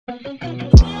What's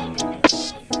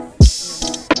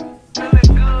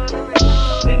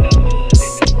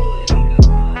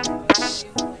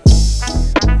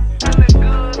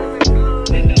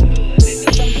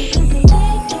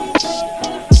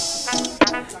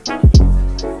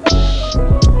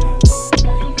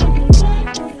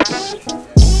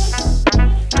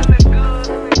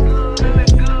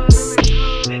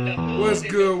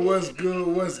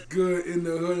good in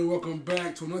the hood? And welcome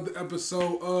back to another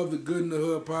episode of the Good in the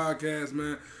Hood podcast,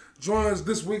 man. Join us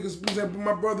this week is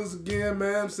my brothers again,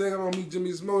 man. I'm saying I'm homie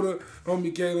Jimmy Smoter,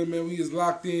 homie Kalen, man. We is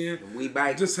locked in. We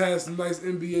back. Just had some nice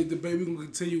NBA debate. We gonna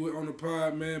continue it on the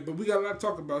pod, man. But we got a lot to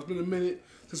talk about. It's been a minute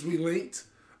since we linked.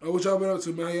 What y'all been up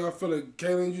to, man? How y'all feeling?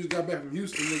 Kalen, you just got back from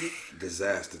Houston, nigga.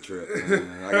 Disaster trip,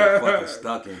 man. I got fucking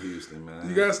stuck in Houston, man.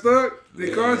 You got stuck? They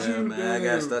caught you? Man. I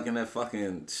got stuck in that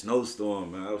fucking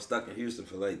snowstorm, man. I was stuck in Houston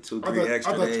for like 2-3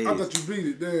 extra days. I thought you beat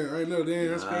it. Damn, I know.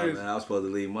 Damn, that's crazy. Man, I was supposed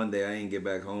to leave Monday. I ain't get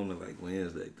back home till like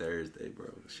Wednesday, Thursday,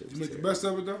 bro. Shit was you make the best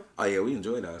of it, though? Oh, yeah, we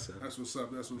enjoyed ourselves. That's what's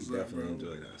up. That's what's we up, definitely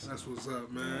bro. enjoyed ourselves. That's what's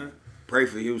up, man. Pray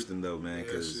for Houston, though, man,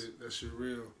 because that shit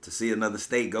real. To see another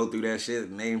state go through that shit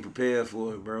and they ain't prepared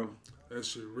for it, bro. That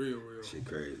shit real. Shit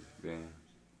crazy, man.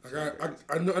 Like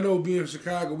I know being in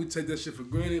Chicago, we take that shit for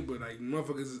granted, but like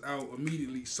motherfuckers is out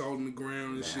immediately salting the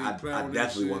ground and shit. I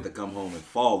definitely want to come home and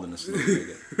fall in the snow,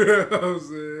 nigga. You know what I'm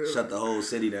saying? Shut the whole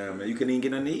city down, man. You couldn't even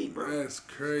get nothing to eat, bro. That's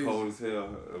crazy. Cold as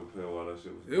hell up here while that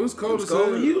shit was. It was cold as hell. It was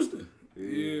cold in Houston.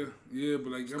 Yeah,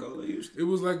 but like it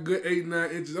was like good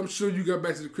 8-9 inches. I'm sure you got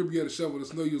back to the crib, you had to shovel the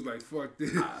snow. You was like, "Fuck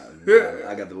this."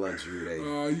 I got the luxury.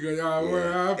 You got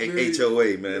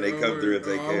HOA, man. They come through and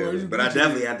take care of it. But I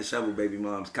definitely had to shovel baby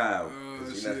mom's Kyle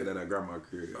because she left it at her grandma's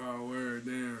crib. Oh, word,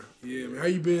 damn. Yeah, man. How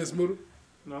you been, Smoothie?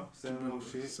 No, same old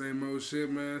shit. Same old shit,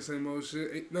 man. Same old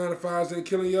shit. 9 to 5s ain't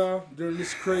killing y'all during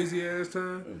this crazy ass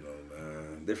time. You know,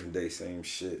 man. Different day, same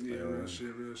shit. Yeah, man.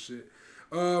 real shit.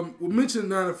 We mentioned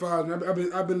 9 to 5.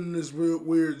 I've been in this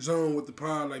weird zone with the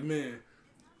pod. Like, man,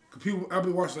 I've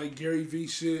been watching like Gary V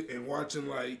shit and watching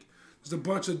like just a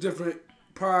bunch of different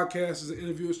podcasts and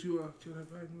interviews. You kill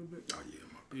that back a little bit. Oh yeah,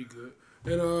 be good.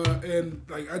 And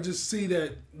like I just see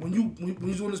that when you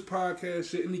doing this podcast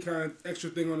shit, any kind of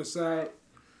extra thing on the side,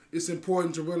 it's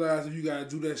important to realize that you gotta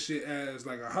do that shit as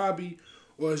like a hobby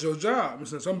or as your job.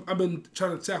 So I've been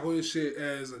trying to tackle this shit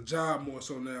as a job more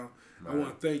so now. Right. I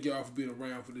want to thank y'all for being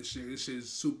around for this shit. This shit is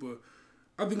super.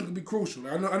 I think it could be crucial.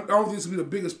 I don't think this will be the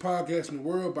biggest podcast in the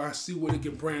world, but I see what it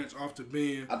can branch off to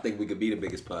being. I think we could be the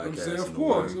biggest podcast. I'm saying, of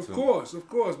course.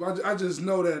 But I just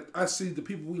know that I see the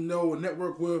people we know and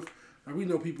network with. And we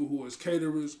know people who is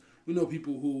caterers. We know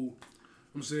people who,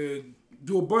 I'm saying,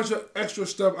 do a bunch of extra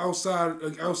stuff outside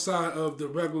of the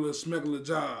regular smuggler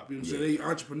job. You know what I'm saying? They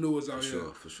entrepreneurs out here.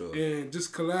 For sure. And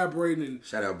just collaborating. And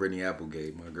shout out Brittany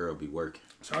Applegate. My girl be working.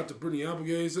 Shout out to Brittany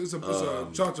Applegate. It's a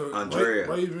shout out to Andrea.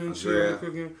 Raven. Andrea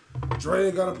cooking.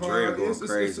 Drea got a part.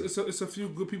 Crazy. It's a few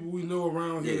good people we know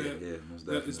around here. Most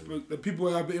definitely. The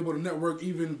people I've been able to network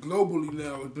even globally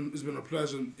now. It's been a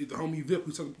pleasure. The homie Vic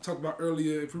we talked about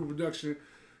earlier in pre-production.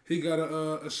 He got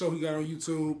a show he got on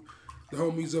YouTube. The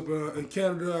homies up in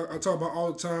Canada, I talk about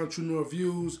all the time, True North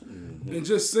Views, and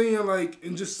just seeing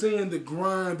the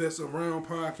grind that's around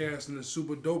podcasting is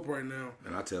super dope right now.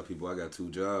 And I tell people I got 2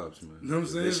 jobs, man. You know what I'm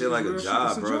saying? This shit like a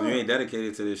job, bro. If you ain't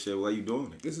dedicated to this shit, why you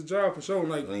doing it? It's a job for sure.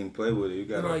 Like, don't even play with it. You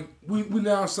got like we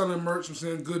now selling merch. I'm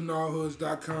saying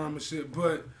goodinallhoods.com and shit,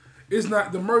 but it's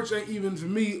not, the merch ain't even for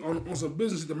me on some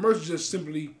business. The merch is just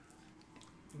simply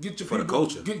get your people,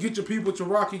 culture. Get your people to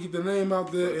rock it, get the name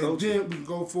out there, and then we can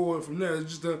go forward from there.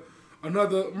 It's just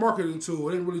another marketing tool.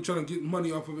 I ain't really trying to get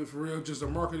money off of it for real. Just a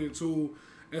marketing tool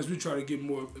as we try to get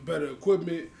better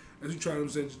equipment, as we try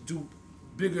to do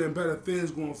bigger and better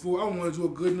things going forward. I want to do a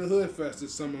Good in the Hood Fest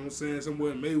this summer. I'm saying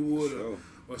somewhere in Maywood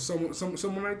or someone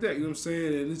like that. You know what I'm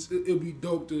saying? And it'll be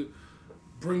dope to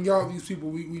bring out these people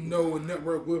we know and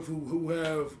network with who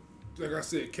have, like I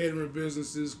said, catering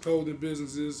businesses, clothing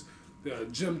businesses. The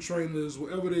gym trainers,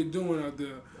 whatever they doing out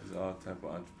there. There's all type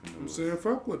of entrepreneurs. I'm saying,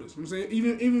 fuck with us. I'm saying,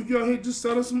 even if y'all here, just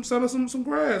sell us some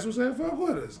grass. I'm saying, fuck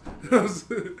with us.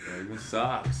 Even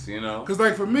socks, you know. Cause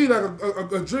like for me, like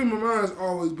a dream of mine has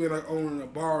always been like owning a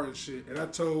bar and shit. And I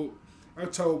told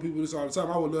people this all the time.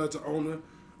 I would love to own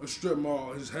a strip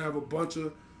mall and just have a bunch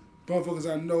of motherfuckers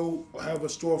I know have a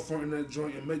storefront in that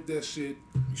joint and make that shit.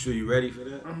 You sure you ready for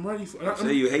that? I'm ready for it.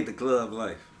 Say you hate the club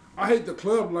life. I hate the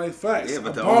club life, facts. Yeah,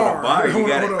 but to own a bar, you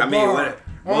got it. I mean,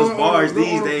 most bars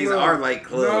these days are like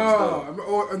clubs,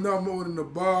 though. I'm owning the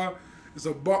bar, It's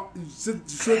a bar. You sit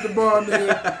at the bar,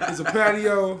 nigga. It's a patio. You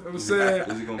know what I'm saying?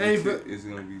 Is it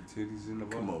gonna be titties in the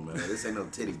bar? Come on, man. This ain't no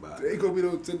titty bar. There ain't gonna be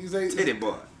no titties. Titty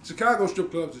bar. Chicago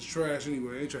strip clubs is trash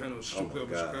anyway. Ain't trying to have no strip club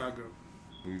in Chicago.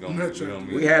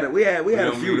 We had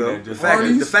a few though. The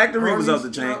factory was off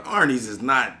the chain. Arnie's is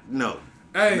not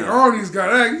Hey, no. Arnie's got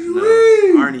that.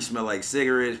 Arnie smell like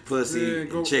cigarettes, pussy,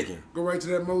 and chicken. Go right to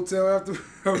that motel after.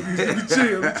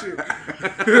 chill.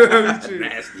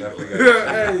 Nasty.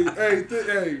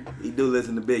 Hey. He do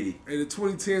listen to Biggie. Hey, the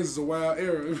 2010s is a wild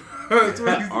era.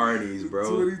 Arnie's,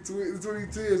 bro.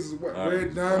 2010s is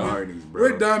Red Diamond. Arnie's, bro.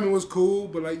 Red Diamond was cool,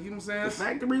 but like, you know what I'm saying? The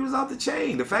factory was off the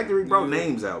chain. The factory brought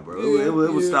names out, bro. It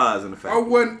was stars in the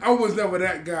factory. I was never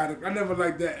that guy. I never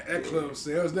liked that club.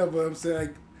 So I was never, I'm saying,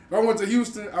 like, if I went to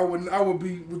Houston, I would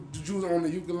be with the Jews on the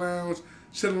Yucca Lounge,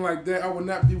 chilling like that. I would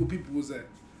not be where people was at.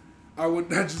 I would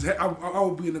not just. I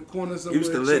would be in the corner somewhere.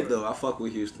 Houston lit though. I fuck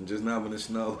with Houston. Just not when it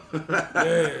snow.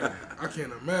 Yeah, I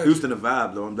can't imagine. Houston a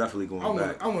vibe though. I'm definitely going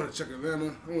back. I want to check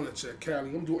Atlanta. I want to check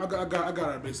Cali. I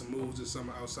gotta make some moves this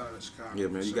summer outside of Chicago. Yeah,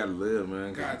 man. You gotta live,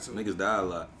 man. Got to. Niggas die a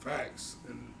lot. Facts,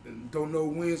 and don't know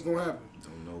when it's gonna happen.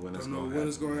 Don't know when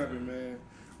it's gonna happen, man.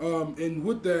 And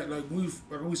with that, like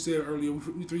we said earlier,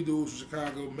 we three dudes from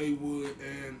Chicago, Maywood,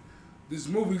 and this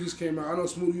movie just came out. I know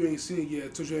Smooth, you ain't seen it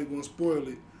yet, so you ain't gonna spoil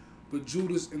it. But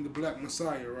Judas and the Black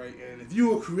Messiah, right? And if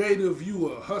you a creative, you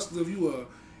a hustler, you a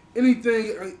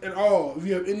anything at all, if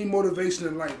you have any motivation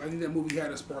in life, I think that movie had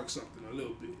to spark something a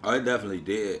little bit. Oh, it definitely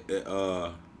did.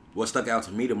 What stuck out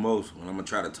to me the most, when I'm gonna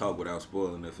try to talk without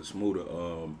spoiling it for Smoother,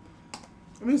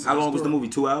 how long was the movie?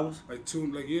 2 hours?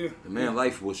 Yeah. The man's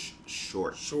life was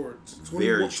short.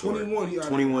 Very short.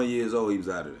 21 years old, he was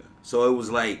out of there. So it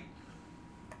was like,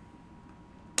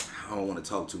 I don't want to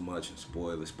talk too much and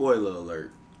spoil it. Spoiler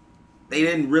alert. They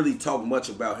didn't really talk much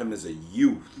about him as a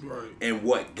youth, right? And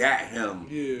what got him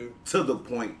to the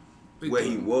point where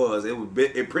he was.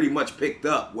 It pretty much picked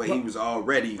up where he was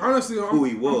already. Honestly, who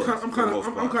he was. I'm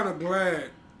kind of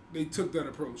glad they took that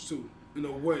approach too, in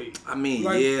a way. I mean,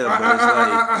 like, yeah, but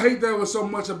I hate that it was so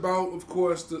much about, of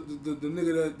course, the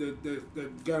nigga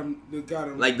that got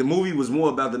him. Like the movie was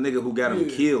more about the nigga who got him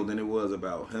killed than it was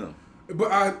about him.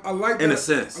 But I like that. In a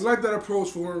sense. I like that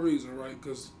approach for one reason, right?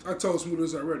 Because I told Smooth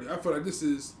this already. I feel like this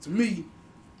is, to me,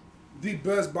 the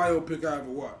best biopic I ever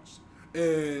watched.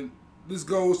 And this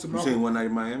goes to Malcolm. You seen One Night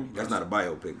in Miami? That's not a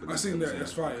biopic. But I seen that.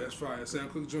 That's fire. Sam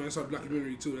Cooke joint. That's a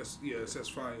documentary too. That's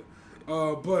fire.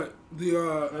 But the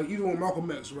like even with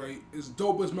Malcolm X, right? As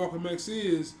dope as Malcolm X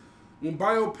is, when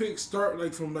biopics start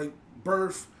like from like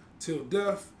birth till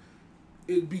death,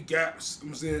 it'd be gaps.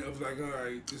 I'm saying of like, all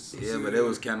right, this is but it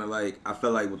was kind of like, I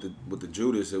felt like with the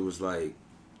Judas, it was like,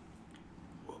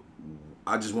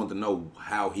 I just want to know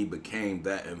how he became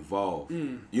that involved.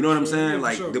 You know what I'm saying? Yeah,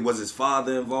 like, was his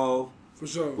father involved? For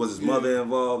sure. Was his mother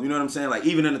involved? You know what I'm saying? Like,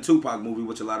 even in the Tupac movie,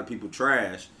 which a lot of people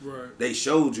trash, right, they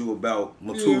showed you about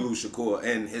Mutulu Shakur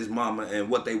and his mama and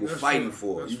what they were fighting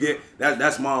for. You get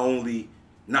that's my only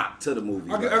knock to the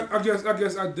movie. I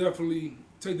guess I definitely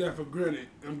take that for granted.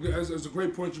 It's a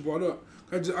great point you brought up.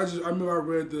 I remember I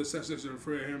read the assassination of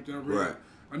Fred Hampton.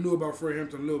 I knew about Fred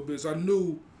Hampton a little bit, so I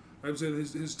knew, like I'm saying,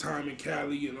 his time in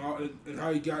Cali and all, and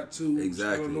how he got to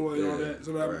Illinois and all that.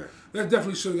 So that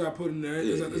definitely should have got put in there.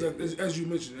 As you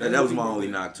mentioned, that was my only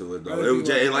knock to it though. It was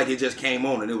just, like it just came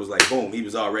on and it was like boom, he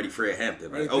was already Fred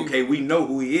Hampton. Like, okay, we know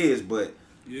who he is, but.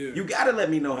 Yeah. You gotta let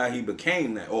me know how he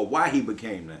became that or why he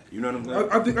became that. You know what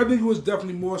I'm saying? I think it was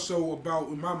definitely more so about,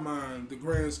 in my mind, the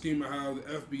grand scheme of how the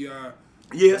FBI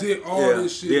did all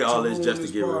this shit. Did all this just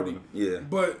to get rid of him. Yeah.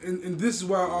 But and this is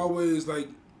why I always like.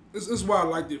 This is why I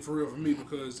liked it for real for me,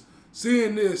 because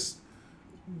seeing this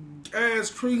adds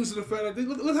credence to the fact that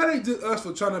look how they did us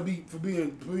for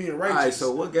being righteous. All right,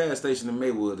 so what gas station in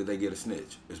Maywood did they get a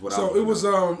snitch? Is what it was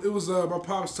my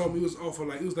pops told me it was off of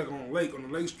like, it was like on the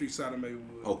Lake Street side of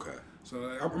Maywood. Okay. So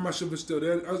like, I'm not sure if it's still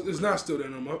there. It's not still there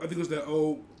no more. I think it was that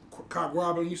old Cock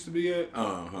Robin used to be at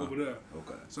over there.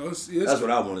 Okay. So it's that's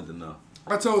what I wanted to know.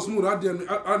 I told Smooth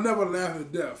I never laughed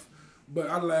at death, but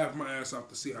I laughed my ass off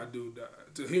to see how dude died,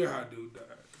 to hear how dude died.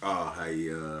 Oh, how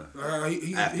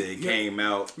after it came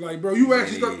out. Like, bro, you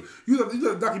actually thought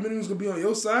the documentary was gonna be on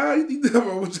your side?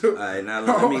 All right, now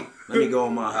let me go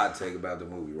on my hot take about the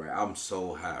movie, right? I'm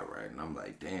so hot, right? And I'm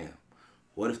like, damn,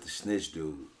 what if the snitch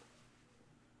dude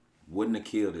wouldn't have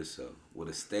killed himself, would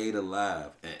have stayed alive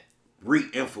and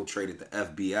re-infiltrated the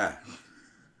FBI?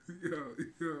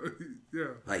 Yeah.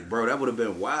 Like, bro, that would have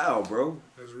been wild, bro.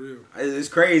 That's real. It's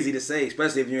crazy to say,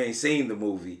 especially if you ain't seen the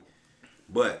movie.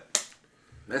 But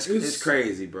It's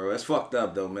crazy, bro. That's fucked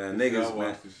up though, man. Niggas,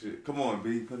 man. Shit. Come on,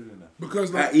 B, put it in there.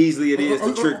 Because like, how easily it is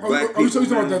to trick black people. You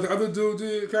talking about that the other dude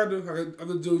did kind of? Like the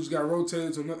other dude just got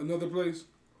rotated to another place.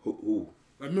 Who?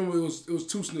 I remember it was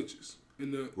two snitches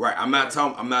in the. Right. I'm not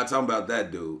talking about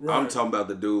that dude. Right. I'm talking about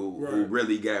the dude who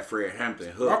really got Fred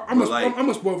Hampton hooked. I'm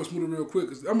gonna spoil for Smoothie real quick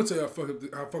because I'm gonna tell you how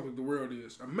fucked up the world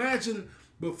is. Imagine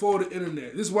before the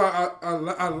internet. This is why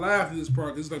I laugh at this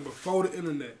part. Cause it's like before the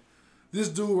internet. This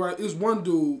dude, right? This one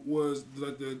dude was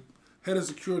like the head of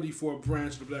security for a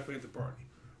branch of the Black Panther Party,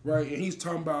 right? And he's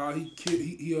talking about how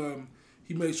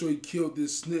he made sure he killed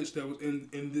this snitch that was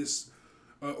in this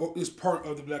part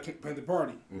of the Black Panther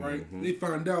Party, right? Mm-hmm. They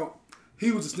found out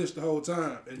he was a snitch the whole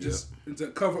time, and and to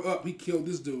cover up, he killed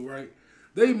this dude, right?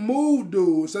 They moved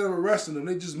dude instead of arresting him.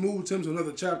 They just moved him to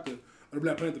another chapter of the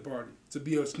Black Panther Party to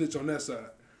be a snitch on that side.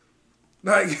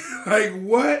 Like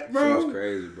what, bro? It was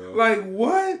crazy, bro. Like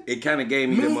what? It kind of gave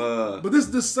me them. But this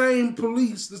is the same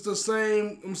police. This is the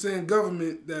same. I'm saying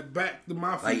government that backed the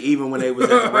mafia. Like even when they was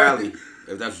at the rally,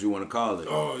 if that's what you want to call it.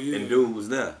 Oh yeah. And dude was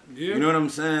there. Yeah. You know what I'm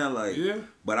saying? Like. Yeah.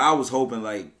 But I was hoping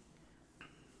like,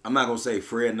 I'm not gonna say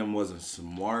Fred and them wasn't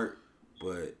smart,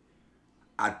 but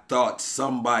I thought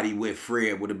somebody with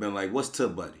Fred would have been like, "What's to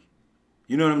buddy?"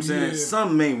 You know what I'm saying? Yeah.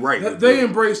 Something ain't right. They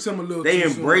embraced him a little. They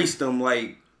embraced him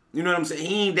like. You know what I'm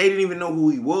saying? They didn't even know who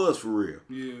he was for real.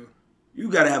 Yeah. You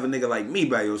gotta have a nigga like me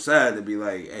by your side to be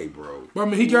like, hey, bro. But I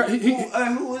mean,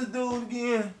 who was dude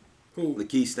again? Who?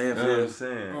 Lakeith Stanfield. No, I'm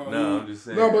saying. I'm just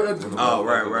saying. No, but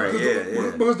right.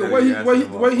 Yeah. Because the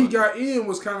way he got in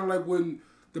was kind of like when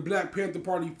the Black Panther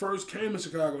Party first came to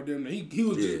Chicago. Then he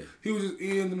was just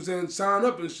in. Them saying sign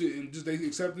up and shit, and just they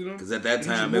accepted him. Because at that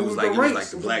time it was like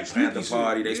the Black Panther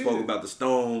Party. They spoke about the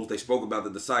Stones. They spoke about the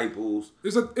Disciples.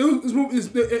 And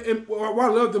why I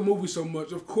love the movie so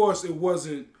much. Of course, it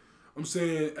wasn't. I'm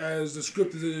saying as the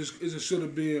script as it should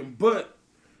have been, but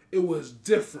it was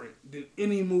different than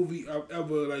any movie I've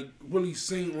ever like really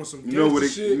seen on some. You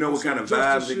know what kind of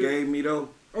vibes it gave me though?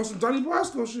 On some Donnie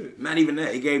Brasco shit. Not even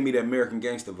that. It gave me the American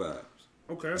Gangster vibes.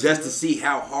 Okay. Just to see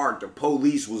how hard the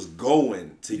police was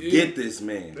going to get this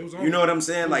man. You know what I'm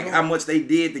saying? Like how much they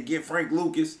did to get Frank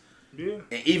Lucas. Yeah.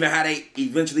 And even how they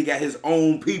eventually got his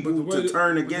own people to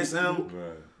turn against him.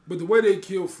 Right. But the way they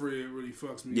killed Fred really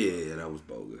fucks me up. Yeah, that was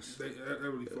bogus. That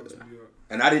really fucks me up.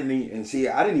 And I didn't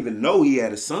even know he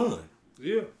had a son.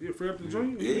 Yeah, Fred Hampton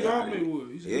Jr.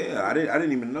 I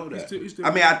didn't even know that. He's still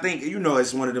I think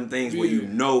it's one of them things where you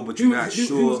know, but you're not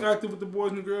sure. He was active with the Boys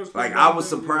and the Girls. Like I was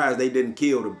surprised they didn't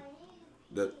kill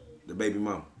the baby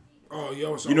mama. Oh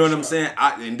yeah, you know what I'm saying?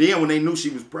 And then when they knew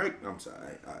she was pregnant, I'm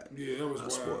sorry. Yeah, that was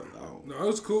wild. Spoiled. No,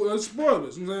 it's cool. It's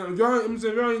spoilers. I'm saying if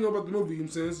y'all ain't know about the movie, I'm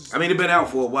saying. It's it's been out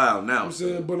for a while now. I'm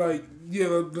saying, but like, yeah,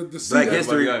 the Black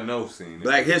History.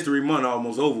 Black History Month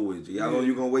almost over with. Y'all know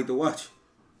you gonna wait to watch.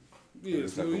 Yeah,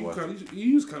 so he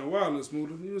was kind of wild and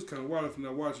Smooth. He was kind of wild if you're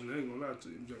not watching. I ain't gonna lie to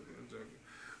you. I'm joking.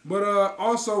 But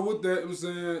also with that, I'm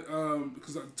saying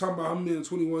because I'm talking about him being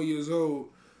 21 years old.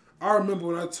 I remember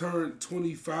when I turned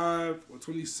 25 or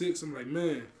 26. I'm like,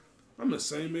 man, I'm the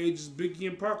same age as Biggie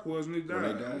and Pac was when they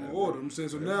died. I'm in order. I'm saying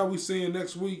so. Now we seeing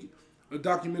next week a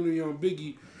documentary on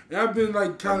Biggie, and I've been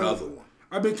like kind of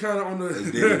on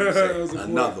the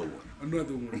another one. And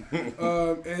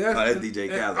that's DJ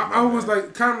Khaled. I was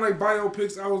like kind of like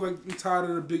biopics. I was like I'm tired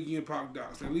of the Biggie and Pac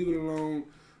docs. Like leave it alone.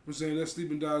 I'm saying let's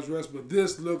sleep and die's rest. But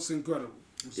this looks incredible.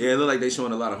 Yeah, it look like they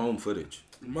showing a lot of home footage.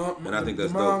 And I think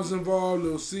that's the mom's involved,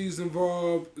 Lil C's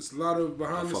involved. It's a lot of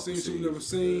behind the scenes we've never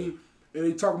seen. Yeah. And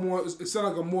they talk more. It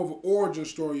sounds like more of an origin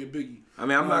story of Biggie. I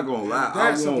mean, I'm not gonna lie.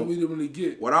 That's something we didn't really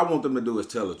get. What I want them to do is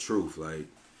tell the truth. Like,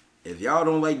 if y'all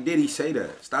don't like Diddy, say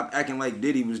that. Stop acting like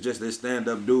Diddy was just this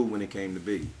stand-up dude when it came to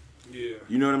Biggie. Yeah.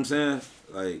 You know what I'm saying?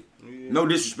 Like, no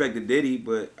disrespect to Diddy,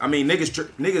 but I mean,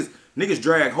 niggas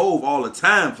drag Hove all the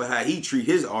time for how he treat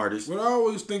his artists. What I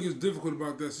always think is difficult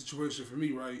about that situation for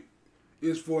me, right,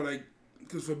 is for like,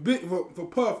 because for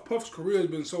Puff's career has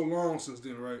been so long since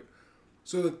then, right?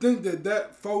 So to think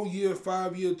that 4-year,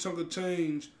 5-year chunk of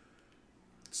change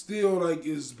still like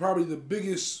is probably the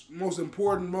biggest, most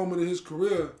important moment in his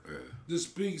career, just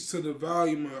speaks to the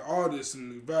volume of artists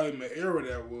and the volume of era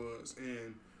that was.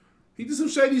 And he did some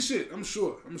shady shit. I'm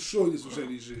sure he did some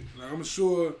shady shit. Like, I'm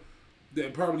sure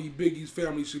that probably Biggie's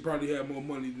family should probably have more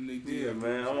money than they did. Yeah,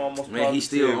 man. I'm almost he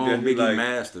still owned Biggie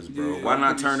Masters, bro. Yeah, Why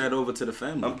not turn that over to the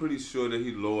family? I'm pretty sure that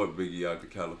he lured Biggie out to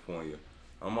California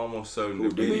I'm almost certain Who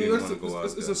that did? Biggie I mean, didn't want to go out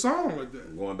it's there. a song like that.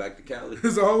 I'm going back to Cali.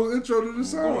 It's a whole intro to the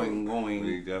song.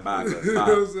 Going definitely back does. You know what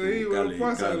I'm saying? He was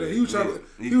fuss out there. He was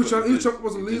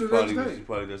supposed to lead the next He day.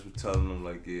 probably just was telling them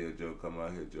like, yeah, Joe, come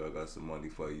out here, Joe. I got some money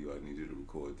for you. I need you to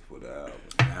record for the album.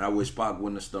 And I wish Pac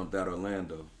wouldn't have stumped out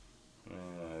Orlando.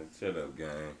 Man, shut up,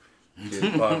 gang.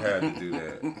 Yeah, Pac had to do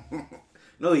that.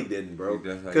 No, he didn't, bro.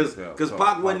 Because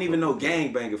Pac wasn't even no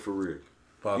gangbanger for real.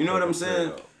 Pac You know what I'm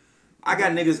saying? I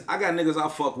got niggas I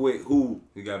fuck with who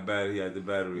he got battery. He had the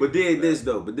battery. But dig this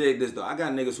though. I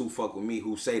got niggas who fuck with me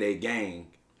who say they gang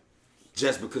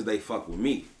just because they fuck with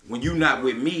me. When you not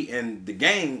with me and the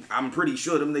gang, I'm pretty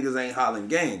sure them niggas ain't hollering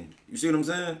gang. You see what I'm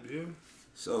saying? Yeah.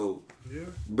 So, yeah.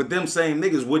 But them same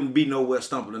niggas wouldn't be nowhere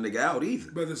stumping a nigga out either.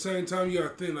 But at the same time, you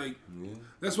gotta think like,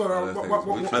 that's what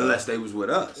unless they was with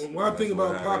us. When I think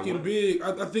about Pac and Big,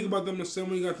 I think about them the same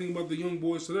way you gotta think about the young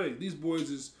boys today. These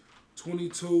boys is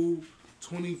 22,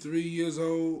 23 years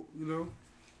old, you know?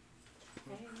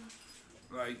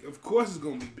 Like, of course it's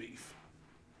gonna be beef.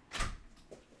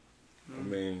 I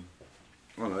mean,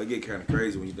 I don't know, it get kind of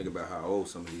crazy when you think about how old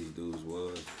some of these dudes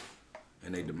was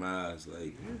and their demise,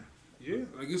 like... Yeah,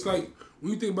 like it's like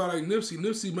when you think about like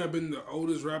Nipsey might have been the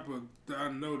oldest rapper that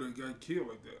I know that got killed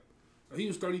like that. Like, he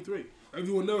was 33.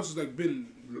 Everyone else has like been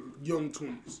young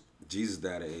 20s. Jesus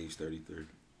died at age 33.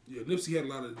 Yeah, Nipsey had a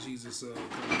lot of Jesus kind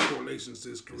of correlations to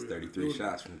his career. It's 33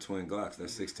 shots from twin Glocks.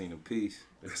 That's 16 apiece.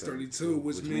 That's 32,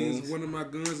 which means one of my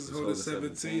guns is holding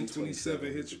 17,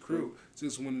 27. Hit your crew.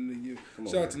 Just winning the year.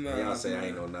 Shout out to Nas. Y'all say I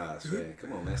ain't no Nas fan.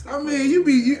 Come on, man. I mean, you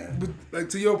like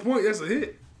to your point. That's a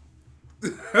hit. To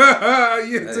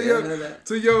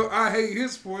your I hate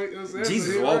his point.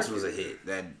 Jesus Walks was a hit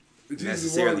that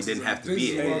necessarily didn't have to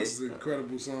be a hit. Jesus Walks is an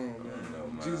incredible song,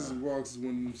 man. Jesus Walks is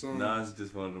one of them songs. Nas is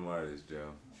just one of them artists, Joe.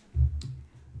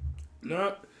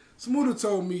 Nah, Smoother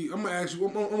told me. I'm gonna ask you.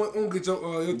 I'm gonna get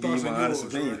your thoughts on yours.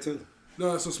 Opinion right? Too.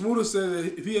 No, so Smoother said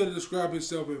that if he had to describe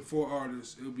himself in 4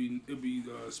 artists, it'll be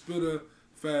Spitter,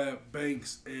 Fab,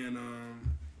 Banks, and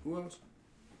who else?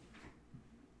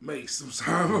 Mace. I'm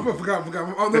sorry, I forgot.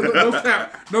 Oh, no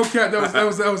cap. No cap. That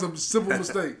was a simple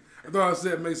mistake. I thought I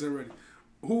said Mace already.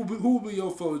 Who would be your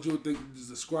foes you would think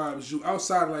describes you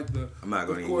outside like the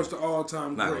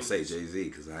all-time I'm not gonna say Jay-Z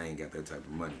because I ain't got that type of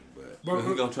money, but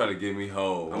he gonna try to get me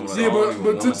whole. But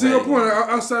to your point,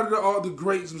 outside of all the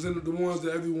greats and the ones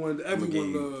that everyone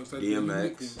loves, like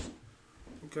DMX,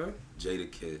 okay,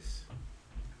 Jadakiss,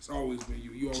 it's always been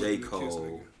you. You always J. been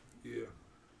Cole, yeah,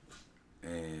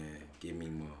 and give me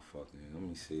motherfucking. Let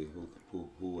me see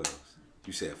who else.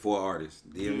 You said 4 artists: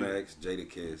 DMX,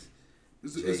 Jadakiss.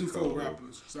 It's 4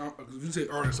 rappers. So, if you say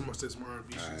artists, I'm gonna say some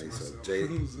R&B shit. Alright, so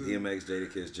DMX,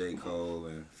 Jadakiss, J. Cole,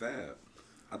 and Fab.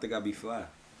 I think I'd be fly.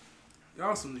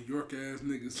 Y'all some New York ass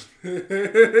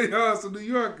niggas. Y'all some New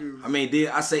Yorkers. I mean,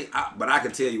 but I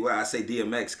can tell you why I say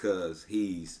DMX because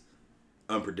he's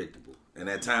unpredictable, and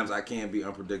at times I can be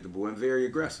unpredictable and very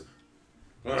aggressive.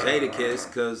 Jadakiss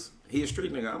because he a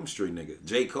street nigga. I'm a street nigga.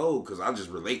 J. Cole because I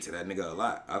just relate to that nigga a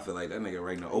lot. I feel like that nigga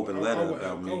writing an open letter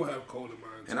about me. I would have Cole in mind.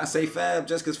 And I say Fab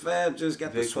just because Fab just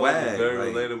got the J. swag. Cole's a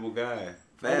very relatable guy.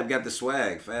 Fab got the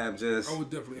swag. Fab just. I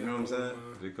would definitely. You know what I'm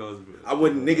saying? I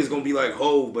wouldn't. Niggas gonna be like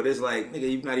Hov, but it's like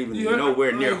nigga, you're not even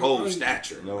nowhere near Hov's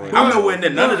stature. No, I'm nowhere near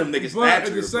none of them niggas' stature. But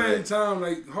at the same time,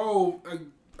 like Hov,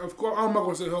 of course, I'm not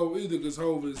gonna say Hov either because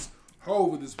Hov is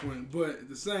Hov at this point. But at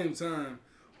the same time,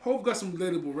 Hov got some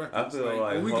relatable records. I feel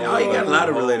like he got a lot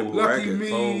of relatable records.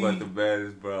 Hov got the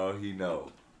baddest bro he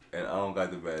know, and I don't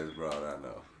got the baddest bro I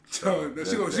know. So,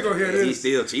 she gonna hear this. He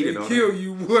still cheated on her. Kill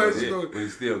you, boy. But he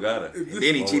still got her. And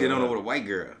then he cheated on her with a white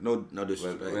girl. No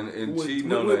disrespect. And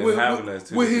cheating on her and having us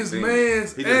too. With his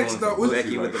man's ex though.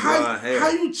 How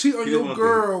you cheat on your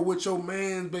girl with your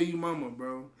man's baby mama,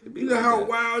 bro? You know how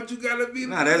wild you gotta be.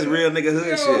 Nah, that's real nigga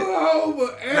hood shit.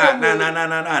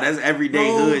 Nah. That's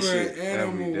everyday hood shit.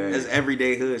 That's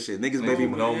everyday hood shit. Niggas baby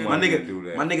mama. My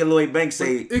nigga Lloyd Banks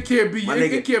say it can't be.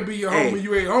 It can't be your homie.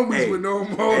 You ain't homies with no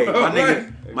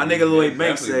more. My nigga Lloyd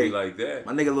Banks say like that.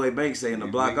 My nigga Lloyd Banks say in the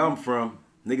block I'm from,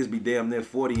 niggas be damn near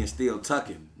 40 and still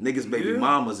tucking. Niggas baby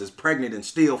mamas is pregnant and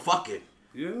still fucking.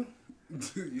 Yeah.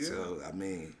 So I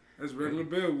mean, that's regular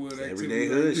Bellwood activity. Everyday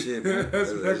hood shit, man.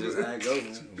 That's just how it goes,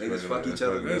 man. Niggas fuck each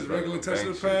other. That's regular touch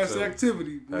of the past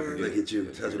activity, man. Look at you,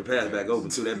 touch of the past back open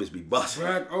too. That bitch be busting.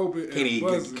 Back open. Can't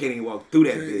even walk through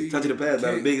that bitch. Touch of the past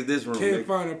about as big as this room. Can't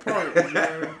find a part, man.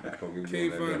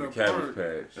 Can't find a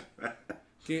part.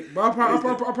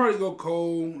 I'll probably go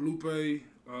Cole, Lupe.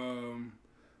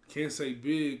 Can't say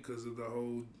Big because of the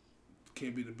whole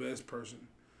can't be the best person.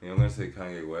 Yeah, I'm gonna say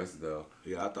Kanye West though.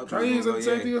 Yeah, I thought Kanye's on the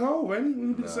same thing as Hov, ain't he?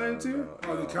 Wouldn't be the same tier?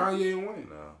 The Kanye and Wayne.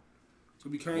 No. So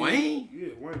be Kanye. Wayne? Yeah,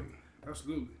 Wayne.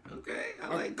 Absolutely. Okay,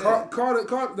 I like that. Call like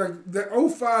that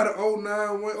 05 to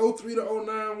 09 Wayne, 03 to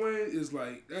 09 Wayne is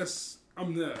like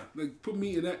I'm there. Like put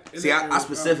me in that. See, I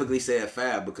specifically said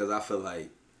Fab because I feel like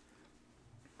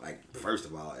first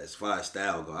of all, as far as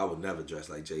style go, I would never dress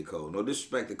like J. Cole. No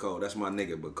disrespect to Cole, that's my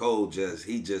nigga, but Cole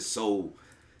he just so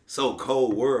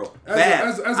cold world.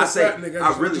 As a fat nigga,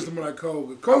 I really just like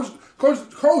Cole. Cole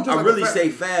just I like really a fat say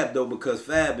nigga. Fab though because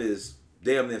Fab is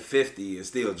damn near 50 and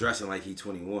still dressing like he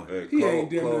 21. Hey, He ain't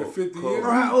damn near 50 years.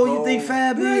 Bro, how old you think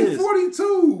Fab He ain't is?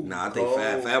 42. Nah, I think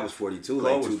Fab was 42 Cole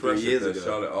like was 2-3 fresh years at that ago.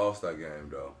 Charlotte All-Star game,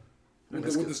 though.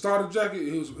 With the starter jacket,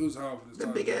 he was hard for the The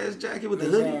starter big ass jacket with the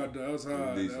That was hoodie. hard, though. That was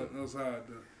hard. Decent. That was hard,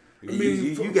 though. I You,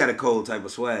 mean, you got a Cole type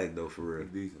of swag though, for real.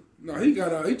 Decent. no, he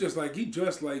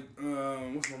dressed like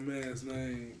what's my man's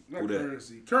name? Not Who that?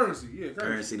 Currency, yeah,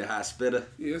 Currency the hot spitter.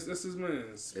 Yeah, that's his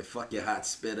man's. And fuck your hot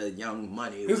spitter, Young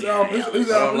Money. His We album, out.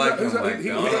 his I don't album, like him his- like he- that. he-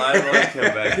 I don't like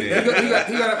him back He then. got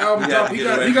an album He drop. gotta He get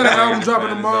got away an from album his dropping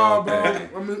own tomorrow,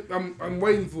 thing. bro. I'm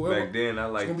waiting for it. Back then, I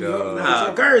liked It's gonna be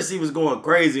Nah, Currency was going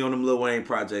crazy on them Lil Wayne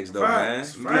projects though,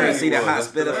 Facts, man. You didn't see the facts. hot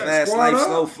spitter, Facts. fast Squad life, up.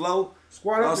 slow flow.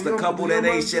 Squad up, Lost the a young- couple the that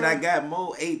young ain't shit. ones, I got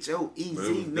more HOEZ, But it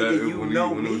was nigga. You when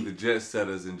know it was the me. jet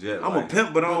setters and jet. I'm a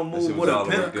pimp, but I don't That move shit with was a all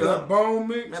pimp over there. cup. That bone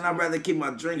mix. Man, I'd rather keep my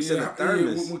drinks in a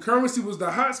thermos. When Currency was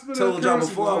the hot spitter. Told y'all Currency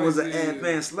before I was an like, yeah.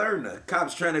 advanced learner.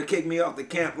 Cops trying to kick me off the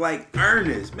camp like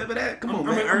Ernest. Remember that? Come on, I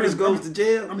man. mean, Ernest goes to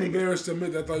jail. I'm nigga. embarrassed to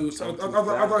admit that I thought he was. I I'm too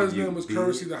thought fat his for you, name was bitch.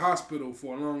 Currency the Hospital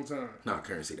for a long time. Nah,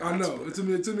 Currency the I hot know.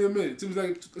 spitter. It took me a minute. It took me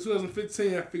like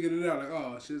 2015. I figured it out. Like,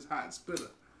 oh, shit's hot spitter.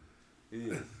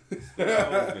 Yeah.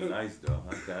 That would be nice though.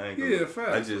 I ain't gonna, Yeah,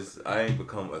 facts. I ain't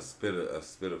become a spitter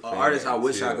fan. Artist, I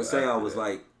wish I until could say I after was that.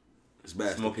 like, it's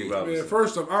Master Smokey P. Robinson. Man,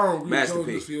 first off, I don't agree with Master chose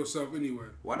P. this for yourself anyway.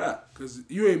 Why not? Because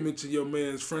you ain't mentioned your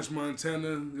man's French Montana,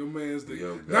 your man's the.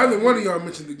 Yo, God. Neither one of y'all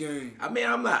mentioned the game. I mean,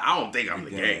 I don't think I'm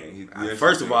the The game. game. Yes,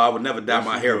 First you of do. all, I would never dye Yes,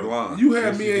 my you hair do. blonde. You had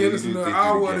Yes, me you in do. here You listening do to an think you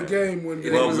hour the of the game one It day.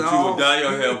 Well, was but you all- would dye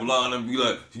your hair blonde and be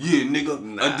like, yeah, nigga,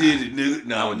 Nah. I did it, nigga.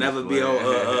 Nah, I would never be on,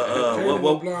 Caleb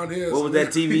what with blonde hair, was so- that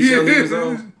TV show he was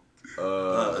on?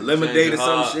 Change Lemonade or Your some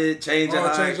Heart. shit, Change Your Oh,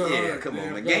 Heart. Change Your Yeah, Heart. come Yeah,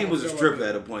 on, man. I Game was a forgot stripper about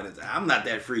at a point in time. I'm not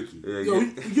that freaky. Yeah, Yo, yeah.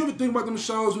 you ever think about them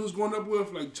shows we was going up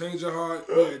with? Like Change Your Heart,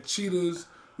 we had Cheetahs.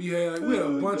 We had a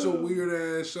bunch of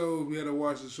weird ass shows. We had to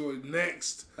watch the show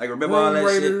next. Like, remember all that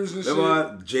Raiders shit? and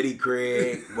Remember Jetty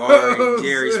Craig, Barry,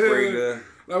 Jerry saying? Springer.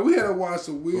 Like we had to watch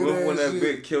some weird Remember when ass that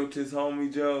shit. bitch killed his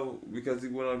homie Joe because he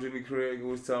went on Jenny Craig and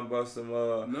was talking about some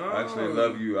No. I actually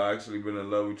love you. I actually been in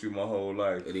love with you my whole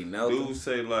life. Did he know? Dude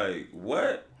say like,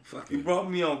 what? Fuck You you. brought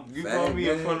me on. You Fat brought me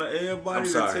in man. front of everybody I'm to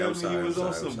sorry, tell I'm me sorry, you was I'm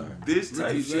on sorry, I'm some sorry. this type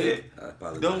Ricky shit. I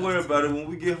apologize. Don't worry about it. When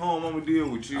we get home, I'ma deal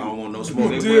with you. I don't want no I'ma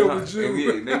smoke. deal with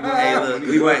you. Hey, look,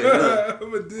 we might look.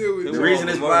 I'ma deal with The you. reason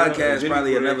this Tomorrow, podcast Jenny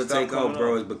probably will Craig never stop take coming off,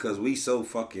 bro, on. is because we so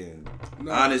fucking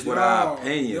No, honest with y'all- our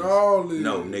opinions. y'all is-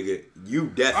 No, nigga, you I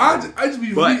definitely. just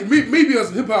be But- me be on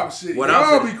some hip hop shit. What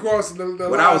Y'all I'm be crossing the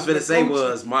What I was lines finna say with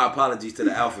was my apologies to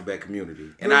the alphabet community,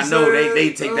 and You I know know what they I'm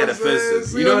take saying? that You know what I'm offensive.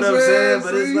 saying? You know what I'm saying?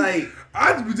 But it's See? like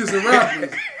I just be dissing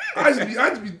rappers. I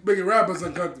just be making rappers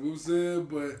uncomfortable. You know what I'm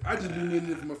saying, but I just be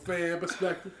meaning it from a fan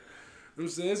perspective. You know what I'm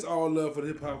saying? It's all love for the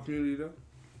hip hop community though.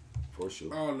 for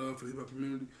sure. All love for the hip hop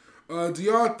community. Do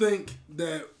y'all think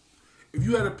that if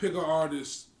you had to pick an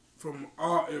artist from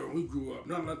our era, we grew up,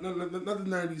 not the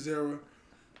 '90s era,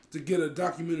 to get a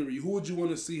documentary, who would you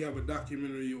want to see have a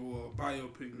documentary or a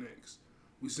biopic next?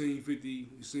 We seen 50.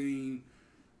 We seen.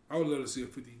 I would love to see a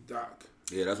 50 doc.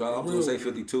 Yeah, that's why I was gonna Real say one.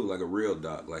 52, like a real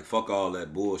doc. Like fuck all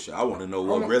that bullshit. I want to know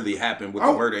what want- really happened with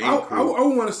the Murder Inc. I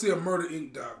crew. want to see a Murder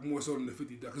Inc. doc more so than the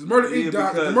 50 doc. Because Murder Yeah, Inc.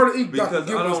 doc, because, the Murder Inc. doc because will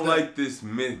give I us don't that. like this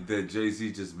myth that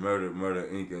Jay-Z just murdered Murder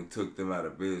Inc. and took them out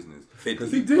of business. 50.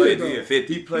 Because He did, played, though. yeah,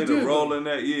 50. he played He a did, role though. in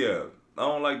that. Yeah, I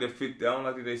don't like that 50. I don't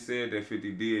like that they said that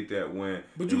 50 did that when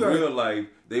But you in gotta- real life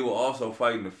they were also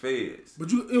fighting the feds.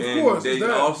 But you, of And course, they it's that,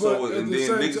 also but at and the then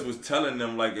same niggas time- was telling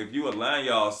them like if you align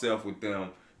yourself with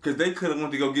them. Because they could have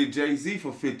went to go get Jay-Z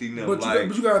for 50 now. But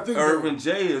like, you gotta think, Irvin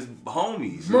J is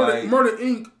homies. Murder, like, Murder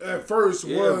Inc. at first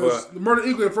Yeah, was but- Murder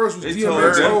Inc. at first was They told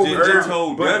DMX Def whole Jam, time. they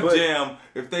told But- Def Jam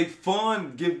if they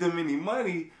fund give them any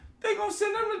money, they gonna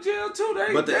send them to jail too.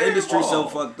 But the they industry's so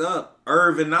involved. fucked up.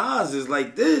 Irv and Nas is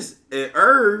like this, and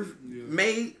Irv Yeah.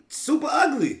 made super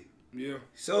ugly. Yeah.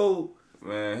 So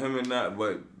Man, him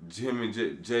and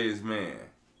Jay is man.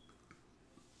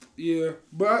 Yeah,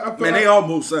 but I feel man, like, they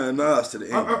almost signed Nas to the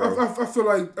end, bro. I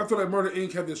feel like Murder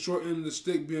Inc. had the short end of the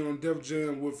stick being on Def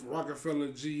Jam with Rockefeller,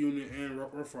 G Unit, and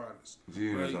Rough Riders.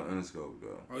 G-Unit's Like, on Interscope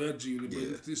though. Oh, that G Unit, Yeah.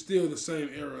 but it's still the same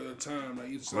era at the time. Like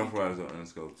it's Rough like, Riders on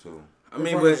Interscope too. I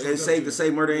mean, Rough but Riders it's on safe Def to Jam.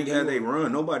 say Murder Inc. had they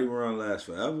run. Nobody run last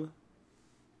forever.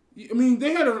 I mean,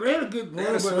 they had a good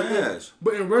run, smash.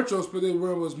 but in retrospect, their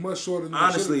run was much shorter than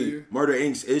honestly, Murder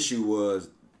Inc.'s issue was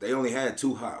they only had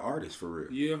 2 hot artists for real.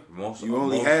 Yeah, you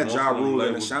only had Ja Rule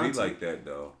and Ashanti. Like that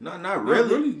though. Not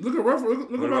really. Look at Rough.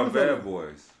 Look at Bad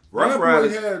Boys. Rough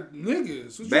Riders had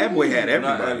niggas. Bad Boy had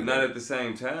everybody. Not at the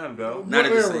same time though. Not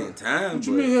at the same time. What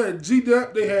you mean? They had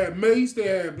G-Dep, they had Mace, they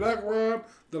had Black Rob,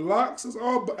 the Locks. It's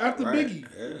all after Biggie.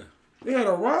 Yeah. They had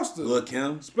a roster. Lil'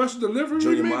 Kim, Special Delivery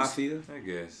Junior remix. Mafia. I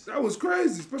guess that was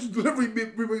crazy. Special Delivery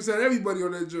remix had everybody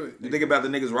on that joint. You think about the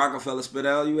niggas Rockefeller spit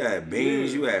out. You had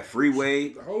Beans. You had Freeway.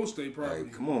 The whole state property.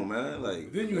 Like, come on, man.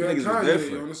 Like then you had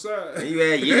Kanye on the side. And you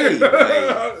had Ye. Like,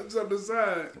 on the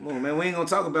side. Come on, man. We ain't gonna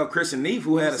talk about Chris and Neef,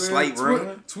 who had a slight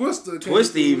run. Twister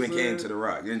even came to the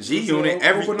Rock. And G Unit,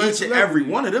 each and every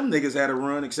one of them niggas had a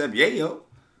run except Yayo.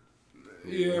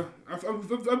 Yeah, I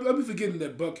be forgetting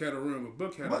that Buck had a run, but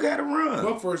Buck had a run.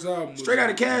 Buck first album, Straight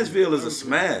Outta Cashville is a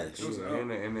smash,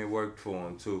 and they worked for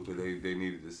him too because they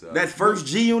needed this. That first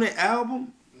G Unit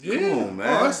album. Yeah, come on,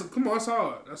 man. That's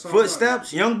hard. That's hard.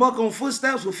 Footsteps, Young Buck on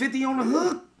Footsteps with 50 on the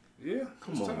hook. Yeah,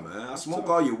 come on, man. I smoke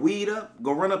all your weed up,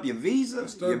 go run up your visa.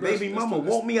 Your baby mama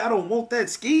want me, I don't want that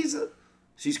skeezer.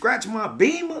 She scratched my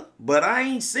Beamer, but I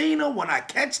ain't seen her. When I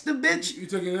catch the bitch, you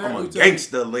taking that? I'm a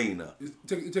gangster leaner. You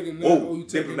taking that? Whoa,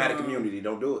 Diplomatic Community,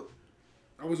 don't do it.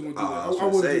 I wasn't gonna do that. I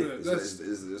wouldn't do that.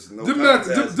 It's no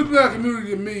Diplomatic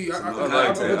Community to me. I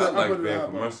like Beg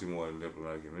for Mercy more than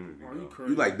Diplomatic Community.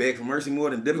 You like Beg for Mercy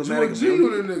more than Diplomatic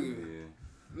Community? Nigga.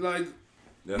 Yeah. Like.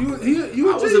 I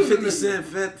was a 50 Cent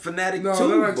fanatic too.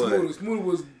 No, like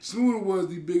Smooth. Smooth was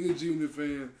the biggest G-Unit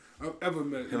fan I've ever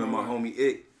met. Him and my homie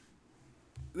Ick.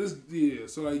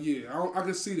 So I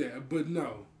can see that, but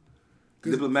no.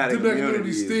 Diplomatic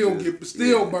Community still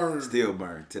burn. Still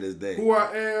burn to this day. Who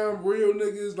I Am, Real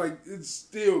Niggas, like it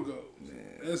still goes.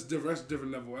 Man. That's different. That's a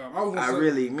different level. I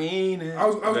really mean it.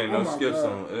 It ain't no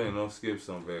skips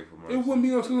on Beg for Mercy. It wouldn't be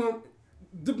no skips on.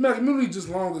 Diplomatic Community just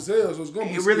long as hell, so it's gonna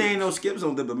be. It really ain't no skips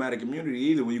on Diplomatic Community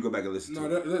either when you go back and listen to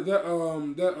it.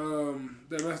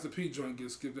 That Master P joint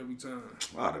gets skipped every time.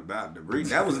 Oh, that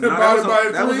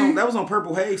was on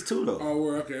Purple Haze too though.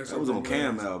 Oh, okay. That was on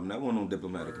Cam album. That wasn't on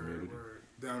Diplomatic Community.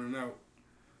 Down and Out.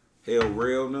 Hell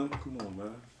Real now. Come on,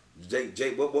 man.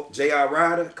 J.I.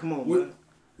 Ryder. Come on, man.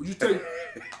 Would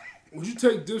you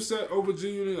take Dipset over G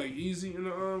Unit like easy in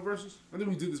the verses? I think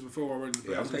we did this before already.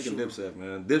 Yeah, I'm taking Dipset,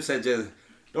 man. Dipset just.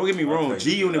 Don't get me wrong.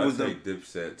 G Unit was them.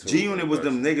 G Unit was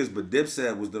them niggas, but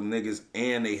Dipset was them niggas,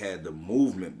 and they had the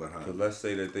movement behind. So let's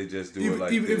say that they just do it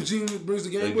like even if G Unit brings the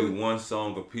game, they do one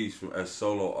song a piece as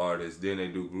solo artists, then they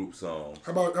do group songs.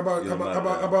 How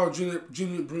about G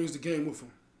Unit brings the game with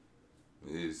them?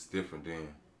 It's different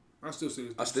then. I still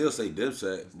say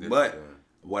Dipset, but.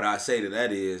 What I say to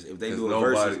that is, if they do a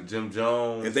versus, Jim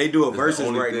Jones, if they do a versus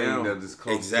right now, that is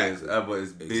exactly ever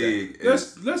is big.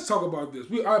 Let's talk about this.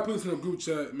 I put this in a group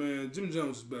chat, man. Jim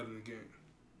Jones is better than the game.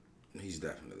 He's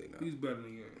definitely not. He's better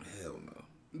than the game. Hell no.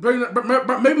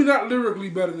 But maybe not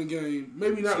lyrically better than the game.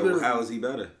 Maybe not. So how is he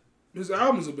better? His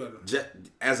albums are better.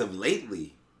 As of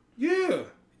lately. Yeah.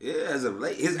 Yeah, as of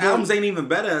late, his albums ain't even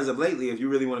better as of lately. If you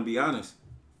really want to be honest.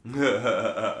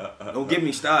 Don't get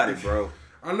me started, bro.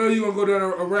 I know you gonna go down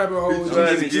a rabbit hole. He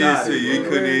couldn't get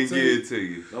it to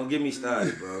you. Don't get me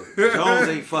started, bro. Jones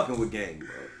ain't fucking with Game,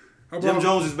 bro. Jim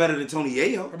Jones is better than Tony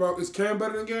Yayo. Is Cam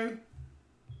better than Game?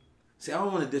 See, I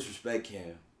don't want to disrespect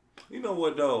Cam. You know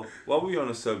what though? While we on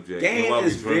the subject, Game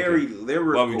is very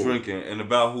lyrical. While we drinking and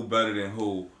about who better than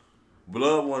who,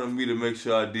 Blood wanted me to make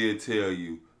sure I did tell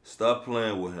you stop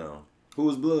playing with him. Who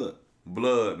was Blood?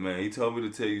 Blood, man. He told me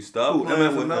to tell you stop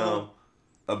playing with him.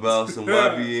 About some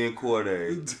YBN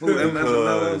Cordae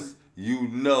because you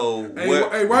know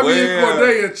YBN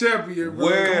Cordae a champion, bro.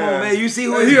 Come on, man. You see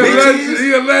who his bitch is?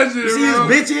 He a legend. You see his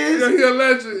bitch is? Yeah, he a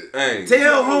legend. Hey,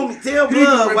 tell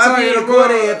Blood YBN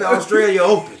Cordae at the Australia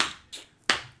Open.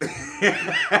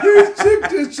 This chick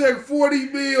just checked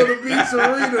 $40 million to beat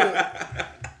Serena.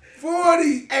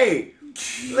 40. Hey.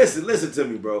 Listen to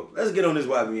me, bro. Let's get on this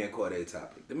YBN Cordae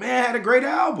topic. The man had a great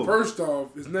album. First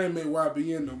off, his name ain't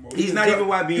YBN no more. He's not even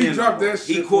YBN. He dropped that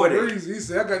shit for a reason. He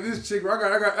said, "I got this chick.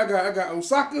 I got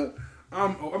Osaka.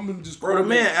 I'm gonna just." Bro, the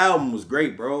man album was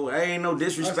great, bro. I ain't no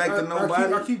disrespect to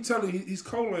nobody. I keep telling you, he's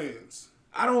Colans.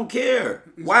 I don't care.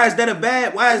 Why is that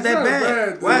bad? Why is that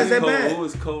bad? Why is that bad? Who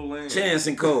is Cole? Chance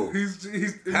and Cole.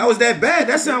 How is that bad?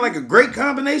 That sounds like a great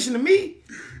combination to me.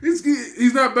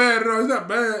 He's not bad at all. He's not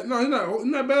bad. No, he's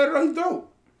not bad at all. He's dope.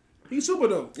 He's super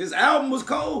dope. His album was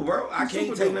cold, bro. I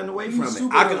can't take nothing away from it.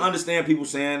 I can understand people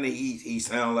saying that he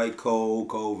sound like Cole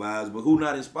vibes, but who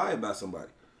not inspired by somebody?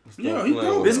 Yeah, he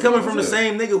dope. This coming from the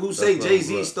same nigga who say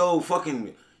Jay-Z stole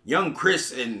fucking Young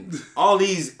Chris and all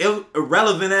these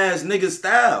irrelevant ass niggas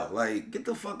style. Like, get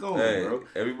the fuck on, bro.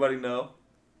 Everybody know.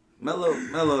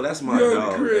 Mello, that's my Young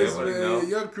dog. Chris, man.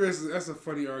 Young Chris, that's a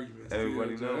funny argument.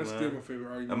 Everybody know, That's man. still my favorite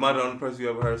argument. Am I the only person you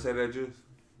ever heard say that, Juice?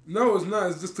 No, it's not.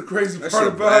 It's just the crazy That part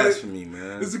shit about blasphemy, it.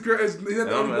 man. It's the crazy.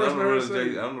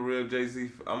 I'm a real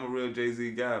Jay-Z. I'm a real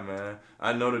Jay-Z guy, man.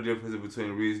 I know the difference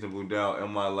between Reasonable Doubt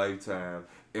and My Lifetime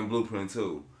and Blueprint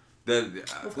 2.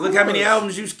 Look how many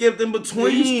albums you skipped in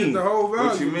between. You skipped the whole value.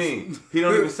 What you mean? He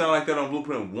don't even sound like that on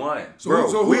Blueprint 1.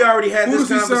 So we already had this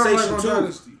conversation too.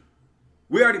 Dynasty?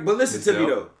 We already, but listen to me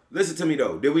though. Listen to me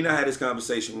though. Did we not have this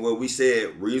conversation where we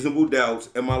said Reasonable Doubts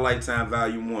and My Lifetime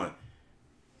Volume 1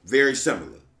 very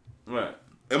similar? Right.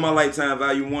 In My Lifetime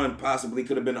Volume 1 possibly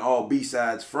could have been all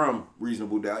B-sides from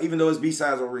Reasonable Doubt, even though it's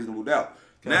B-sides on Reasonable Doubt.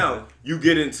 Now, you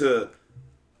get into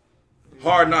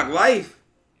Hard Knock Life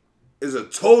is a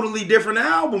totally different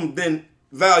album than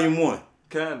Volume 1.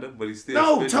 Kinda, but he's still...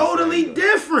 No, totally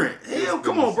different. Hell,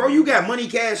 come on, bro. You got Money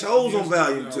Cash Hoes on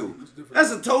Volume 2.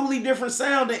 That's a totally different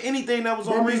sound than anything that was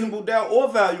on Reasonable Doubt or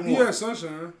Volume 1. Yeah,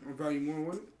 Sunshine on Volume 1,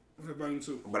 wasn't it? Volume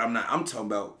 2. But I'm talking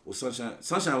about Sunshine.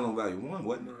 Sunshine was on Volume 1,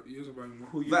 wasn't it? Yeah, it was on Volume 1.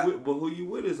 Who you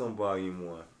with is on Volume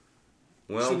 1.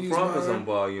 Where I'm from is on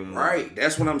Volume 1. Right,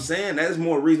 that's what I'm saying. That's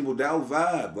more Reasonable Doubt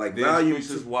vibe. Like Volume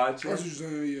 2. Watching. That's what you're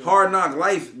saying, yeah. Hard Knock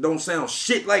Life don't sound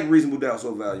shit like Reasonable Doubt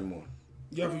on Volume 1.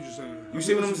 Yeah, that's what you're saying. You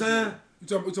see what I'm saying? You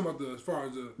talking about the, as far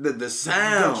as the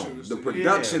sound, the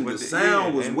production, the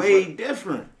sound was way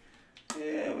different.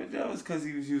 Yeah, but that was because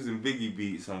he was using Biggie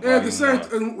beats on and the same,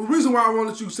 and the reason why I want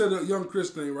to let you say the Young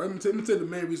Chris thing, right? Let me tell you the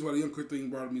main reason why the Young Chris thing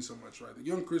bothered me so much, right? The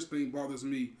Young Chris thing bothers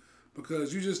me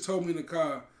because you just told me in the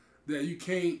car that you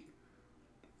can't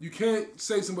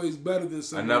say somebody's better than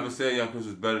somebody. I never said Young Chris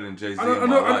was better than Jay-Z I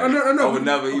know. I would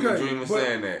never even dream of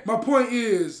saying that. My point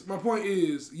is,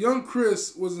 Young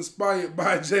Chris was inspired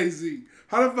by Jay-Z.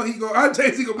 How the fuck how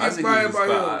Jay-Z gonna be inspired by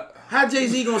him? How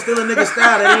Jay-Z gonna steal a nigga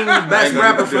style that ain't even the best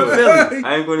rapper from Philly?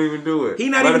 I ain't gonna even do it. He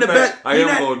not even the best. I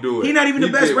am gonna do it. He not even the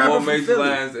best rapper from Philly.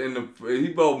 Lines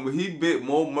he bit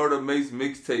more Murder Mace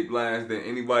mixtape lines than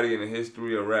anybody in the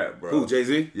history of rap, bro. Who,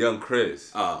 Jay-Z? Young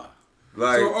Chris.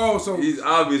 Like, so he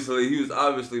was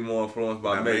obviously more influenced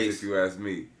by Mace, if you ask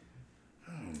me.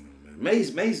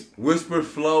 Mace. Whisper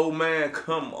Flow, man,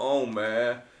 come on,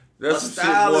 man. That's a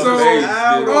style is a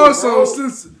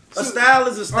style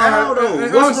is a style, though.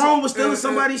 What's wrong with stealing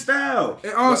somebody's style?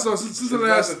 And also, since the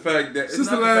last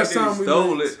time we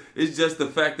stole it, it's just the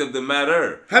fact of the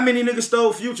matter. How many niggas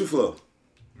stole Future Flow?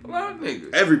 A lot of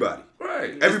niggas. Everybody.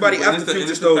 Right. Everybody after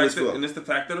Future stole his flow. And it's the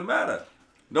fact of the matter.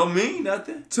 Don't mean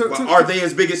nothing. Are they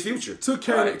as big as Future? To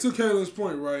Kayla's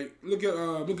point, right? Look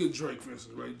at Drake, for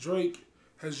instance, right? Drake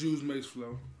has used Mace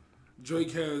flow.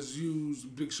 Drake has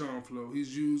used Big Sean flow.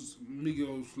 He's used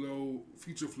Migos flow,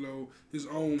 Future flow, his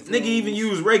own flow. Nigga even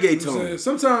use reggaeton. You know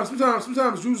sometimes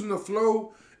using the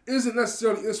flow isn't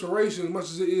necessarily inspiration as much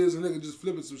as it is a nigga just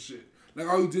flipping some shit. Like,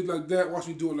 oh, you did like that, watch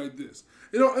me do it like this.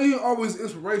 It ain't always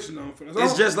inspiration on for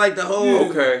It's just like the whole. Yeah.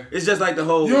 Okay. It's just like the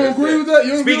whole. You don't agree with that?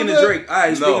 Speaking of Drake, all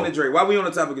right. Speaking of Drake, while we on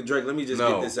the topic of Drake, let me just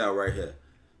get this out right here.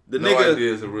 The nigga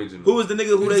ideas original. Who was the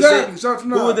nigga who they said?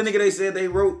 Who was the nigga they said they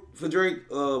wrote for Drake?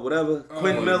 Whatever.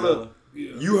 Quentin Miller.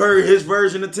 Yeah. You heard his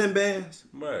version of 10 Bands,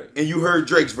 right? And you heard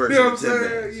Drake's version of 10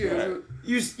 Bands. Yeah. Right?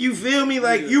 You feel me?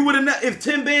 Like you would have if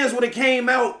 10 Bands would have came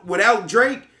out without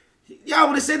Drake. Y'all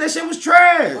would have said that shit was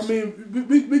trash. I mean,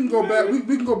 we can go back. We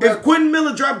can go back. If Quentin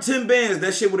Miller dropped 10 Bands,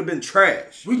 that shit would have been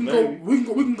trash. We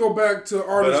can go back to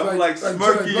artists like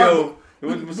Smurkio.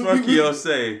 What Smurkio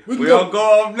say? We don't go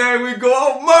off name, we go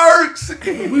off merch.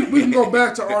 we can go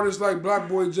back to artists like Black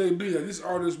Boy JB. Like, these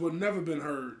artists would never been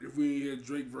heard if we had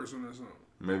Drake verse on that song.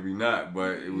 Maybe not,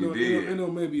 but we did.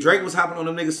 Maybe Drake was hopping on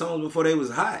them niggas songs before they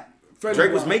was hot.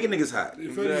 Drake was making niggas hot.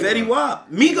 Fetty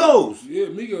Wap. Migos. Yeah,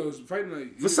 Migos. Fight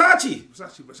Night. Versace.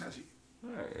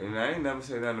 Right. And I ain't never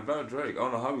said nothing about Drake. I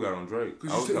don't know how we got on Drake.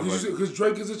 Because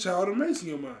Drake is a child of Mace in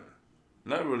your mind.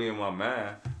 Not really in my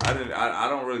mind. I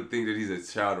don't really think that he's a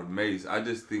child of Mace. I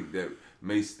just think that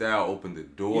Mace style opened the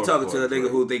door. You talking to a nigga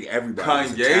who think everybody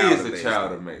Kanye is a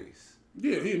child of Mace.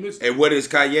 Yeah, he missed. And what is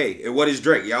Kanye? And what is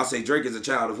Drake? Y'all say Drake is a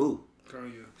child of who?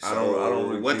 Kanye. So, I don't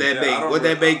really what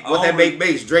that bake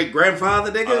base? Drake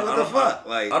grandfather nigga? What the fuck?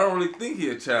 Like I don't really think he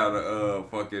a child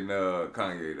of fucking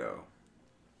Kanye though.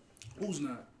 Who's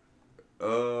not?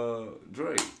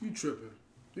 Drake. You tripping.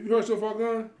 Have you heard So Far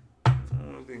Gone? I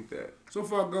don't think that. So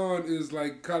Far Gone is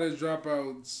like college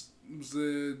dropouts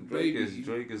said baby.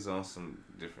 Drake is on some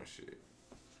different shit.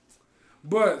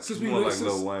 But since we more like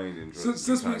Lil Wayne than Drake.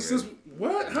 Since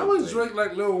what? How is Drake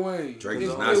like Lil Wayne? Drake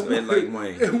does not spit like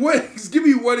Wayne. And give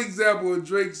me one example of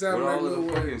Drake sounding like Lil Wayne. Lil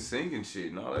Wayne. Fucking singing shit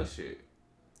and all that shit.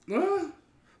 Huh?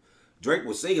 Drake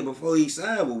was singing before he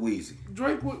signed with Weezy.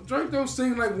 Drake don't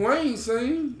sing like Wayne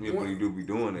sing. Yeah, but he do be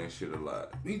doing that shit a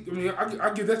lot. I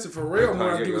give that to Pharrell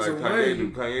more than I give it to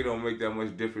Wayne. Kanye don't make that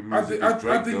much different music.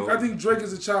 I think Drake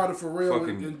is a child of Pharrell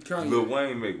and Kanye. Lil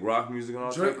Wayne make rock music and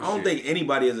all that. I don't think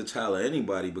anybody is a child of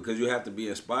anybody because you have to be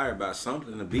inspired by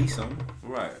something to be something.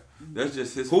 Right. That's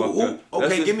just his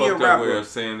Okay, give me a rapper. Way of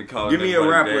saying give me a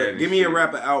rapper. Give me a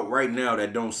rapper out right now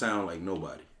that don't sound like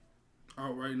nobody.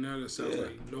 Out right now that sounds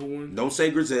like no one. Don't say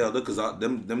Griselda because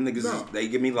them niggas they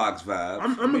give me Locks vibes.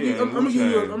 I'm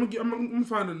gonna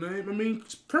find a name. I mean,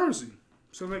 Currency.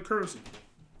 Sounds like Currency.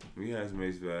 He has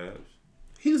Mace vibes.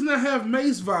 He does not have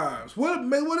Mace vibes.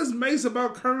 What is Mace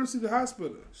about Currency the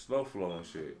Hospital? Slow flow and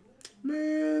shit.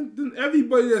 Man, then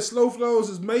everybody that slow flows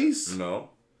is Mace. No,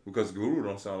 because Guru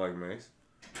don't sound like Mace.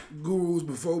 Guru's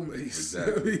before Mace.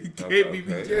 Exactly. He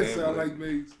can't sound like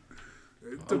Mace.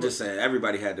 I'm just saying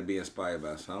everybody had to be inspired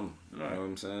by something. You know what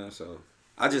I'm saying? So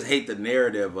I just hate the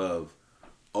narrative of,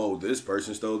 oh, this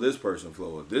person stole this person's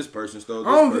flow, or this person stole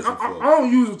this person's flow. I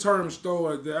don't use the term stole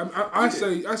like that.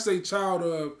 I say child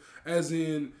of, as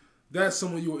in that's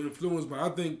someone you were influenced by. I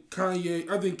think Kanye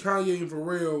and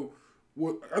Pharrell.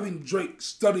 I think Drake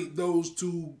studied those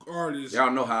two artists.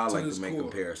 Y'all know how I like to make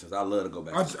comparisons. I love to go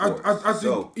back to sports. I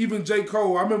think even J.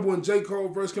 Cole, I remember when J.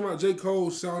 Cole first came out, J.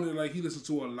 Cole sounded like he listened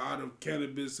to a lot of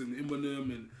Cannabis and Eminem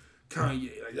and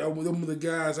Kanye. Like, them were the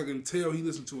guys I can tell he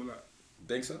listened to a lot.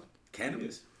 Think so?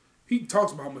 Cannabis? He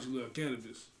talks about how much he loved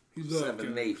Cannabis. He loved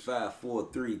 7, 8, 5, 4,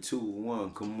 3, 2,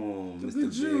 1. Come on, Look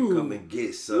Mr. Big, come and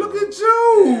get some. Look at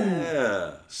you.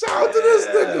 Yeah. Shout out to this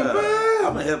nigga, man.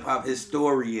 I'm a hip hop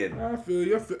historian. I feel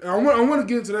you. I want to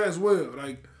get into that as well.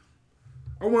 Like,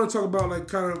 I want to talk about like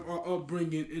kind of our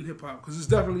upbringing in hip hop because it's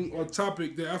definitely a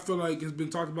topic that I feel like has been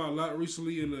talked about a lot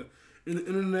recently in the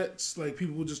internets. Like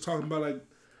people just talking about like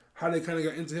how they kind of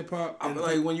got into hip hop. I mean,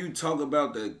 like when you talk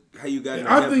about how you got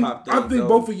into hip hop, I think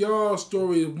both of y'all's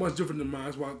story is much different than mine.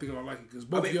 That's why I think I like it because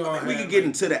both of y'all. We can get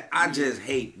into that. I just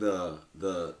hate the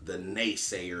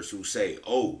naysayers who say,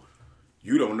 "Oh,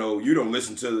 you don't know, you don't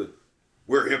listen to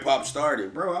where hip hop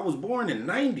started, bro." I was born in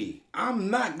 '90. I'm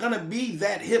not gonna be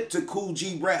that hip to Cool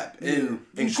G Rap and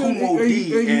Kumo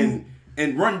D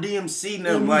and Run DMC and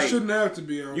them. Like, you shouldn't have to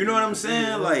be. You know what I'm saying?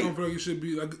 Yeah, like, I don't feel like you should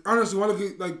be. Like, honestly, when I look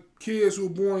at like kids who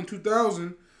were born in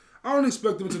 2000, I don't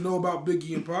expect them to know about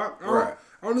Biggie and Pac. I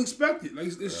don't expect it. Like,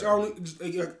 it's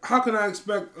like, how can I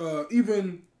expect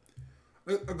even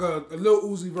like a Lil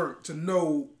Uzi Vert to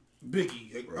know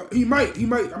Biggie? Like, he might.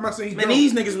 I'm not saying he. Man,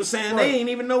 these niggas was saying they ain't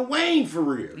even know Wayne for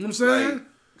real. You know what I'm saying? Like,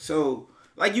 so.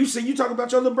 Like you said, you talk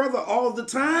about your little brother all the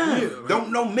time. Yeah, like,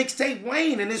 don't know mixtape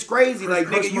Wayne, and it's crazy. Like,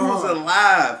 nigga, you was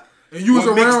alive. And you was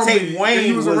around me. Mixtape Wayne and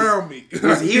you was around me.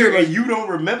 Was here, and you don't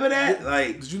remember that?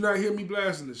 Like, did you not hear me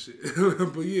blasting this shit?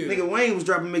 But yeah, nigga, Wayne was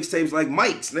dropping mixtapes like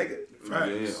Mike's, nigga.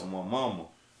 Facts. Yeah, on my mama.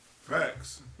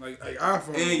 Facts. Like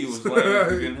iPhone. And you was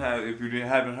lame if you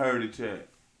haven't heard it yet.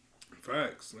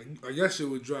 Facts. Like that shit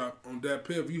would drop on that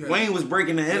piff. Wayne was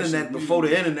breaking the internet before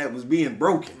the internet was being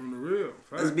broken. On the real.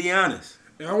 Facts. Let's be honest.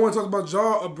 And I want to talk about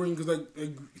y'all upbringing because,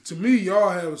 like, to me, y'all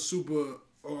have super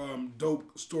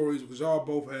dope stories because y'all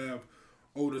both have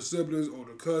older siblings,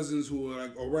 older cousins who are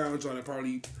like around y'all that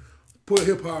probably put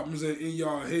hip hop in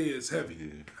y'all heads heavy.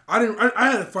 Yeah. I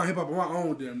had to find hip hop on my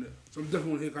own damn near. So I'm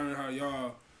definitely want to hear kind of how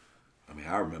y'all. I mean,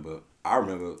 I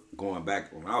remember going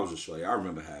back when I was a shorty. I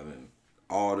remember having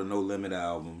all the No Limit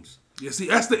albums. Yeah, see,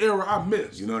 that's the era I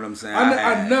missed. You know what I'm saying?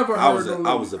 I never heard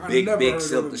I was a big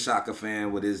Silk the Shocker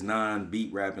fan with his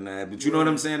non-beat rapping that. But you know what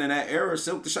I'm saying? In that era,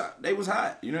 Silk the Shocker, they was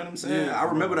hot. You know what I'm saying? Yeah, I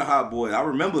remember the Hot Boy. I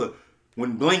remember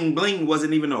when Bling Bling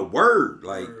wasn't even a word.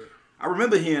 Like, I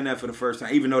remember hearing that for the first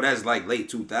time, even though that's like late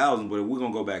 2000s. But if we're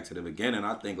going to go back to the beginning,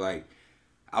 I think like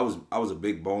I was a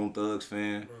big Bone Thugs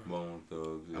fan. Bone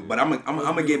Thugs, yeah. But I'm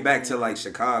going to get back to like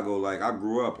Chicago. Like, I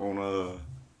grew up on the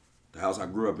house I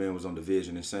grew up in was on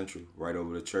Division and Central, right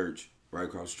over the church, right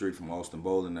across the street from Austin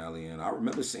Bowling Alley. And I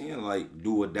remember seeing, like,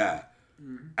 Do or Die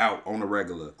out on the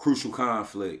regular. Crucial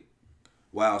Conflict,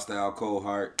 Wild Style, Cold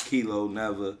Heart, Kilo,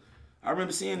 Never. I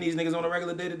remember seeing these niggas on a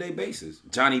regular day-to-day basis.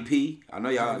 Johnny P. I know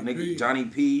y'all niggas. Johnny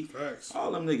P. Facts.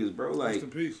 All them niggas, bro. Like, rest in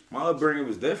peace. My upbringing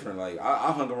was different. Like,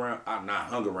 I hung around. I not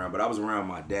hung around, but I was around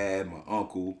my dad, my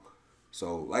uncle.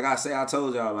 So, like I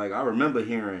told y'all, like, I remember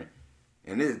hearing,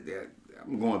 and this...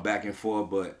 I'm going back and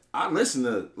forth, but I listened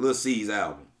to Lil C's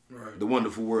album, The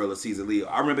Wonderful World of Caesar Leo.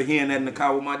 I remember hearing that in the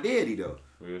car with my daddy, though.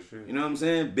 Real shit. You know what I'm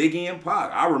saying? Biggie and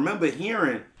Pac. I remember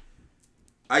hearing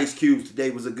Ice Cube's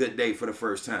Today Was a Good Day for the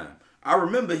first time. I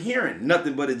remember hearing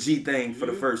Nothing But a G Thing for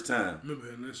the first time. Remember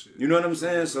hearing that shit. You know what I'm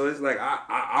saying? So it's like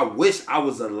I wish I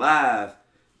was alive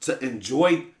to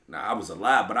enjoy. Nah, I was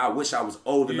alive, but I wish I was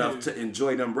old enough to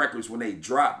enjoy them records when they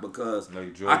dropped because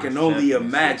I can only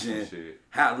imagine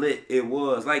how lit it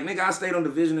was. Like, nigga, I stayed on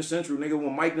Division of Central. Nigga,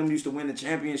 when Mike them used to win the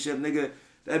championship, nigga,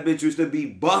 that bitch used to be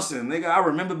busting. Nigga, I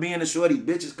remember being a shorty,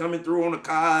 bitches coming through on the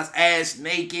cars, ass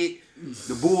naked.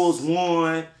 The Bulls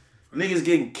won. Niggas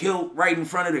getting killed right in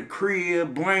front of the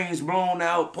crib, brains blown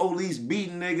out, police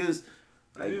beating niggas.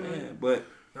 Like, man, but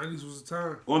 90s was the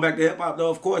time. Going back to hip hop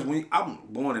though, of course, I'm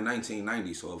born in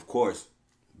 1990, so of course,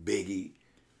 Biggie,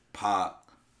 Pac.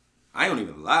 I don't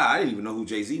even lie, I didn't even know who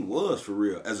Jay-Z was for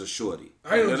real as a shorty.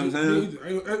 I didn't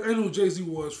know who Jay-Z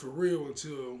was for real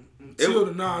until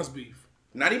the Nas beef.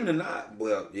 Not even the Nas.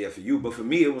 Well, yeah, for you, but for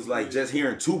me, it was like just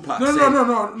hearing Tupac. No.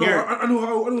 I knew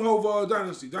Hov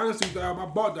Dynasty. Dynasty was the album. I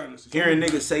bought Dynasty.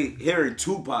 Hearing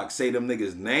Tupac say them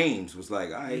niggas' names was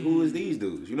like, all right, who is these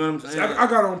dudes? You know what I'm saying? I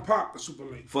got on Pac super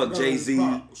late. Fuck Jay-Z.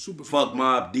 Fuck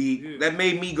Mobb Deep. Yeah. That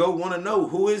made me go want to know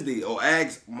who is these, or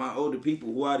ask my older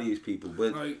people who are these people.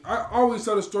 But like, I always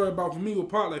tell the story about, for me with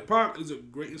Pac. Like, Pac is a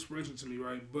great inspiration to me,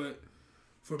 right? But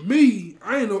for me,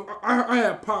 I ain't know. I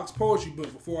had Pac's poetry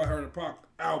book before I heard a Pac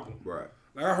album. Right.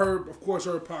 Like, of course,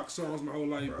 heard Pac songs my whole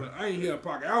life, but I ain't hear a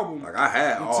Pac album. Like, I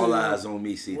had All Eyes on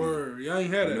Me CD. Word. Yeah, I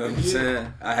ain't had it. You know what I'm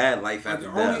saying? I had Life After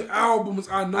Death. The only albums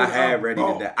I know I had Ready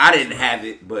to Die. I didn't have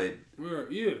it, but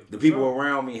the people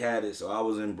around me had it, so I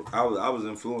was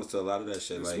influenced to a lot of that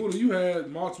shit. Like, you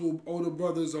had multiple older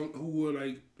brothers who were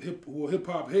like hip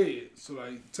hop heads. So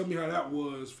like, tell me how that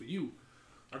was for you.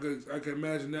 I can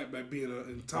imagine that by being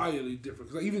entirely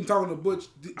different. Because even talking to Butch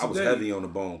today, I was heavy on the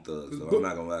Bone Thugs, so I'm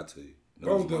not gonna lie to you.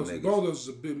 Bone Thugs was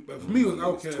a bit. But for me, it was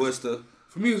Outkast. Twista.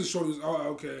 For me, as a short, it was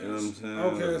Outkast. You know what I'm saying?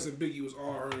 Outkast and Biggie was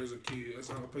all her as a kid. That's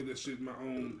how I played that shit on my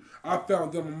own. I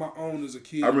found them on my own as a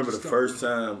kid. I remember the first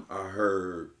time I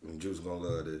heard, and Juice gonna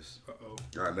love this.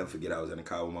 I'll never forget, I was in the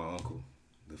car with my uncle.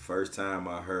 The first time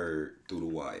I heard Through the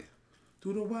Wire.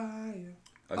 Through the Wire.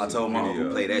 I told my uncle to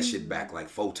play that shit back like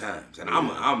 4 times. And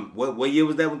I'm what year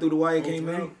was that when Through the Wire came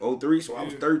out? 03, so I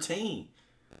was 13.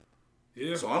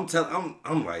 Yeah. So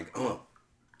I'm like,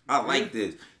 I like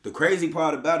this. The crazy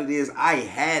part about it is I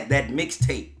had that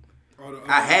mixtape.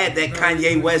 I had that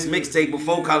Kanye West mixtape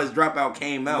before College Dropout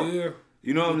came out. Yeah.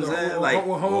 You know what I'm saying? Like,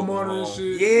 with Homeowner and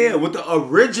shit. Yeah, with the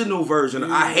original version.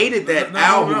 Yeah. I hated that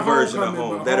album version of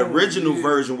Home. That original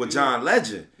version with John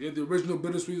Legend. Yeah, the original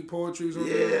Bittersweet Poetry.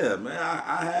 Yeah, man,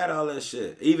 I had all that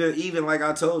shit. Even like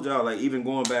I told y'all, like even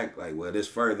going back, like, well, this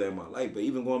further in my life, but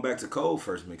even going back to Cole's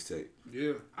first mixtape.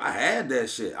 Yeah. I had that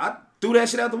shit. I threw that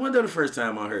shit out the window the first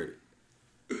time I heard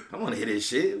it. I want to hear this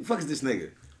shit. Who the fuck is this nigga?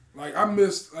 Like, I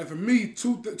missed, like, for me,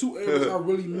 two eras I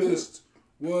really missed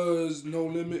was No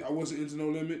Limit. I wasn't into No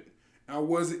Limit. I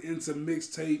wasn't into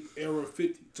mixtape era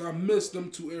 50. So I missed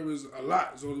them 2 eras a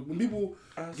lot. So when people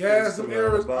gas them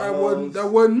eras, that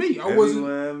wasn't me. I wasn't.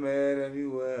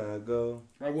 Everywhere I go.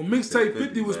 Like when mixtape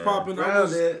 50 was popping, I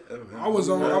was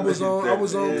on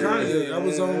Kanye.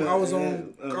 I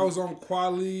was on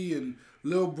Kweli and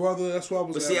Lil Brother. That's what I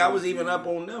was. But see, I was even up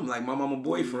on them. Like my mama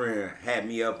boyfriend had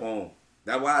me up on.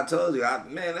 That's why I told you,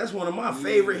 man, that's one of my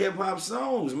favorite hip hop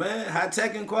songs, man. High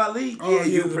Tech and Kweli.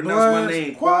 You pronounce my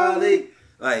name Kweli.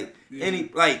 Like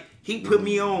he put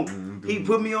me on. He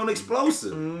put me on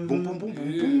Explosive. Boom, boom, boom, boom,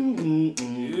 boom, boom,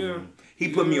 boom. Yeah. He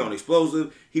put me on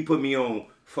Explosive. He put me on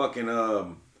fucking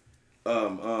I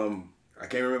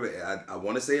can't remember. I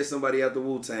want to say it's somebody out the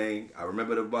Wu-Tang. I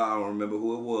remember the bar. I don't remember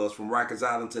who it was. From Rikers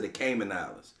Island to the Cayman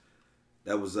Islands.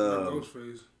 That was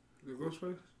Ghostface. The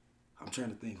Ghostface. I'm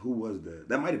trying to think, who was that?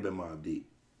 That might have been Mobb Deep.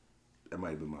 That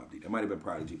might have been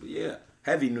Prodigy. But yeah,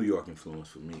 heavy New York influence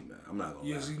for me, man. I'm not gonna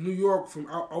lie. Yeah, see, New York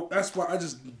that's why I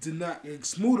just did not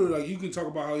smoother. Like you can talk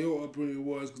about how your upbringing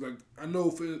was, because like I know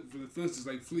for instance,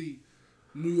 like Flea,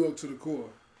 New York to the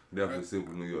core. Definitely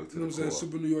super New York to the core. You know what I'm saying?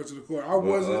 Super New York to the core.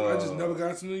 I just never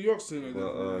got to New York scene like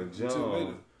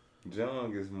that.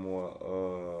 John is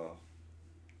more.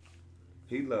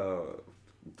 He loved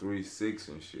 3-6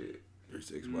 and shit.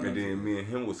 3-6. And then me and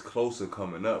him was closer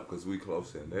coming up because we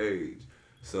closer in age.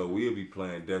 So we'll be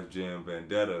playing Def Jam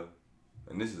Vendetta,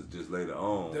 and this is just later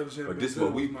on. But this is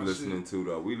what we listening to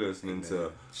though. We listening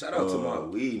to shout out to my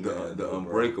weed man, the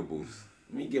Unbreakables.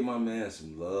 Let me give my man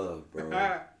some love, bro.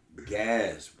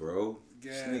 Gas, bro.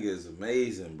 This nigga is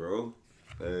amazing, bro.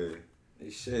 Hey.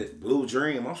 This shit, Blue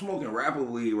Dream. I'm smoking rapper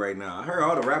weed right now. I heard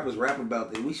all the rappers rap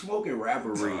about that. We smoking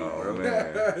rapper weed, bro.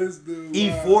 Man.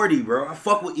 E40, bro. I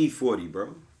fuck with E40,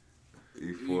 bro.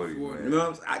 E40, man. You know what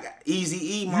I'm saying? I got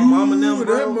Easy E. My mama and them,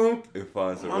 bro.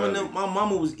 My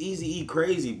mama was Easy E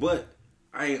crazy, but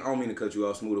I don't mean to cut you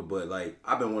off, Smoother, but like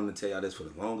I've been wanting to tell y'all this for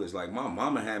the longest. Like my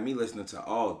mama had me listening to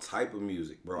all type of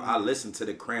music, bro. I listened to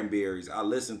the Cranberries. I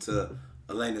listened to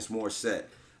Alanis Morissette.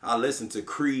 I listened to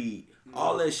Creed.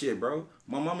 All that shit, bro.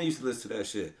 My mama used to listen to that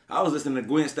shit. I was listening to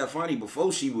Gwen Stefani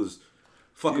before she was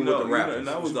fucking with the rappers. And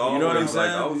I was always, what I'm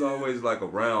saying? I was always like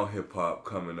around hip hop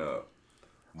coming up.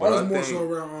 But I was more so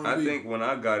around R&B. I think when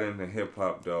I got into hip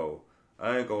hop though,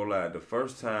 I ain't gonna lie, the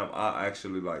first time I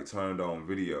actually like turned on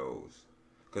videos,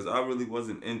 cause I really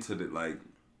wasn't into the like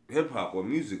hip hop or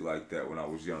music like that when I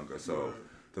was younger. So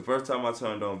the first time I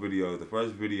turned on videos, the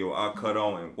first video I cut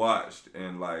on and watched,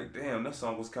 and like, damn, that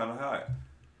song was kind of hot.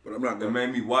 But I'm not gonna. That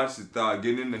made me watch it. Start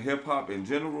getting into hip hop in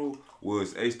general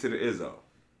was H to the Izzo.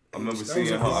 I remember seeing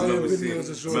her. I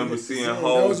remember seeing her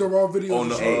on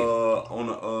the.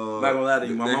 Not gonna lie to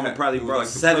you, my mama probably brought like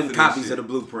 7 copies of the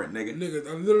Blueprint, nigga. Nigga,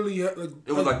 I literally had like.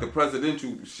 It was like the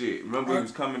presidential shit. Remember he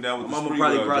was coming down with the mama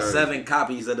probably brought 7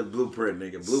 copies of the Blueprint,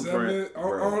 nigga. Blueprint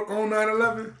on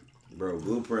 9/11. Bro,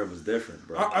 Blueprint was different,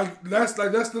 bro. That's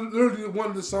literally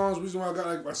one of the songs. Reason why I got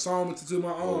like my song to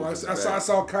my own. I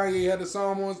saw Kanye had the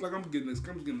song on. It's like I'm getting the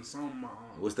song on my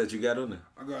own. What's that you got on there?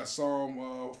 I got Psalm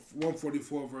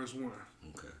 144 verse 1.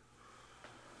 Okay.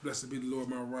 Blessed be the Lord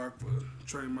my rock, for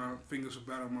train my fingers for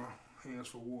battle, my hands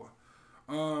for war.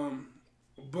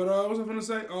 But what was I gonna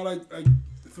say? Like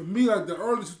for me, like the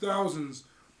early 2000s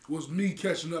was me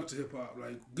catching up to hip hop.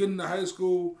 Like getting to high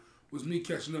school was me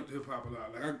catching up to hip hop a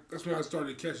lot. Like that's when I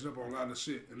started catching up on a lot of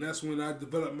shit, and that's when I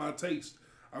developed my taste.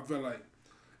 I felt like,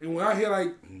 and when I hear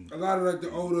like a lot of like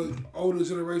the older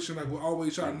generation, like will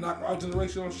always try to knock our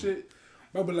generation on shit.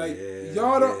 But like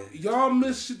y'all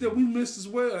miss shit that we missed as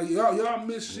well. Like, y'all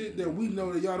miss shit that we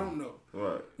know that y'all don't know.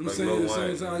 Right. You know what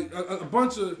I'm saying? Like a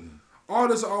bunch of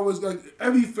artists are always like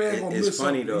every fan gonna miss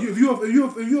something. Though. If you're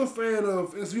a fan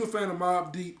of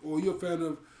Mobb Deep or you're a fan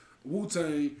of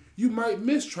Wu-Tang, you might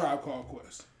miss Tribe Called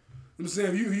Quest. You know what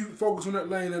I'm saying? If you focus on that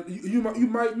lane, you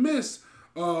might miss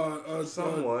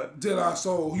somewhat De La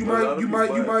Soul. You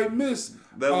might miss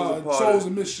Souls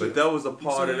and Mischief. But that was a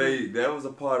part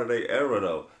of their era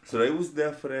though. So they was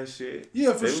there for that shit.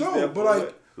 Yeah, for sure.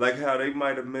 But like how they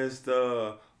might have missed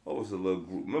what was the little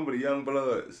group? Remember the Young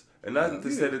Bloods? And not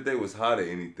to say that they was hot or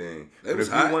anything. They was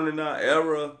hot. If you went in our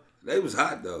era, they was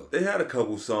hot though. They had a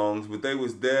couple songs, but they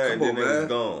was there and then they was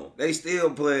gone. They still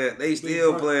playing. As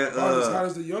hot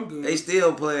as the Young Guns. They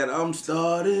still playing. I'm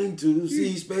starting to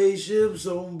see spaceships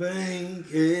on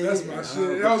Bankhead. That's my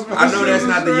shit. I know that's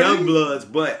not the Young Bloods,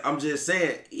 but I'm just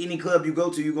saying, any club you go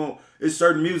to, it's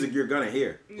certain music you're gonna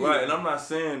hear. Right, and I'm not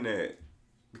saying that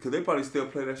because they probably still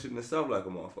play that shit in the South like a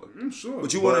motherfucker. I'm sure.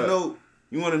 But you want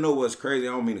to know what's crazy?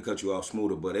 I don't mean to cut you off,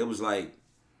 Smoother, but it was like.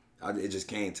 It just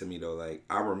came to me though. Like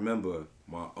I remember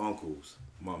my uncles,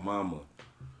 my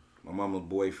mama's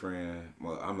boyfriend.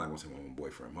 Well, I'm not gonna say my mama's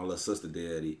boyfriend. My little sister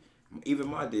daddy, even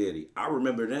my daddy. I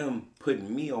remember them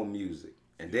putting me on music,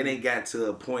 and then they got to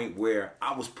a point where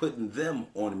I was putting them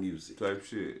on music. Type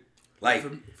shit. Like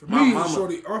for my me, mama,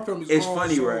 shorty, our family's it's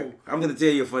funny, right? I'm gonna tell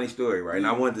you a funny story, right? And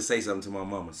I wanted to say something to my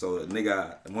mama. So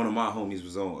one of my homies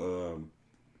was on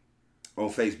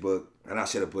Facebook, and I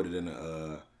should have put it in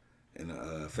a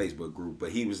Facebook group, but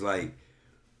he was like,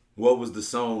 what was the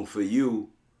song for you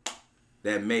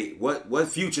that made what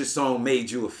Future song made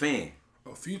you a fan?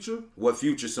 A Future? What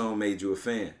Future song made you a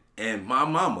fan? And my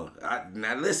mama,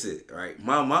 now listen, right?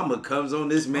 My mama comes on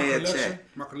this mad chat.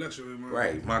 My collection,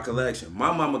 right? My collection.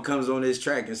 My mama comes on this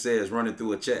track and says, "Running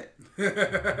through a check."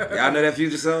 Y'all know that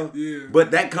Future song? Yeah.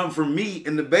 But that come from me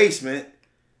in the basement.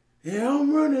 Yeah,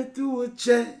 I'm running through a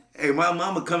check. Hey, my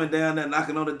mama coming down there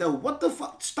knocking on the door. What the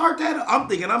fuck? Start that up. I'm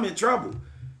thinking I'm in trouble.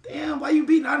 Damn, why you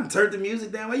beating? I done turned the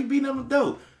music down. Why you beating on the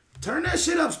door? Turn that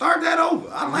shit up. Start that over.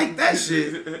 I like that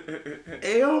shit.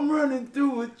 Hey, I'm running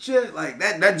through a check. Like,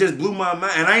 that just blew my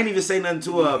mind. And I ain't even say nothing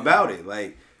to her about it.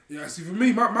 Like, yeah, see, for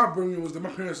me, my bringing was that my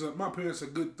parents are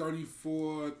good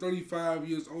 34, 35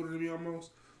 years older than me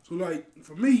almost. So, like,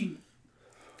 for me,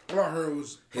 all I heard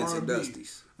was Hits and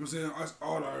Dusties. I'm saying that's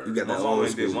all I heard. You got that old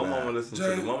school. My mama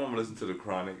listened to the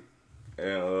Chronic,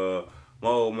 and my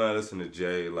old man listened to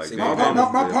Jay. Like see, my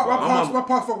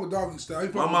pops fuck with Doggy Style.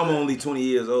 My mama only 20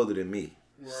 years older than me,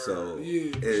 so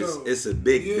it's a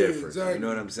big difference. Exactly. You know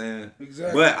what I'm saying?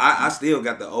 Exactly. But I still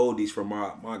got the oldies from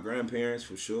my grandparents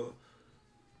for sure.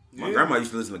 My grandma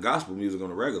used to listen to gospel music on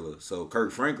the regular, so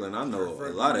Kirk Franklin, I know a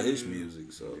lot of his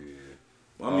music. So.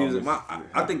 My music,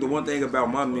 I think the one thing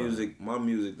about my music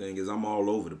thing is I'm all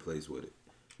over the place with it.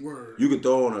 Word. You can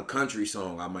throw on a country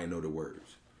song, I might know the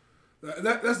words.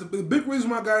 That's the big reason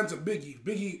why I got into Biggie.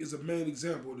 Biggie is a main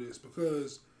example of this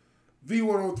because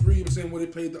V103, I'm saying, where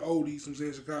they played the oldies, I'm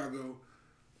saying, Chicago,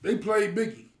 they played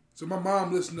Biggie. So my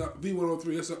mom listened to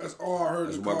V103. That's all I heard.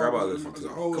 That's in what the my car. grandma listened to.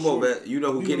 Come Show. on, man. You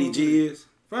know who Kenny G is?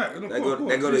 Fact.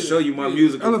 That go to show you my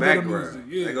musical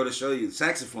background. They go to show you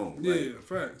saxophone. Yeah,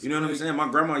 facts. You know what I'm saying? My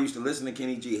grandma used to listen to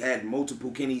Kenny G. Had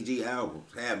multiple Kenny G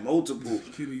albums. Had multiple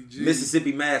Kenny G.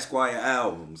 Mississippi Mass Choir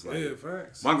albums. Like, yeah,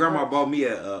 facts. My grandma bought me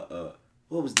a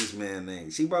what was this man's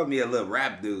name? She bought me a little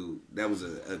rap dude that was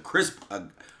a crisp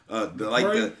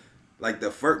like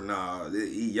the first. Nah,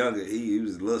 he younger. He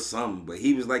was a little something, but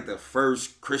he was like the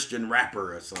first Christian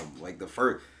rapper or something. Like the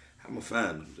first. I'm gonna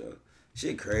find him, Joe.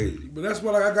 Shit crazy. But that's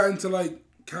why I got into like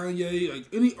Kanye, like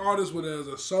any artist with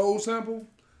a soul sample,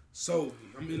 soul.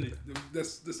 I'm in it.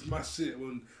 That's my shit.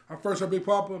 When I first heard Big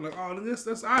Papa, I'm like, oh,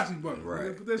 that's Icy Button.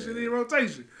 Right. Put that shit in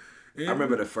rotation. And I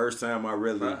remember the first time I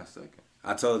really.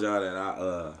 I told y'all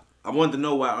that I wanted to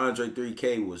know why Andre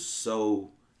 3K was so.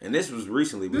 And this was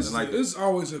recently. This is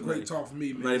always a great talk for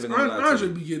me, man. Andre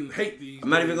be getting hate these. I'm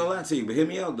not even gonna lie to you, but hear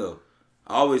me out though.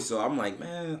 I'm like,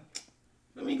 man,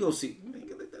 let me go see. Man,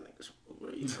 let that nigga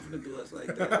smoke. You not gonna do us like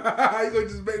that. You gonna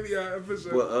just make me out for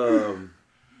sure. Well,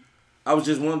 I was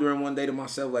just wondering one day to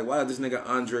myself, like, why is this nigga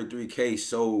Andre 3K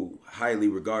so highly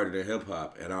regarded in hip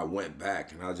hop? And I went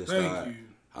back and I just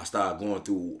started going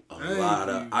through a lot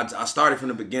of. I started from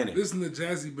the beginning. Listen to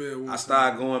Jazzy Bear. I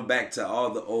started going back to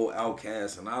all the old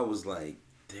Outkast, and I was like,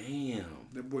 damn,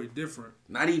 that boy different.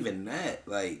 Not even that,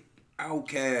 like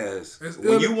Outkast.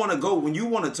 When you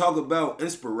want to talk about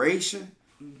inspiration,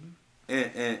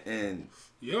 and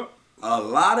yep. A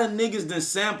lot of niggas done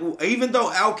sample, even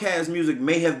though Outkast music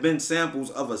may have been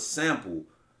samples of a sample.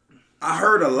 I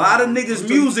heard a lot of niggas'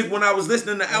 music when I was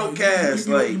listening to Outkast.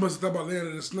 You must have thought about Land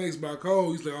of the Snakes by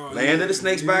Cole. He's like, oh, Land of the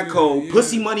Snakes by Cole. Yeah.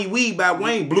 Pussy Money Weed by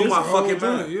Wayne blew my fucking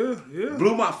mind. Yeah.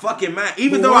 Blew my fucking mind.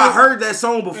 Even though I heard that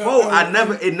song before,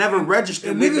 it never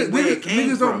registered where it came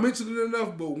niggas from. Don't mention it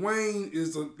enough, but Wayne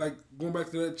is like going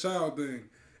back to that child thing.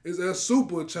 Is a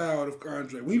super child of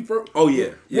Andre. Wayne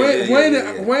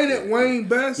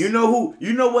best. You know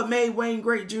what made Wayne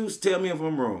great, Juice? Tell me if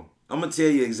I'm wrong. I'm gonna tell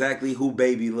you exactly who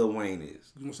baby Lil Wayne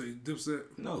is. You gonna say Dipset?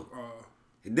 No.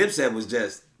 Dipset was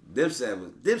just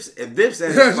Dipset. If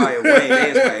Dipset inspired Wayne, they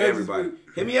inspired everybody.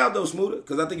 Hit me out though, Smoother,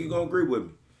 because I think you're gonna agree with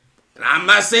me. And I'm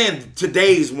not saying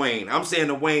today's Wayne. I'm saying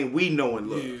the Wayne we know and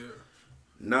love. Yeah.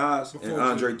 Nas and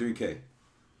Andre 3K.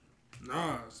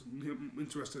 Nas, I'm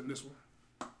interested in this one.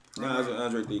 Nas and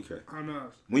Andre 3K. How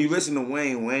Nas? When you listen to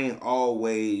Wayne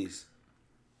always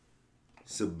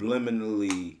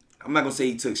subliminally. I'm not gonna say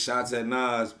he took shots at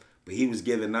Nas, but he was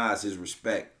giving Nas his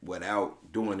respect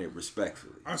without doing it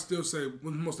respectfully. I still say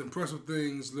one of the most impressive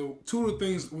things, two of the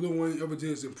things Lil Wayne ever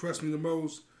did that impressed me the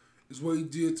most is what he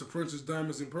did to Princess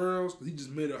Diamonds and Pearls. He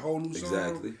just made a whole new song.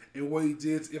 Exactly. And what he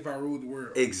did to If I Ruled the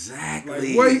World. Exactly.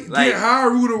 Like what he did, How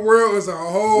I Ruled the World is a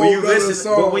whole other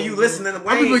song. But when you listen to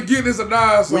Wayne, I'm forgetting it's a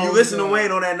Nas song. When you listen to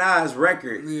Wayne on that Nas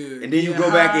record, and then you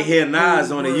go back and hear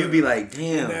Nas on it, you be like,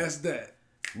 damn. And that's that.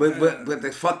 But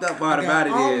the fucked up part about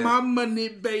it is all my money,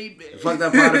 baby. The fucked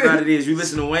up part about it is you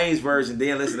listen to Wayne's version,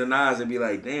 then listen to Nas and be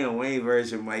like, damn, Wayne's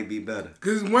version might be better.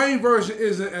 Because Wayne's version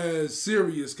isn't as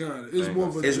serious, kind of. It's more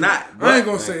of a. It's not. I ain't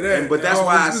gonna say that. But that's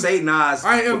why I say Nas.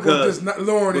 I ain't ever gonna just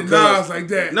Lauren and Nas like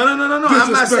that. No.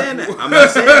 I'm not saying that.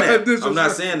 I'm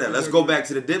not saying that. Let's go back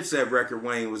to the Dipset record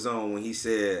Wayne was on when he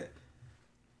said,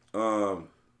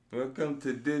 welcome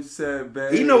to Dipset,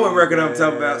 baby. He know what record I'm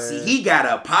talking about. See, he got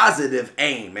a positive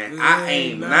aim, man. Yeah, I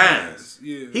aim Nas.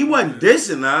 Yeah, he wasn't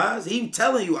dissing Nas. He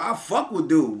telling you, I fuck with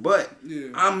dude, but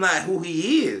I'm not who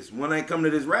he is when I come to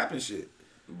this rapping shit.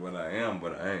 But I am,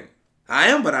 but I ain't. I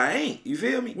am, but I ain't. You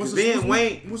feel me? Because then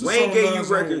Wayne gave you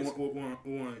records.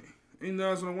 Ain't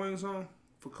Nas on Wayne's song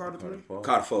for Carter 3?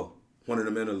 Carter 4. One of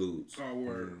them interludes. Oh,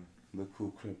 word. Look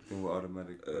who crept in with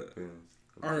automatic weapons.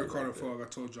 I heard Carter Fog. I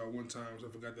told y'all one time, so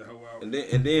I forgot the hell out. And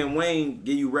then Wayne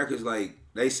give you records like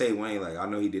they say Wayne like I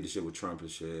know he did the shit with Trump and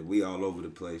shit. We all over the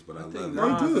place, but I love it.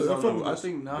 I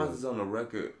think Nas is on the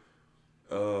record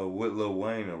with Lil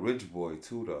Wayne and Rich Boy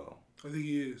too, though. I think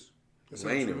he is.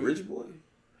 Wayne and Rich Boy.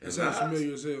 That sounds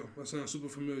familiar as hell. That sounds super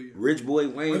familiar. Rich Boy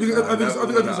Wayne. I think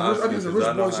it's a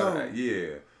Rich Boy song. Yeah.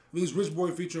 This Rich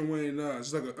Boy featuring Wayne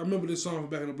Nas. It's like I remember this song from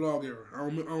back in the blog era. I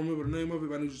don't remember the name of it,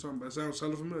 but I knew what you're talking about. It sounds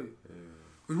hella familiar. Yeah.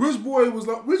 Rich Boy was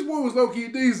low key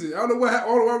decent. I don't know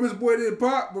why Rich Boy didn't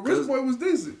pop, but Rich Boy was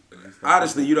decent.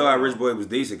 Honestly, you know how Rich Boy was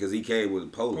decent because he came with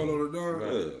Polo. Polo the Don.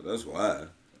 Yeah, that's why.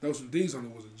 That was some D's on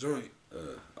it. Was a joint.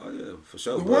 Oh yeah, for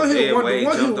sure. The one hit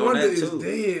wonder is too.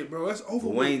 Dead, bro. That's over.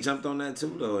 But Wayne jumped on that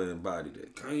too though and embodied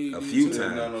it Kanye a few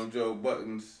times. On Joe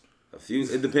Buttons. A few.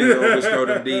 It depends on which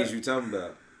scrotum D's you talking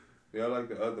about. Yeah, I like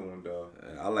the other one though.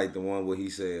 I like the one where he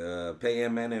said, "Pay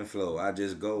him and inflow. I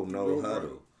just go no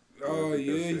huddle." Oh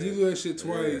yeah, you do that shit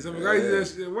twice. Yeah, I mean, I do that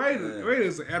shit. Wayne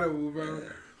is an animal, bro.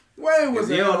 Wayne was.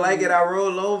 If you don't like it, I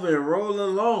roll over and roll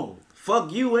along.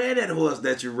 Fuck you and that horse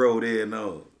that you rode in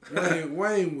on.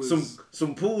 Wayne was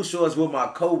some pool shorts with my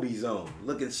Kobe's on,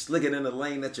 looking slicking in the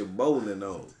lane that you're bowling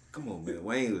on. Come on, man.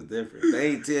 Wayne was different. They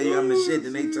ain't tell you I'm the shit,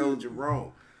 then they told you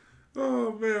wrong.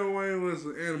 Oh man, Wayne was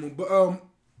an animal. But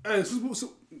hey, since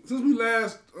we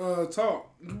last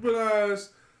talked, you realize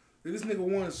that this nigga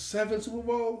won 7 Super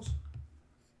Bowls?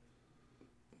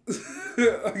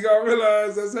 Y'all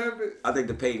realize that's happened? I think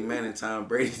the Peyton Manning Tom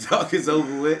Brady talk is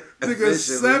over with. Nigga,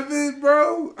 7,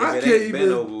 bro? I can't even.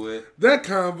 Been over with. That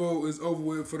convo is over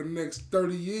with for the next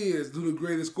 30 years. Who the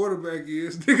greatest quarterback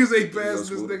is? Niggas ain't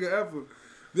passing this nigga ever.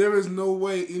 There is no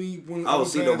way anyone. I don't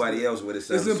see nobody else with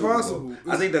it. It's impossible.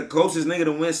 I think the closest nigga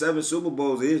to win 7 Super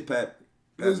Bowls is Pat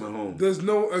Mahomes. There's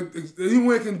no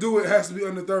anyone can do it. Has to be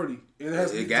under 30.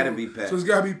 It gotta be Pat. So it's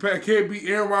gotta be Pat. Can't be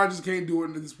Aaron Rodgers. Can't do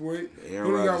it at this point.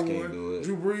 Aaron Rodgers can't do it.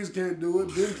 Drew Brees can't do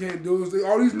it. Ben can't do it.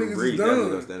 All these niggas is done.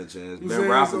 Gonna stand a chance. Ben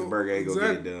Roethlisberger ain't gonna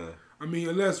get it done. I mean,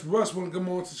 unless Russ want to come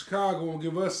on to Chicago and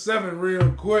give us 7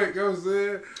 real quick. You know what I'm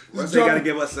saying? Russ ain't got to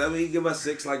give us 7. He give us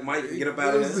 6 like Mike. Get up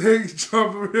out of there. He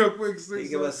jumping real quick. 6. He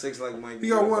give us 6 like Mike. He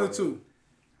got 1 or 2.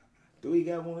 Do he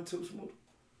got 1 or 2, Smooth?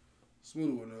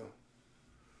 Smooth one, though.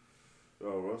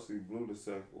 Oh, Rusty blew the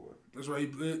second one. That's right.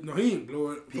 He ain't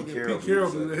blew it. Pete Carroll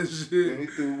blew that shit. And he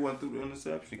threw one through the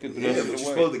interception. He could but you're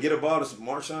supposed to get a ball to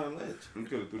Marshawn Lynch. He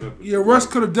could have threw that. Yeah, Russ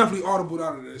could have definitely audibled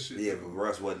out of that shit. Yeah, but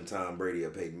Russ wasn't Tom Brady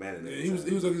or Peyton Manning. Yeah, he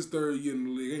was like his 3rd year in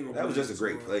the league. That was just a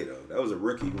great play, though. That was a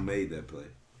rookie who made that play.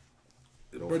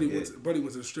 Buddy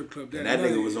went to the strip club. And that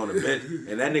nigga was on the bench.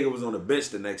 And that nigga was on the bench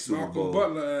the next Super Bowl.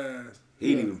 Butler ass.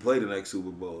 He didn't even play the next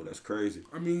Super Bowl. That's crazy.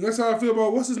 I mean, that's how I feel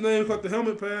about what's his name caught the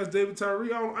helmet pass, David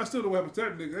Tyree. I still don't know what happened to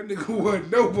that nigga. That nigga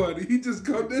wasn't nobody. He just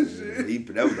caught this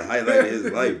shit. That was the highlight of his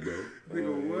life, bro.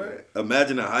 Nigga, what?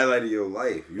 Imagine the highlight of your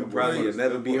life. You probably will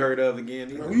never be heard of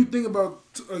again. When you think about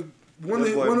one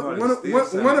of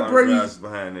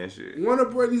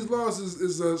Brady's losses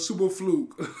is a super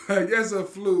fluke. That's a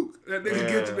fluke. That nigga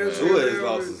get to that shit. 2 of his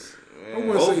losses.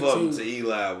 Both of them to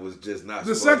Eli was just not.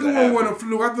 The second one wasn't a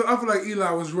fluke. I feel like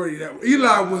Eli was ready.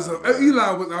 Eli was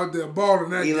out there balling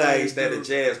that. Eli ain't stand a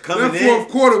chance. That fourth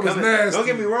quarter was nasty. Don't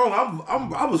get me wrong.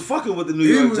 I was fucking with the New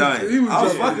York Giants. I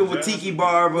was fucking with Tiki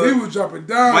Barber. He was jumping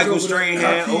down. Michael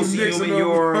Strahan, O.C.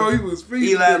 Umenyiora, he was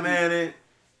Eli Manning,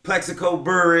 Plexico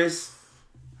Burris.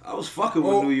 I was fucking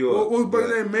with New York. What was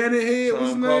his name? Manning Head? What's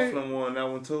his name? Tom Coughlin won that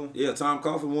one too. Yeah, Tom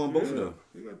Coughlin won both of them.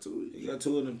 He got 2. He got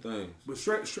 2 of them things. But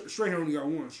Strahan only got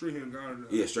 1. Strahan got it.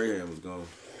 Yeah, Strahan was gone.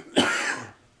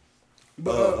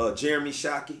 But Jeremy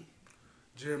Shockey.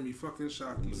 Jeremy fucking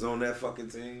Shockey was on that fucking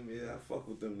team. Yeah, I fuck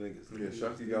with them niggas. Yeah,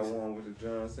 Shockey got 1 with the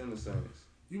Giants and the Saints.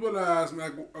 You realize,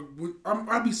 man,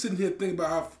 I be sitting here thinking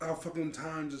about how fucking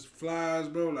time just flies,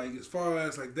 bro. Like, as far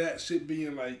as, like, that shit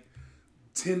being, like,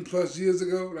 10 plus years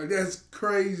ago. Like, that's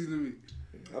crazy to me.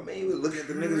 I mean, look at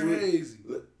the niggas.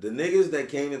 The niggas that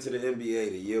came into the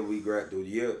NBA the year we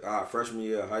graduated, our freshman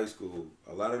year of high school,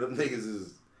 a lot of them niggas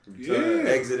is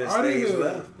exiting stage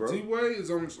left, bro. T-Way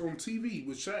is on TV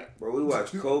with Shaq. Bro, we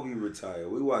watched Kobe retire.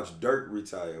 We watched Dirk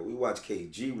retire. We watched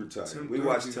KG retire. We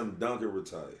watched Tim Duncan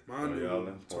retire.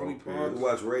 Tony Parker. We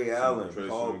watched Ray Allen,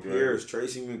 Paul Pierce,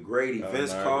 Tracy McGrady,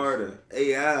 Vince Carter,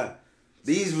 AI.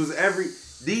 These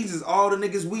is all the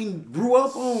niggas we grew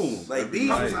up on. Like, these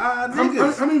was our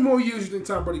niggas. How many more years you think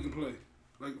Tom Brady can play?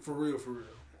 Like, for real?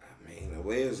 I mean, the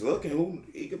way it's looking,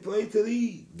 he can play till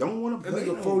he don't want to play.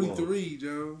 That nigga 43,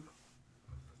 Joe.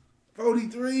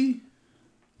 43?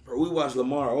 Bro, we watched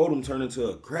Lamar Odom turn into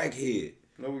a crackhead.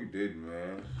 No, we didn't,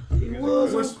 man. He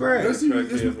was crack. Bro,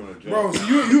 so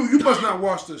you must not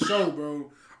watch the show,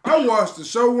 bro. I watched the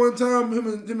show one time,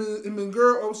 him and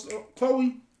girl,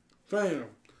 Chloe. Fam,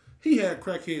 he had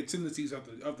crackhead tendencies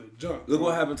after jump. Look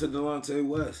what happened to Delonte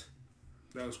West.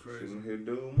 That was crazy.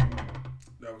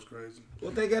 That was crazy.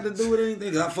 What they got to do with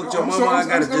anything? I fucked your mama. I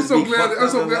got to just be fucked up.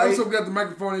 I'm so glad the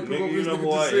microphone ain't put over his nigga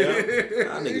to say.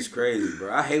 That nigga's crazy,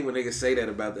 bro. I hate when niggas say that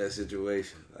about that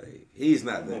situation. Like, he's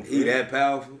not that. He that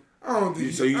powerful. I don't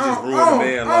think so. You just ruined a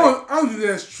man. I don't think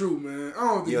that's true, man. I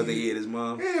don't think. You don't think he hit his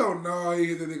mom? Hell no, he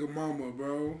hit that nigga mama,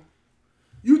 bro.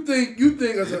 You think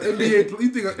as an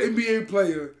NBA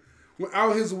player went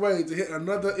out his way to hit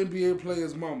another NBA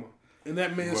player's mama, and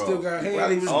that man still got hands? While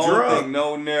he was drunk. I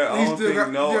don't think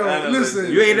no analyst.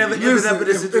 Listen, you ain't never ended up in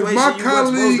this situation.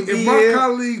 If my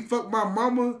colleague fucked my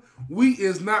mama we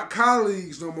is not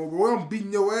colleagues no more, bro. I'm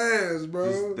beating your ass,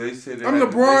 bro. They said I'm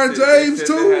LeBron James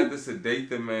too. They had to sedate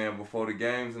the man before the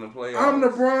games in the playoffs. I'm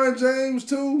LeBron James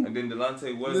too. And then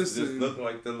Delonte West just looked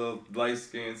like the little light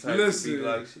skinned type. Listen,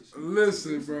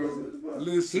 bro.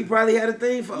 Listen. He probably had a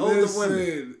thing for older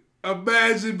women.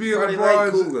 Imagine being probably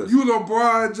LeBron. Like you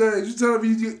LeBron James. You telling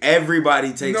me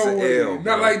everybody takes an L.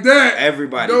 Not like that.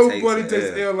 Nobody takes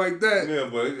an L like that. Yeah,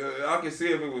 but I can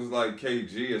see if it was like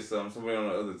KG or somebody on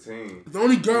the other team. The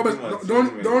only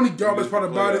garbage part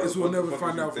about it is we'll never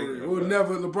find out for real.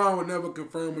 LeBron would never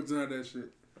confirm or deny that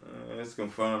shit. It's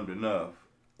confirmed enough.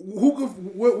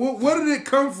 Where did it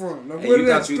come from? Like, where did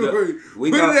that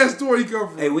story come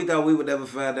from? Hey, we thought we would never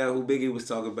find out who Biggie was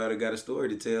talking about. It got a story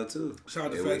to tell too. Shout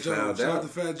out to Fat Joe. Shout out to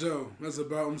Fat Joe. That's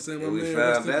about him saying, my man,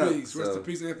 rest in peace. Rest in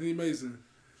peace, Anthony Mason.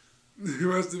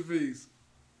 Rest in peace.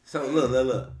 So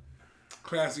look.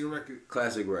 Classic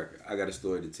record. I got a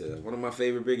story to tell. One of my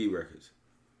favorite Biggie records.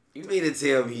 You mean to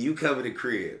tell me you come in the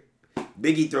crib,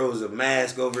 Biggie throws a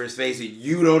mask over his face and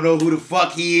you don't know who the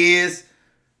fuck he is?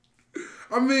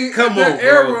 I mean, come that on,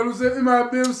 era, bro. It might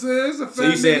have been says a so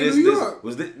you saying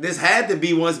this had to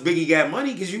be once Biggie got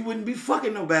money, because you wouldn't be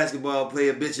fucking no basketball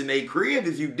player bitch in their crib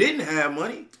if you didn't have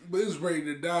money. But it's ready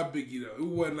to die Biggie though. It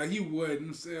wasn't like he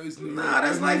wasn't. Nah,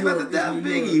 that's Life After Death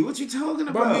Biggie. What you talking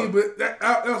about? But I mean,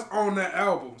 that was on that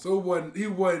album, so he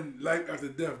wasn't Life After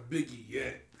Death Biggie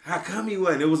yet. How come he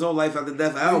wasn't? It was on Life After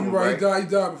Death album, right? He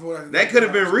died before that. That could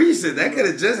have been recent. That could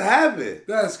have just happened.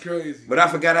 That's crazy. But I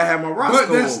forgot I had my Roscoe.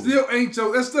 But that still ain't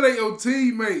your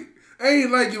teammate.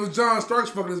 Ain't like it was John Starks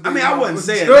fucking his baby. I mean, I wasn't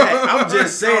saying that. I'm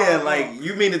just saying, like,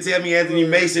 you mean to tell me Anthony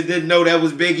Mason didn't know that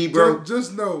was Biggie, bro?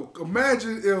 Just know.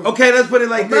 Imagine if... Okay, let's put it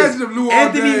like this. If Lou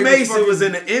Anthony Mason was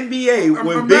in the NBA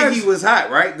when Biggie was hot,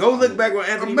 right? Go look back when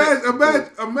Anthony Mason...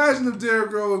 Imagine if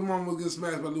Derrick Rose' mom was getting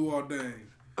smashed by Lou Aldane.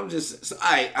 I'm just... So,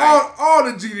 all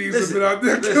the GDs have been out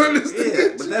there.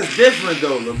 Yeah, but that's different,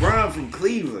 though. LeBron from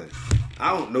Cleveland.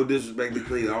 I don't no disrespect to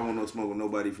Cleveland. I don't want no smoke with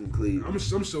nobody from Cleveland. I'm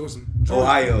showing some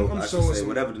Ohio. I should say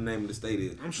whatever the name of the state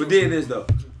is. But then this though,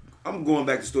 I'm going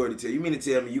back to story to tell. You mean to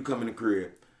tell me you come in the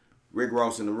crib, Rick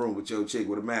Ross in the room with your chick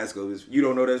with a mask over his? You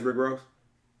don't know that's Rick Ross?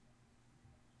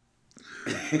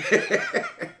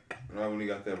 Right when he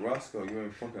got that Roscoe, you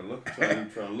ain't fucking looking. Trying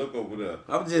to look over there.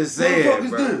 I'm just saying, what the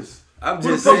fuck is this? I'm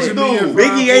just saying,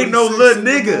 Biggie ain't no little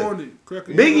nigga.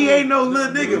 Biggie ain't no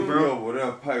little nigga, bro. Over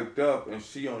there piped up and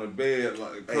she on the bed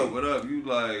like covered up. You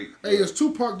like? Hey, is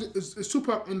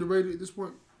Tupac underrated at this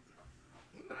point?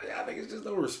 Y'all niggas just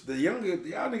don't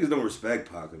y'all niggas don't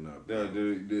respect Pac enough.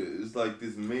 It's like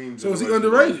this meme. So is he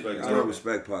underrated? I don't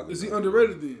respect Pac. Is he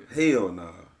underrated then? Hell nah.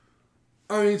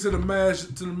 I mean, to the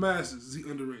masses, is he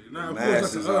underrated? Now, of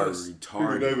course, that's us.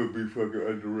 Retarded. He never be fucking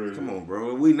underrated. Come on,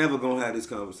 bro. We never gonna have this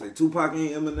conversation. Tupac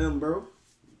ain't Eminem, bro.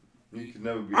 He can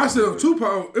never be. I said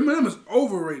Tupac. Eminem is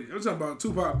overrated. I'm talking about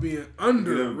Tupac being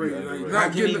underrated. Like, how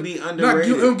can he be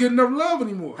underrated? He don't get enough love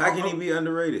anymore. How can he be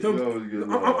underrated?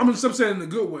 I'm saying in a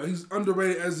good way. He's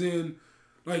underrated as in.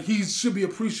 Like, he should be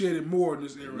appreciated more in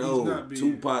this era. No,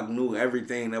 Tupac knew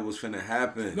everything that was finna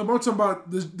happen. No, but I'm talking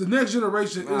about the next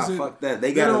generation isn't... fuck that.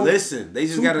 They gotta listen. They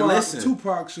just gotta listen.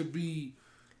 Tupac should be...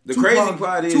 The crazy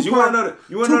part is, you wanna know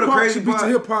the crazy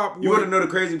part? You wanna know the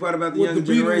crazy part about the younger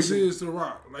generation? What the Beatles is to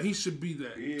rock. Like, he should be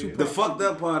that. Yeah. The fucked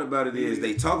up part about it is,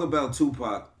 they talk about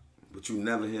Tupac, but you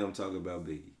never hear them talk about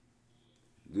Biggie.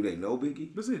 Do they know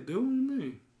Biggie? What's it do? What do you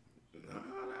mean? No,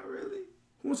 not really.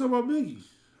 Who wants to talk about Biggie?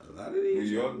 A lot of these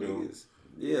New York niggas.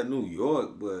 Yeah, New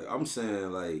York, but I'm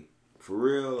saying, like, for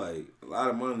real, like, a lot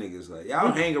of my niggas, like,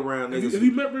 y'all hang around niggas. Have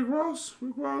you met Rick Ross?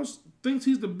 Rick Ross thinks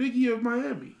he's the Biggie of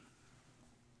Miami.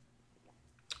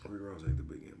 Rick Ross ain't the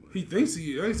Biggie of Miami. He thinks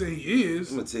he is. I ain't saying he is.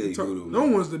 I'm going to tell you who no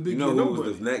one's the Biggie. You know who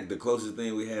was the closest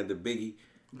thing we had to Biggie?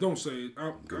 Don't say it.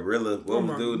 Gorilla. What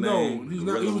was dude's name? No, he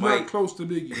was not close to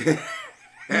Biggie.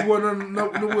 He wasn't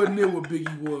nowhere near what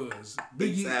Biggie was.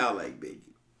 Biggie sound like Biggie.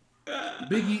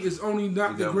 Biggie is only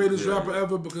not the greatest rapper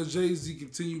ever because Jay-Z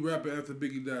continued rapping after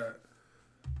Biggie died.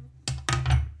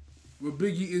 But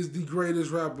Biggie is the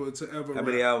greatest rapper to ever rap. How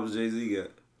many albums Jay-Z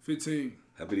got? 15.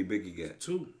 How many Biggie got?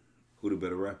 2. Who the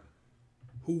better rapper?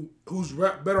 Who's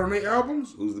rap better on their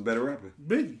albums? Who's the better rapper?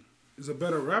 Biggie is a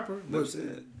better rapper. But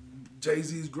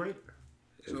Jay-Z is greater.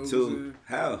 So 2.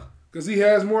 How? Because he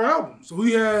has more albums. So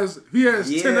he has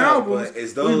 10 albums. But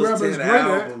is those 10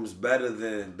 albums better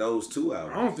than those 2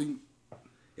 albums? I don't think.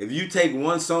 If you take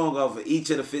one song off of each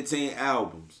of the 15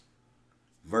 albums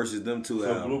versus them 2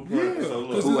 albums. Yeah.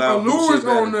 Because Allure's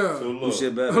on there. Who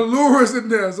shit better? Allure's in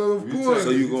there. So of course.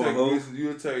 So you going home?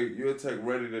 You'll take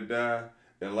Ready to Die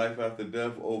and Life After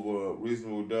Death over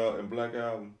Reasonable Doubt and Black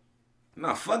Album?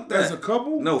 Nah, fuck that. As a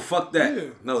couple? No, fuck that. Yeah.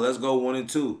 No, let's go 1 and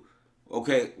 2.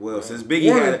 Okay, well, since Biggie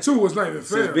 1 had and 2 was not even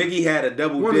fair. Since Biggie had a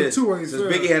double 1 and disc. 2 ain't Since fair.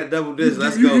 Biggie had a double disc,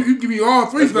 let's you, go. You give me all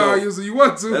 3 Let's go. values if you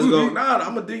want to. Let's go. Nah,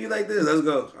 I'm gonna do you like this. Let's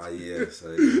go. Oh yeah. So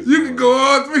You can go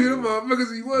all 3 of them motherfuckers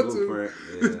if you want Blueprint,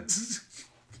 to. yeah.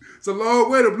 It's a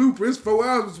long way to Blueprint. It's 4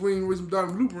 hours between Wisdom Dot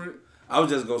and Blueprint. I was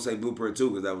just gonna say Blueprint 2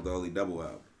 because that was the only double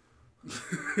album.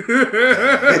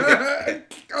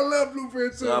 I love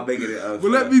Blueprint too. So I'll make it.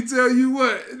 But let me tell you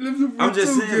what. I'm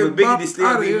just saying, for Biggie to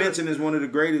still be here. mentioned as one of the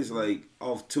greatest, like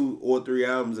off 2 or 3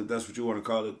 albums, if that's what you want to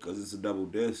call it, because it's a double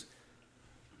disc.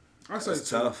 I say That's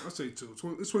 2. tough. I say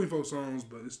 2. It's 24 songs,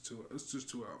 but it's 2. It's just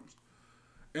 2 albums.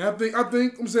 And I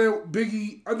think I'm saying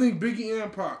Biggie. I think Biggie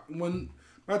and Pac. When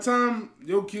by the time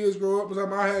your kids grow up, by the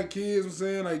time I had kids, I'm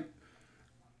saying like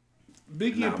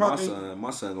Biggie and Pac.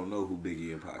 My son don't know who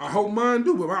Biggie and Pac. I hope mine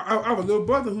do, but I have a little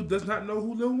brother who does not know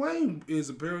who Lil Wayne is.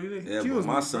 Apparently, Yeah, but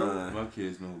my son, my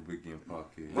kids know who Biggie and Pac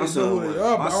is. My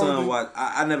son watched.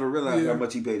 I never realized how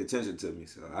much he paid attention to me,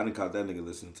 so I didn't caught that nigga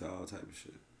listening to all type of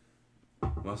shit.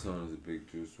 My son is a big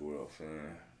Juice WRLD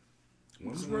fan. He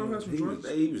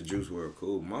was Juice WRLD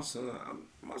cool. My son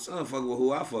fuck with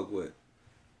who I fuck with.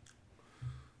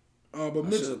 But I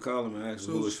should call him and ask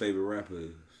him who his favorite rapper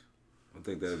is. I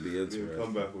think that'd be interesting.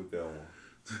 Come back with that one.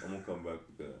 I'm gonna come back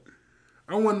with that.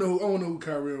 I want to know who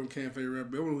Kyrie and Cam favorite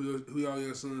rapper. I want to know who all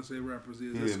your sons say rappers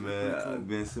is. Yeah, man. Cool.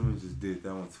 Ben Simmons just did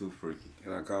that one too freaky.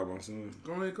 Can I call my son?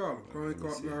 Go ahead, call him. Go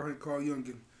ahead, call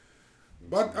Youngin.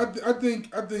 But I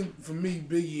think for me,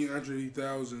 Biggie and Andre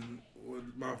 3000 was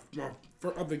my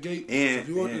out the gate. And I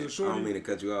don't mean to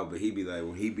cut you off, but he be like,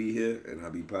 when he be here and I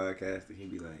be podcasting, he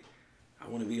be like, I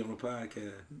want to be on a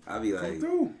podcast. I be like,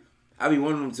 I be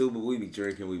one of them too, but we be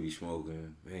drinking, we be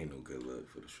smoking. It ain't no good look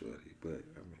for the shorty, but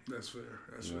I mean, that's fair.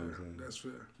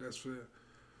 That's fair.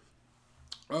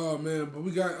 Oh man, but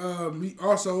we got me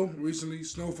also recently.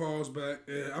 Snowfall's back,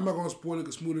 and I'm not gonna spoil it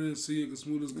because Smoother didn't see it because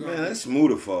Smooth's gone. Man, that's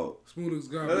Smooth's fault. Smooth's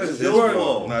gone. That's your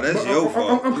fault. No, that's your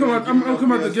fault. I'm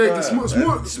coming out the gate.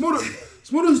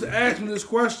 Smoother used to ask me this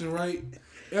question, right?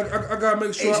 I gotta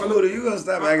make sure. Hey, Smoother, you gonna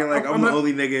stop acting like I'm the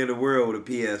only nigga in the world with a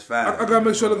PS5? I gotta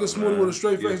make sure I look at Smoother with a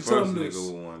straight face and tell him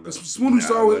this. Smoother used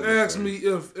to always ask me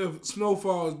if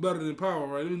Snowfall is better than Power,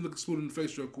 right? Let me look at Smoother in the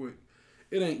face real quick.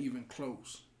 It ain't even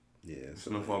close. Yeah,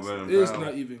 Snowfall better than It's Power.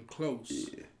 not even close.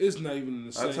 Yeah. It's not even in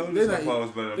the same. I told you Snowfall was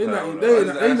better than Power.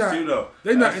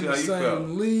 They're not in the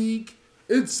same league.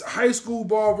 It's high school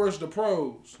ball versus the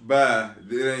pros. Bye.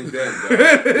 It ain't that,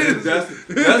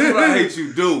 though. that's what I hate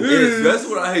you do. That's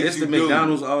what I hate you do. It's the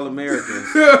McDonald's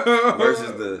All-Americans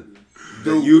versus the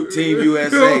Team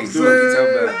USA. You know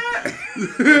what I'm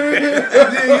And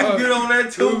then you get on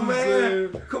that too, man.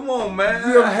 Come on, man.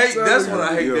 That's what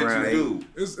I hate that you do.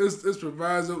 It's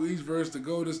Proviso East versus the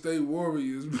Golden State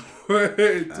Warriors, boy,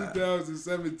 in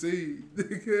 2017.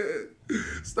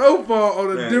 Snowfall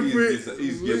on a different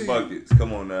East league. get buckets.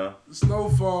 Come on now.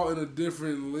 Snowfall in a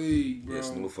different league, bro. Yeah,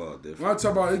 Snowfall different. When I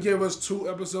talk about it gave us 2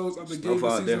 episodes of the game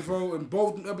of season 4, and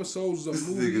both episodes was a This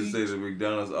movie. nigga say the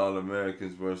McDonald's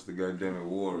All-Americans versus the goddamn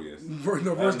Warriors. Versus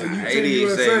the I Team didn't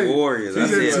USA. say Warriors. I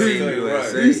said Team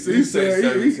USA. He said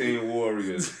 17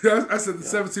 Warriors. I said the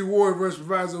 17 Warriors versus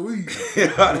Proviso East.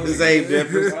 The same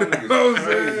difference.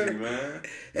 Crazy, man.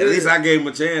 At least I gave him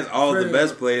a chance. All the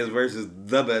best players versus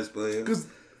the best players. Because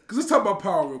let's talk about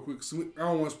Power real quick. So I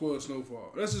don't want to spoil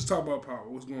Snowfall. Let's just talk about Power.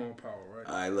 What's going on with Power, right?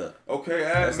 All right, look. Okay,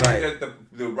 ask me at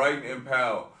the writing and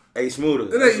Power. Hey,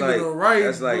 Smoother. It ain't even a right,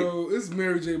 that's like bro. It's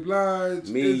Mary J. Blige.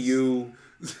 me, you.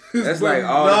 That's like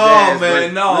like all the No, dads.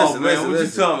 man, no, listen, man. listen, What you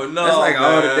listen. talking about? No, That's like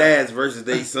all the man. dads versus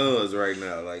their sons right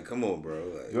now. Like, come on, bro.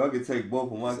 Like, Yo, I can take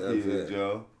both of my Sounds kids, good.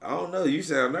 Joe. I don't know. You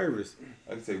sound nervous.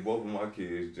 I can take both of my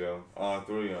kids, Joe. All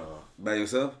 3 of them. By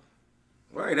yourself?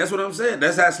 Right, that's what I'm saying.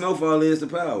 That's how Snowfall is to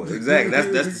Power. Exactly.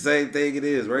 That's the same thing it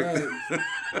is, right?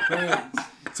 Right.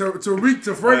 Tariq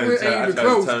to Franklin ain't even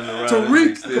close.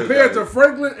 Tariq compared to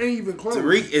Franklin ain't even close.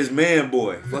 Tariq is man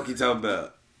boy. Fuck you talking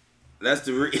about? That's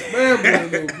Tariq.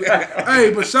 Man, boy,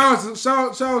 hey, but shout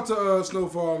out to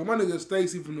Snowfall. My nigga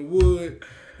Stacy from the Wood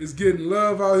is getting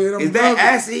love out here. Is that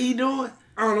acid he doing?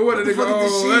 I don't know what that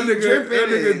nigga. That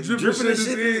nigga dripping shit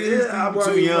shit. is. I'm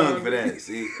too young for that.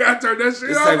 See, I turned that shit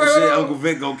this off. type of shit Uncle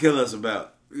Vic gonna kill us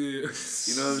about. Yeah. You know what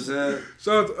I'm saying?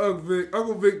 Shout out to Uncle Vic.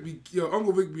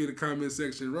 Uncle Vic be in the comment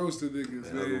section roasting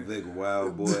niggas, man. Uncle Vic, a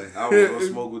wild boy. I was gonna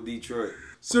smoke with Detroit.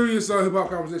 Serious hip hop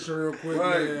conversation real quick,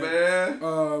 Right,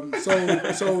 man.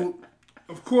 So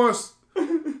of course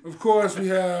we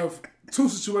have 2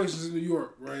 situations in New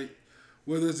York, right?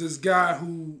 Where there's this guy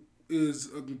who is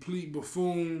a complete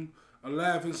buffoon, a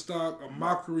laughingstock, a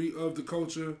mockery of the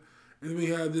culture, and then we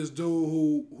have this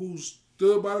dude who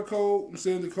stood by the code. I'm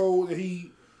saying the code that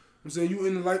I'm saying you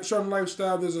in the certain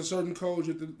lifestyle. There's a certain code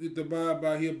you have to abide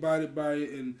by. He abided by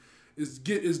it, and it's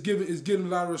getting a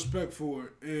lot of respect for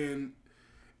it, and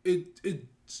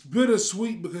it's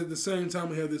bittersweet because at the same time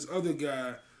we have this other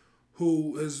guy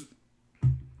who has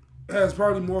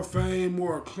probably more fame,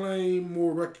 more acclaim,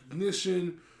 more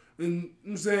recognition, and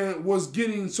I'm saying was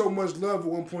getting so much love at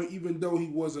one point, even though he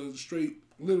was a straight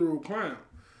literal clown.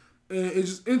 And it's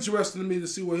just interesting to me to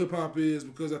see what hip hop is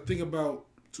because I think about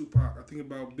Tupac, I think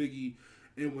about Biggie,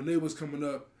 and when they was coming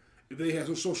up, if they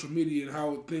had social media and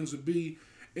how things would be.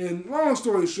 And long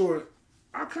story short,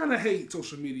 I kind of hate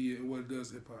social media and what it does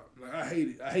to hip hop. Like I hate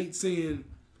it. I hate seeing.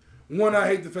 One, I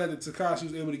hate the fact that Tekashi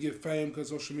was able to get fame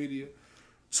because of social media.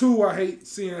 Two, I hate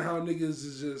seeing how niggas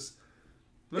is just.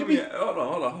 Hold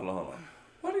on.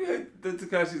 Why do you hate that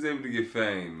Tekashi's able to get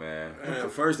fame, man?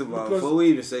 First of all, before we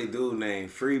even say dude name,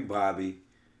 free Bobby.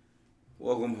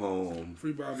 Welcome home.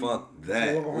 Free Bobby. Fuck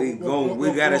that. We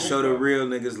gotta show the real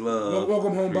niggas love.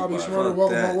 Welcome home, Bobby Shmurda.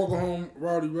 Welcome home,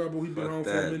 Rowdy Rebel. He been Fuck home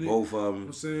that. for a minute. Both of them.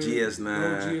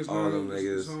 GS9, all them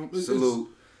niggas. Salute.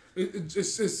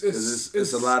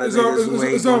 It's a lot of niggas who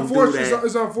ain't gonna do that.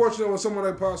 It's unfortunate when someone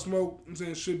like Pop Smoke, I'm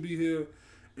saying, should be here,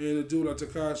 and a dude like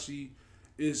Tekashi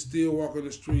is still walking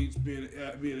the streets being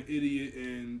an idiot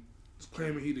and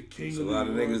claiming he the king of the world. There's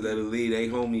a lot of niggas that'll leave they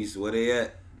homies where they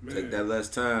at. Man. Take that less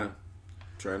time.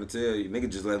 Trying to tell you.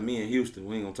 Nigga just left me in Houston.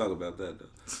 We ain't gonna talk about that though.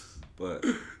 But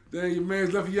dang, your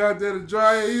man's left you out there to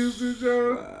dry in Houston,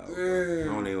 Joe. Wow, damn.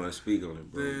 I don't even want to speak on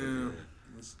it, bro. Damn.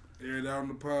 Let's air it out on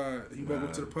the pod. He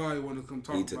welcome to the pod. He want to come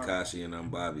talk He about Tekashi and I'm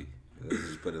Bobby. Let's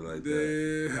just put it like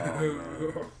Damn.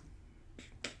 that. Oh,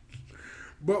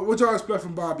 but what y'all expect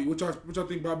from Bobby? What y'all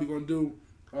think Bobby gonna do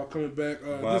coming back?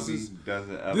 Bobby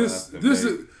doesn't ever have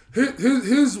to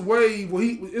his wave, what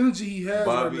energy he has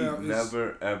Bobby right now.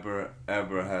 Never,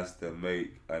 ever has to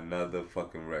make another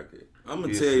fucking record. I'm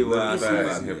gonna tell you why I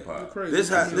say hip hop. This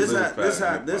how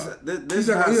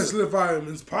solidify him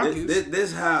in his pockets.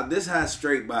 This how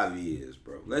straight Bobby is,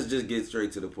 bro. Let's just get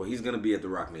straight to the point. He's gonna be at the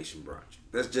Rock Nation brunch.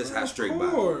 That's just how straight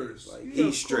Bobby is. Like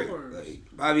he's straight. Like,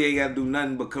 Bobby ain't gotta do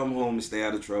nothing but come home and stay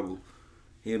out of trouble.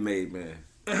 He a made man.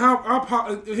 And how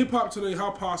hip hop today?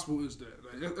 How possible is that?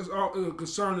 Like that's all a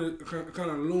concern that kind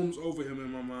of looms over him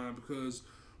in my mind because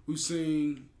we've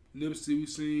seen Nipsey, we've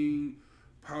seen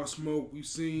Pop Smoke, we've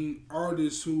seen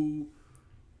artists who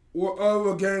were of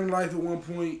a gang life at one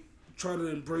point try to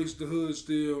embrace the hood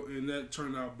still, and that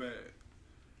turned out bad.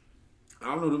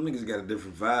 I don't know, them niggas got a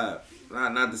different vibe.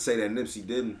 Not to say that Nipsey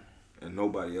didn't and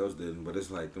nobody else didn't, but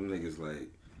it's like them niggas like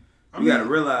you gotta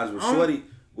realize with Shorty.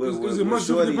 Is it much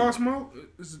different than Pop Smoke?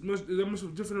 Is that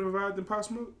much different of a vibe than Pop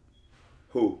Smoke?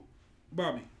 Who?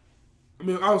 Bobby. I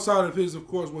mean, outside of his, of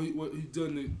course, what he's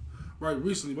done it right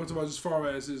recently. But I'm talking about as far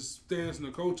as his stance and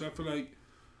the culture, I feel like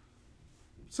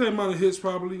same amount of hits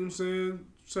probably. You know what I'm saying?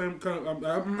 Same kind of.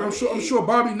 I'm sure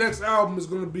Bobby's next album is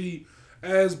going to be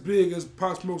as big as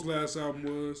Pop Smoke's last album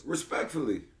was.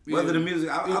 Respectfully. Yeah. Whether the music,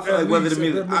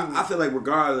 I feel like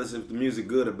regardless if the music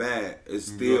good or bad, it's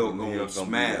still gonna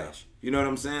smash. You know what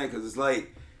I'm saying? Because it's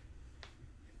like,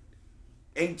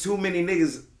 ain't too many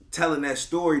niggas telling that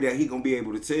story that he gonna be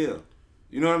able to tell.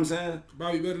 You know what I'm saying?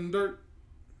 Bobby better than Dirt?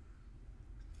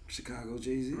 Chicago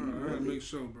Jay-Z. I gotta make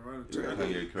sure, bro. I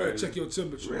Really? gotta check your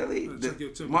temperature. Really? Check your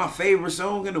temperature. My favorite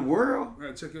song in the world? I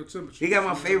gotta check your temperature. He got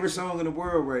my favorite song in the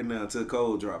world right now, to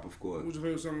Cold Drop, of course. What's your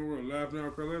favorite song in the world? Live Now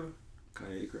or Carolina?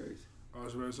 Kanye Crazy. Oh,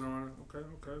 it's your favorite song right now? Okay.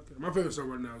 My favorite song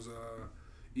right now is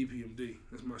EPMD.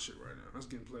 That's my shit right now. That's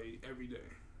getting played every day.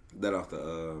 That off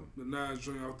the Nas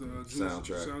joint off the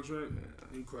soundtrack.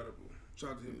 Yeah. Incredible.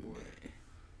 Shout out to him, boy.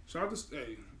 Shout out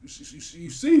to you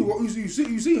see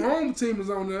home team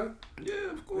is on there.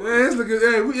 Yeah, of course. Yeah, it's looking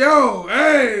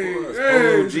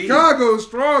hey, Chicago's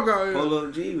strong out here.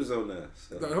 Polo G was on there.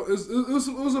 So. It was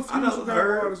a few Chicago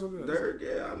artists on there. Dirk,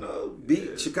 yeah, I know.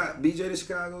 BJ the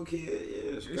Chicago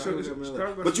kid, yeah.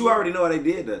 Chicago, but you already know how they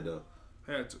did that though.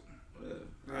 Had to.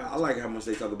 Yeah. I like how much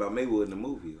they talk about Maywood in the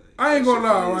movie. Like, I ain't gonna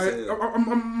lie, right?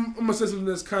 I'm gonna say something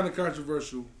that's kind of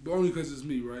controversial, but only because it's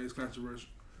me, right? It's controversial.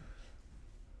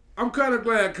 I'm kind of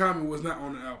glad Common was not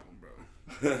on the album, bro.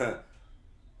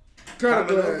 Kind of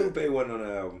glad Lupe wasn't on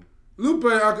the album. Lupe,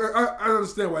 I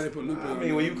understand why they put Lupe. I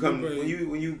mean, when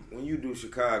you do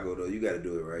Chicago though, you got to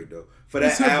do it right though. For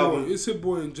that album, it's Hit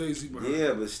Boy and Jay-Z behind.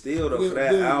 Yeah, but still though, for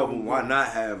that album, why not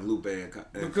have Lupe and Common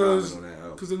on that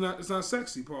album? Because it's not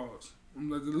sexy. Pause. I'm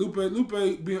like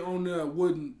Lupe being on there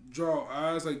wouldn't draw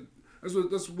eyes. Like that's what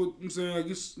I'm saying. I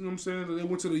guess you know what I'm saying. They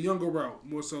went to the younger route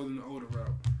more so than the older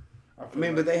route.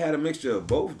 But they had a mixture of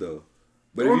both though.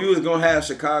 But if you was gonna have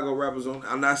Chicago rappers on,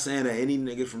 I'm not saying that any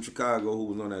nigga from Chicago who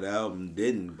was on that album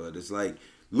didn't, but it's like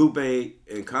Lupe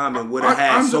and Common would have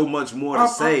had so much more to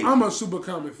say. I'm a super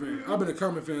Common fan. I've been a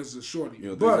Common fan since a shorty.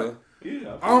 You don't but think so?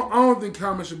 Yeah, I don't think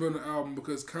Common should be on the album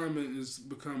because Common is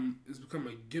become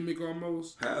a gimmick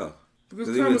almost. How?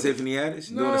 Because he was Tiffany Haddish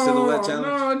doing the silhouette challenge?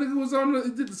 No, nigga was on he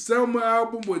did the Selma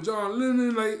album with John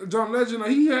Lennon, like John Legend.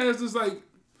 Like, he has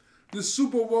this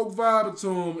super woke vibe to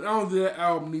him. I don't think that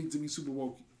album needs to be super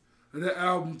woke. And that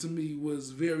album to me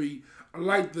was very. I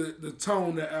like the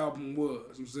tone that album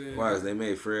was. I'm saying. Why? They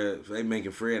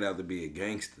making Fred out to be a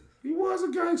gangster. He was a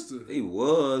gangster. He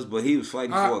was, but he was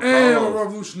fighting for a cause. I am a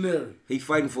revolutionary. He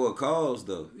fighting for a cause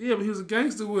though. Yeah, but he was a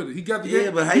gangster with it. He got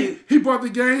the but how he brought the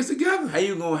gangs together. How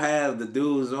you gonna have the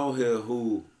dudes on here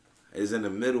who is in the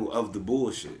middle of the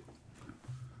bullshit?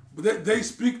 But they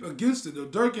speak against it though.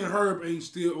 Dirk and Herb ain't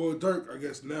still, or Dirk I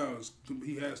guess now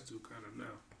he has to kind of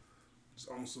now. It's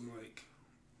on some like.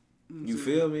 You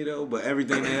feel me though? But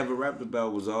everything they ever rapped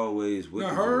about was always with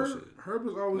the bullshit. Herb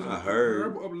was always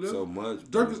Herb so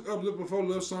much. Dirk is uplift before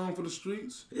Love Song for the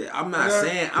Streets. Yeah, I'm not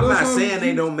saying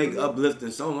they don't make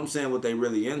uplifting songs. I'm saying what they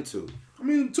really into. I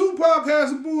mean, Tupac has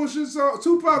some bullshit songs.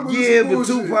 Tupac was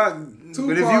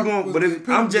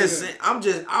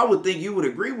I would think you would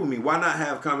agree with me. Why not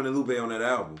have Common and Lupe on that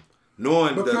album?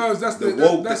 Knowing because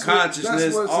the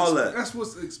consciousness, all that. That's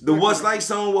what's expected. The What's Like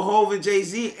song with Hov and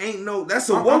Jay-Z that's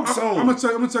a woke song. I'm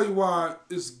gonna tell you why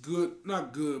it's good,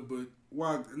 not good, but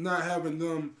why not having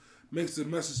them makes the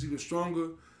message even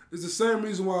stronger. It's the same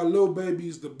reason why Lil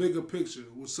Baby's The Bigger Picture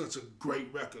was such a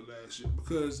great record last year,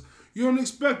 because you don't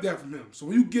expect that from him. So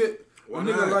when you get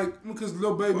because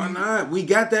Lil Baby, why not? We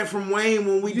got that from Wayne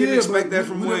when we didn't expect that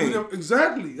from Wayne.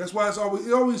 Exactly. That's why it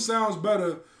always sounds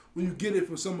better when you get it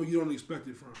from someone you don't expect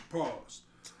it from. Pause.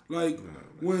 Like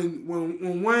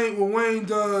when Wayne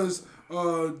does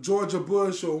Georgia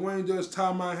Bush or Wayne does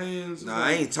Tie My Hands. Nah,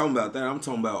 I ain't talking about that. I'm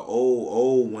talking about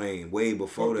old Wayne, way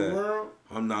before that.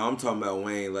 I'm talking about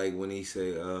Wayne like when he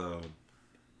say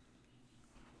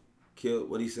kill.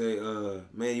 What he say?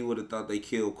 Man, you would have thought they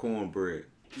killed Cornbread.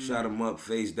 Shot him up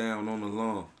face down on the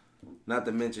lawn. Not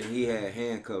to mention he had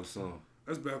handcuffs on.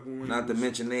 That's back when Wayne. Not to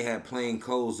mention they had plain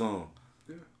clothes on.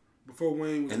 Before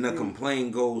Wayne was. And the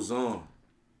complaint goes on,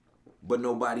 but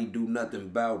nobody do nothing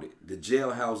about it. The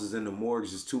jailhouses and the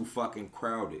morgues is too fucking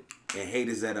crowded, and hate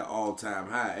is at an all-time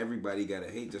high. Everybody gotta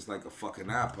hate just like a fucking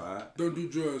iPod. Don't do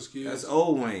drugs, kids. That's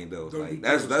old Wayne though.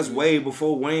 That's way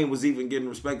before Wayne was even getting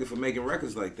respected for making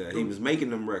records like that. He was making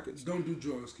them records. Don't do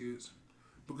drugs, kids.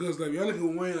 Because like y'all look at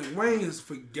Wayne, like Wayne is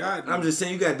forgotten. I'm just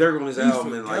saying you got Dirk on his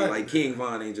album, and like King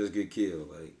Von ain't just get killed.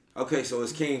 Like, okay, so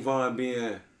is King Von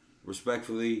being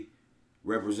respectfully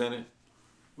represented?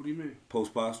 What do you mean?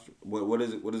 Post-posthumous? What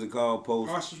is it? What is it called?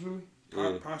 Posthumously?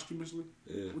 Yeah. Posthumously?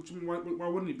 Yeah. What you mean? Why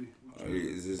wouldn't he be?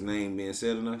 Is his name being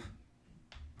said enough?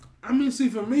 I mean, see,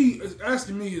 for me,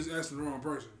 asking me is asking the wrong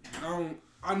person.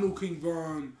 I knew King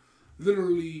Von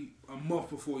literally a month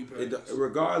before he passed.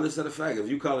 Regardless of the fact, if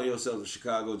you calling yourself a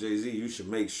Chicago Jay-Z, you should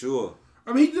make sure.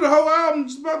 I mean, he did a whole album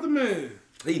just about the man.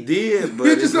 He did, but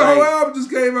the whole album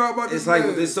just came out about this man. It's like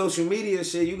with this social media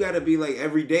shit, you gotta be like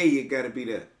every day. You gotta be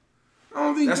that. I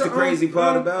don't think that's the crazy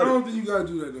part about it. I don't think you gotta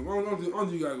do that though. I don't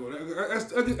think you gotta go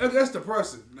there. That's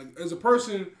depressing. Like as a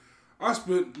person, I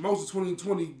spent most of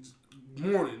 2020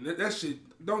 mourning. That shit.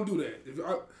 Don't do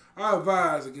that. I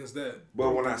advise against that.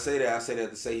 But when I say that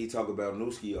to say he talk about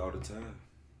Newski all the time.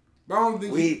 But I don't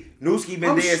think Newski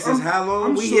been dead since how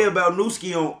long? We hear about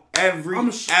Newski on every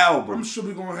album. I'm sure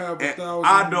we're gonna have 1,000.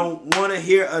 I don't want to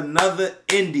hear another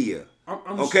India.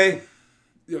 Okay.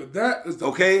 Yo, that is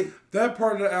okay. That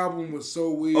part of the album was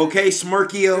so weird. Okay,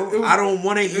 Smirkio. I don't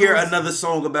want to hear another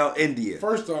song about India.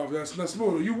 First off, that's not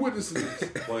smooth. You witnessing this.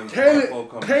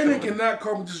 Kanan cannot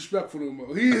call me disrespectful no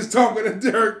more. He is talking to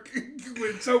Dirk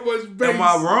with so much bass. Am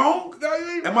I wrong? No, you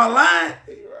ain't Am I lying?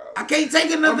 I can't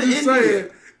take another India. Saying,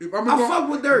 I fuck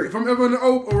with Dirk. If I'm ever in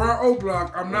around O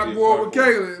Block, I'm not going with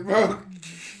Kanan, bro.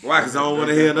 Why? Because I don't want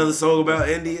to hear another song about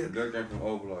India? Dirk ain't from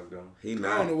O Block, though. He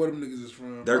not. I don't know where them niggas is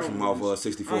from. Dirk from off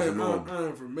 64 from Norm. I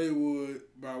am from Maywood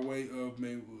by way of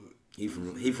Maywood. He from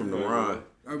the Ron.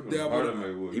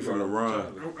 He from the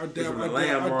Ron. I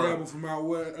dabble from out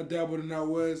west. I dabbled in out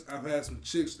west. I've had some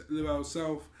chicks that live out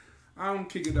south. I don't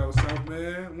kick it out south,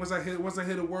 man. Once I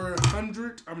hit a word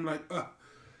 100, I'm like,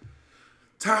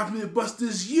 time for me to bust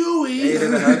this Huey. Ain't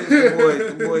in the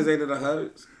hundreds. The boys ain't in the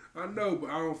hundreds. I know, but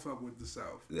I don't fuck with the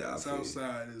South. Yeah, the South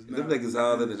side is not. Them niggas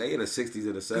all in the, they in the 60s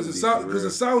and the 70s. Because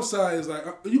the South side is like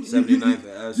you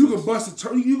can bust a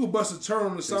turn. You can bust a turn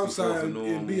on the South side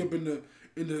and be up in the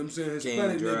I'm saying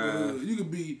Hispanic neighborhood. You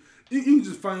could be You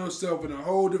just find yourself in a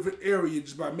whole different area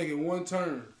just by making one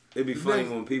turn. It'd be funny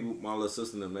when people, my little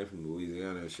sister and them, they from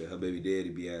Louisiana and shit, her baby daddy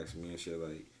be asking me and shit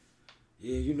like,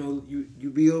 yeah, you know, you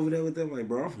be over there with them? Like,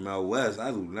 bro, I'm from out west.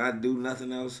 I do not do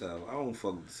nothing else south. I don't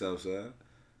fuck with the south side.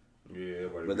 Yeah,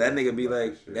 but that nigga be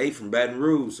like, they from Baton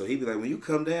Rouge, so he be like, when you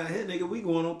come down here, nigga, we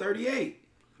going on 38.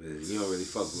 You don't really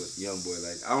fuck with young boy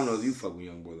like, I don't know if you fuck with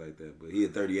young boy like that, but he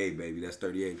at 38, baby. That's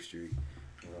 38th Street.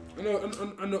 I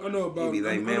know about. He be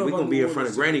like, man, we gonna be in front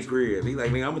of Granny crib. He like,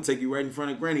 nigga, I'm gonna take you right in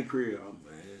front of Granny crib. Oh,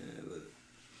 man, look.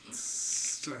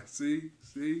 See,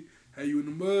 how you in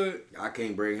the mud? I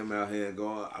can't bring him out here and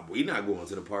go. We not going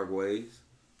to the parkways.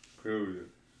 Period.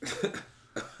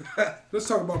 Let's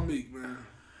talk about Meek, man.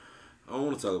 I don't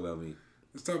want to talk about Meek.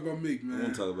 Let's talk about Meek, man. I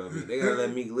want to talk about Meek. They gotta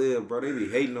let Meek live, bro. They be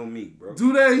hating on Meek, bro.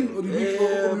 Do they?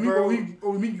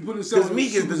 Or Meek put himself? Because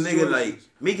Meek is the nigga like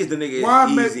Meek is the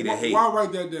nigga easy to hate. Why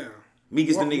write that down? Meek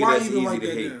is the nigga that's easy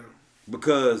to hate. Down?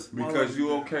 Because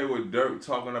you okay with Dirk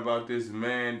talking about this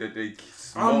man that they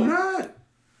smoke? I'm not.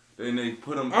 And they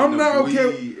put him I'm in not the okay.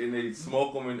 weed and they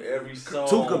smoke him in every song.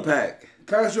 Tuka pack.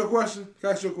 Can I ask you a question?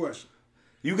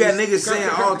 You got niggas saying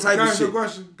all type of shit.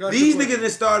 These niggas that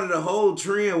started a whole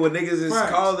trend where niggas is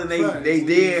calling they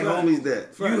dead homies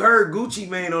that. You heard Gucci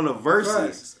Mane on the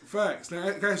verses. Facts.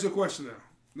 Now, can I ask you a question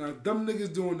now? Now, them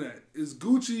niggas doing that. Is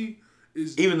Gucci...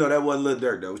 Even though that wasn't Lil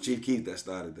Durk, though. It was Chief Keef that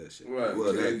started that shit. Right.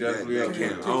 Well, they definitely up with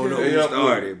it. I don't know who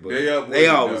started, but they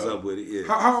always up with it, yeah.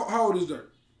 How old is Durk?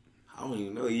 I don't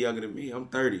even know. He younger than me. I'm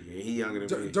 30, and he younger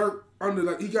than me. Durk under,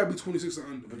 like, he got to be 26 or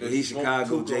under. Yeah, he's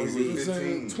Chicago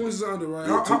Jay-Z. 26 or under, right?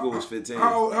 Yeah, Tuka was 15.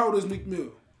 How old is Meek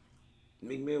Mill?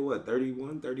 Meek Mill, what,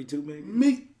 31, 32 maybe?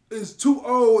 Meek is too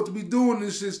old to be doing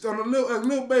this shit. On a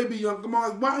little baby young. Come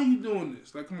on, why are you doing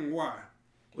this? Like, come on, why?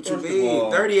 What you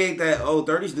mean? 30 ain't that old.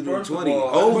 30's the new 20.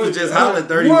 Old was just hollering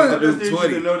 30 was the new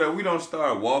 20. You know that we don't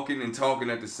start walking and talking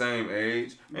at the same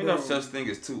age. Ain't no such thing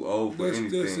as too old for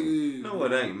anything. No,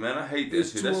 it ain't, man. I hate that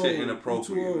shit. That shit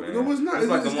inappropriate, man. No, it's not. It's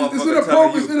like a motherfucker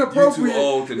telling you too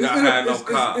old to not have no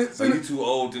cop. Like, you too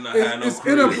old to not have no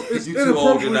crib. You too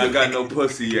old to not got no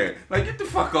pussy yet. Like, get the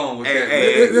fuck on with that,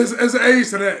 man. There's an age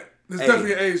to that. There's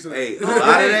definitely an age to that. Hey,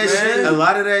 a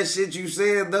lot of that shit you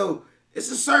said, though, it's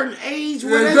a certain age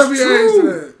where that's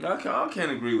true. I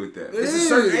can't agree with that. It's a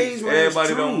certain age where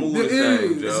everybody don't move the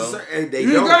same, Joe.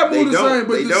 You got to move the same,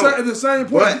 but at the same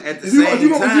point, but at the same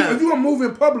time, if you gonna move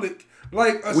in public,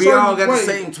 like we all got the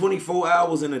same 24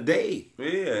 hours in a day.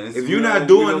 Yeah. If you're not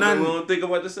doing nothing, we don't think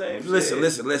about the same.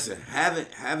 Listen.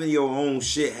 Having your own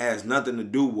shit has nothing to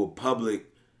do with public,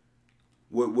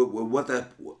 with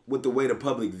the way the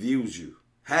public views you.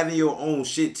 Having your own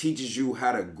shit teaches you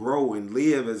how to grow and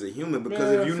live as a human.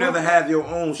 Because if you never have your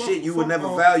own shit, you would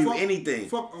never value anything.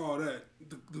 Fuck all that.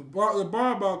 The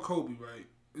bar about Kobe, right?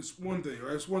 It's one thing,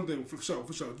 right? It's one thing for sure.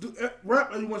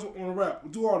 Rap, you want to rap,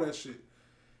 do all that shit.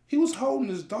 He was holding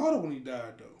his daughter when he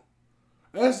died, though.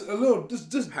 That's a little just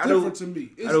different to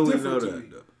me. It's different to me.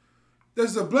 Though?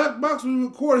 There's a black box when we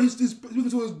record. He's speaking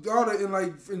to his daughter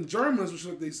in German or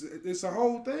something. It's a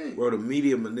whole thing. Bro, the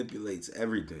media manipulates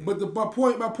everything. But my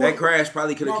point. That crash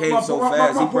probably could have came so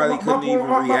fast. He probably couldn't even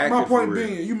react. My point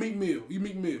being, you Meek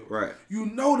Mill. Right. You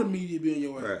know the media be in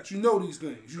your ass. Right. You know these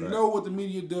things. You know what the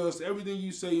media does to everything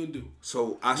you say and do.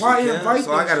 So I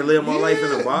got to live my life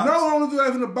in a box. No, I don't do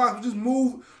life in a box. Just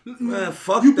move. Man,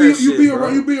 fuck that shit, bro.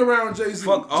 You be around Jay-Z.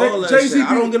 Fuck all that shit.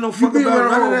 I don't give no fuck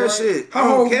about none of that shit. I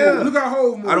don't care. Look at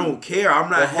Hov move. I don't care. I'm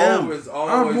not him.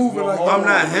 I'm moving like I'm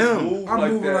not him.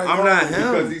 I'm moving like I'm not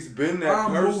him. Because he's been that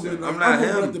person. I'm not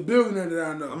him. Like the billionaire that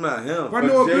I know. I'm not him. If I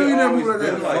know a billionaire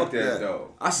moving like that, though.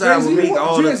 I side with Meek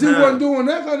all the time. Jay-Z wasn't doing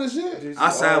that kind of shit. I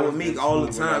side with Meek all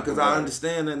the time because I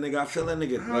understand that nigga. I feel that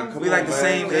nigga. We like the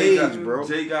same age, bro.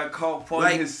 Jay got caught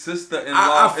fighting his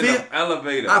sister-in-law in the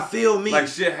elevator. I feel Meek. Like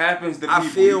shit happens to people.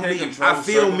 I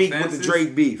feel Meek with the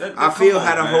Drake beef. I feel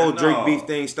how the whole Drake beef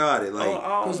thing started. Like,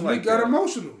 because Meek got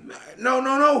emotional. No.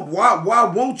 Why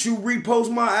won't you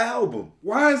repost my album?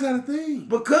 Why is that a thing?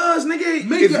 Because, nigga,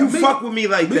 if you fuck with me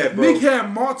like that, bro. Meek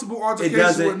had multiple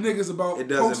altercations with niggas about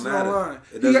posting online.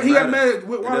 He got mad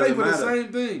with Wale for the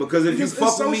same thing. Because if you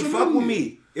fuck with me, fuck with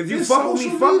me. If you fuck with me,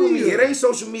 fuck with me. It ain't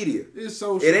social media.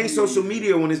 It ain't social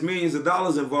media when there's millions of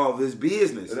dollars involved. It's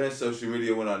business. It ain't social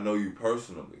media when I know you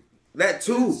personally. That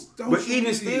too. But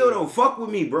even still, though, fuck with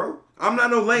me, bro. I'm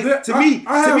not no lame. To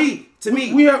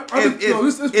me. We have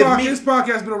this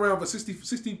podcast been around for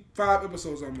 65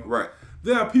 episodes almost. Right.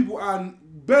 There are people I'm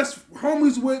best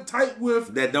homies with, tight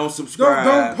with, that don't subscribe,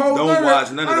 don't post, don't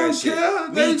watch none of that shit.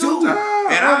 Me too.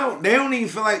 And they don't even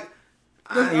feel like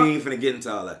I ain't even finna get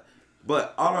into all that.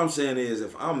 But all I'm saying is,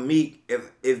 if I'm Meek,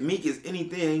 if Meek is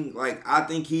anything like I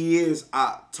think he is,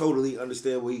 I totally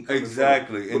understand where he comes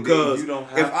exactly. from. And because you don't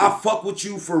have if I fuck with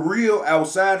you for real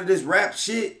outside of this rap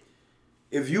shit,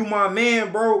 if you my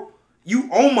man, bro, you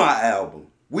own my album.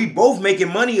 We both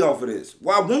making money off of this.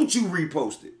 Why won't you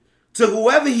repost it to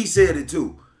whoever he said it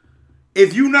to?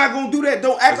 If you not gonna do that,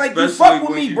 don't act like you fuck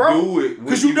with me, bro.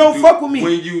 Because you don't fuck with me.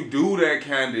 When you do that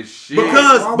kind of shit.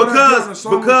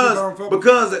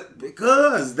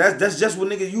 Because that's just what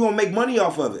niggas, you gonna make money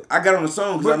off of it. I got on the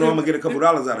song because I know I'm gonna get a couple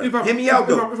dollars out of it. Hear me out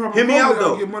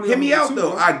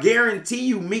though. I guarantee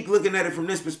you Meek looking at it from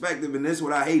this perspective, and this is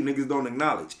what I hate niggas don't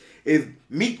acknowledge. If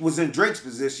Meek was in Drake's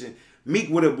position, Meek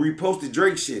would have reposted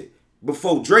Drake shit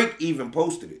before Drake even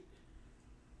posted it.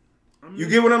 You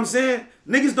get what I'm saying?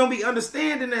 Niggas don't be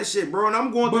understanding that shit, bro. And I'm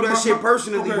going through that shit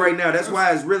personally right now. That's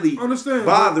why it's really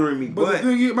bothering me. But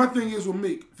my thing is with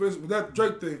Meek, with that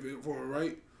Drake thing for him,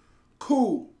 right?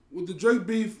 Cool. With the Drake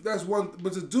beef, that's one.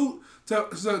 But to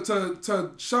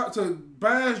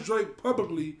bash Drake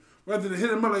publicly rather than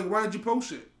hit him up like, why did you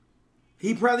post it?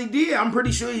 He probably did. I'm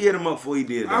pretty sure he hit him up before he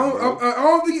did that, I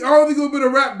don't think it would have been a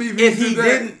rap beef. If he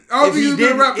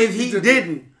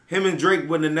didn't, him and Drake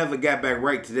wouldn't have never got back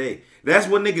right today. That's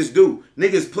what niggas do.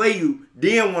 Niggas play you,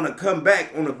 then want to come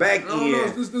back on the back end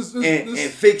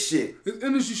and fix shit. This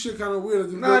industry shit kind of weird.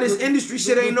 This industry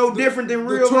shit ain't no different than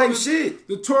real life shit.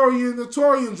 The Tory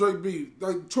and Drake beef.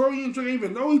 Like, Tory and Drake ain't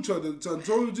even know each other.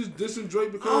 Tory just dissing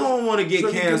Drake because I don't want to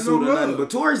get canceled or nothing, but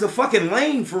Tory's a fucking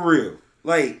lame for real.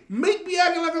 Like, Meek be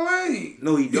acting like a lame.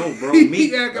 No, he don't, bro.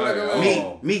 Meek acting like a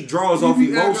lame. Meek draws off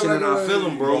emotion, and I feel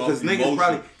him, bro. Because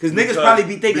niggas probably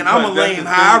be thinking I'm a lame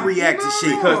how I react to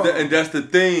shit. And that's the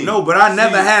thing. No, but I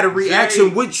never had a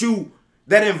reaction with you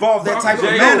that involved that type of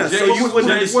manner, so you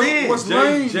wouldn't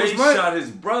understand. Jay shot his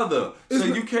brother, so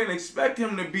you can't expect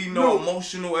him to be no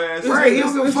emotional ass. Right, he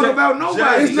don't give a fuck about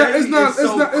nobody. It's not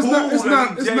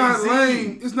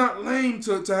lame. It's not lame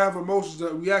to have emotions, to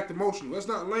react emotionally. That's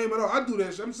not lame at all. I do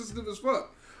that shit. I'm sensitive as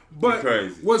fuck. But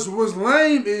what's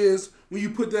lame is when you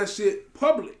put that shit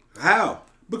public. How?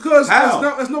 Because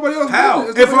that's nobody else. How?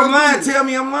 If I'm lying, tell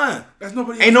me I'm lying. That's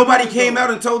nobody. Ain't nobody came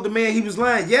out and told the man he was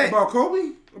lying yet. About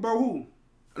Kobe? About who?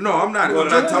 No, I'm not. I'm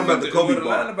not talking about the Kobe bar.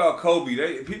 Lying about Kobe,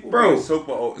 people bro. My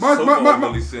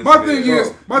thing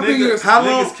is, how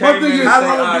long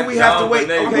do we have to wait?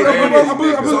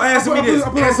 So answer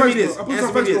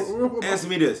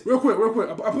me this. Real quick.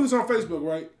 I put this on Facebook,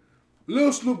 right?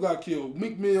 Lil Snoop got killed.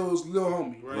 Meek Mill's Lil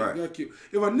homie, right? Got killed.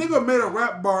 If a nigga made a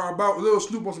rap bar about Lil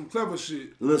Snoop on some clever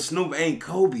shit, Lil Snoop ain't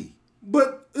Kobe.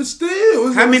 But it's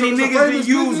still. How many niggas been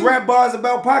use rap bars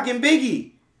about Pac and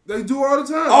Biggie? They do all the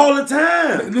time. All the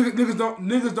time. Niggas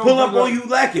don't pull up on you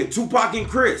lacking. Tupac and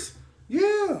Chris.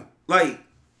 Yeah. Like,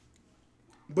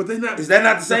 but they not. Is that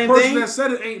not the same thing? The thing? person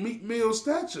that said it ain't Meek Mill's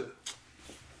stature.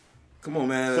 Come on,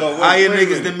 man. Higher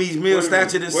niggas than Meek Mill's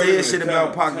stature than saying shit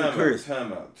about Pac and Chris.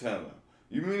 Time out.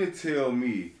 You mean to tell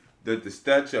me that the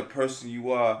stature of person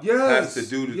you are has to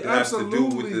do with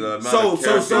the amount of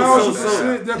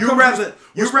character?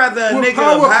 You rather a nigga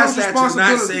of high stature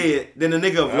not say it than a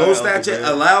nigga of low stature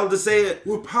allowed to say it?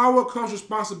 With power comes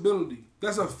responsibility.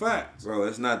 That's a fact. Bro,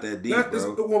 it's not that deep, bro.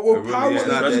 Power is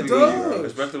not that deep.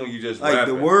 Especially when you just like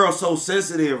rapping. The world's so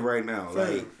sensitive right now.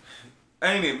 Like,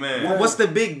 ain't it, man? Well, what's the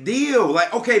big deal?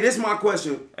 Like, okay, this is my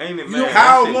question. Ain't it, man?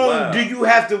 How long do you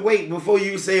have to wait before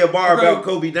you say a bar about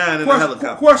Kobe dying in a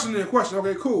helicopter? Question.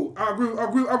 Okay, cool. I agree with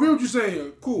what you're saying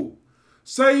here. Cool.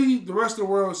 Say the rest of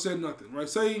the world said nothing, right?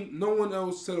 Say no one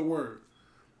else said a word.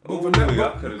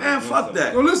 Man, fuck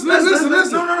that. No, listen. No.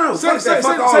 Say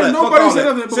nobody said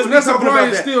nothing, but Vanessa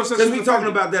Bryant still said something. Since we talking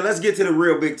about that, let's get to the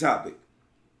real big topic.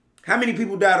 How many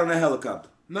people died on that helicopter?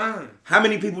 9. How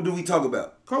many people do we talk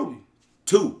about? Kobe.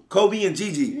 2. Kobe and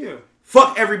Gigi. Yeah.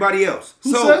 Fuck everybody else.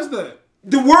 Who says that?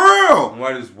 The world.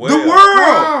 The world.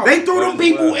 Wow. They threw them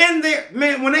people in there.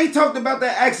 Man, when they talked about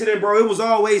that accident, bro, it was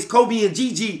always Kobe and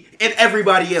Gigi and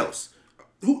everybody else.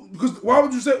 Because why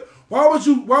would you say... Why would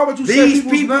you These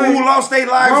people who lost their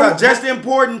lives are just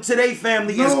important to their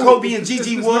family as Kobe and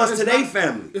Gigi was to their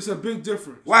family. It's a big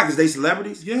difference. Why? Because they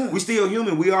celebrities? Yeah. We still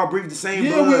human. We all breathe the same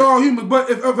blood. Yeah, we all human. But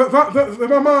if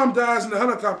my mom dies in the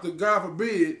helicopter, God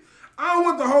forbid, I don't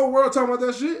want the whole world talking about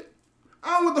that shit.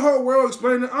 I don't want the whole world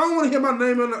explaining it. I don't want to hear my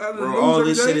name in the news all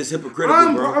this shit is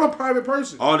hypocritical, bro. I'm a private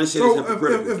person. All this shit is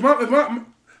hypocritical. If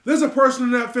there's a person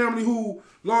in that family who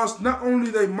lost not only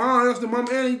their mom, that's their mom and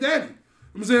their daddy.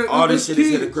 I'm saying all this shit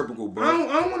is hypocritical, bro.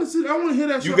 I don't want to see. I want to hear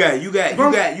that.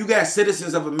 You got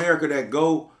citizens of America that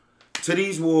go to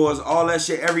these wars, all that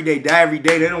shit every day, die every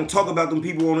day. They don't talk about them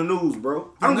people on the news,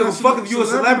 bro. I don't give a fuck if you a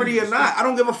celebrity or not. I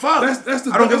don't give a fuck. I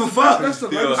don't give a fuck. I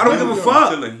don't give a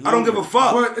fuck. I don't give a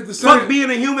fuck. Fuck being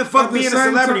a human, fuck being a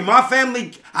celebrity. My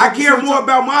family, I care more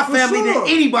about my family than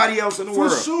anybody else in the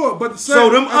world. For sure. But so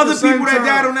them other people that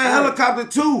died on that helicopter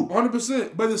too.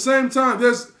 100%. But at the same time,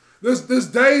 there's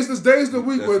days of the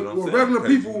week where regular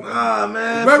people. Nah,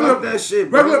 man, fuck that shit,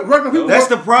 bro. Regular people. That's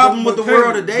the problem with the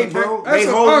world today, bro. They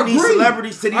holding these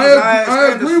celebrities to these guys.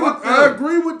 I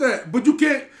agree with that, but you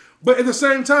can't. But at the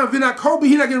same time, if you're not Kobe,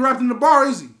 he not getting wrapped in the bar,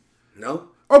 is he? No.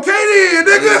 Okay then,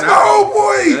 nigga, that's my whole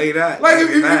point. No, you not. Like if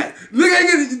nigga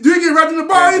ain't get wrapped in the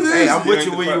bar either. Hey, I'm with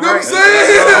you when you right. I'm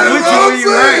saying. I'm with you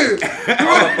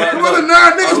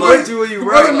when you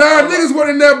right. The other 9 niggas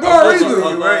weren't in that bar either.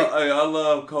 I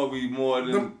love Kobe more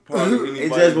than probably anybody.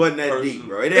 It just wasn't that deep,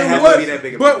 bro. It didn't have to be that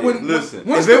big of a deal. But listen,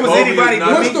 if it was anybody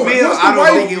but Meek Mill, I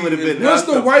don't think it would have been. Once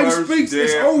the wife speaks,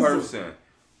 it's over.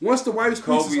 Once the wife speaks,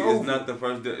 Kobe it's over. is not the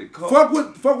first. Fuck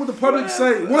what the public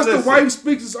say. Once the wife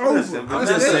speaks, it's over. I'm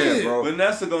just saying, bro.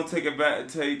 Vanessa gonna take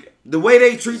the way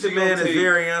they treat the man is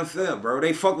very unfair, bro.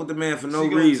 They fuck with the man for no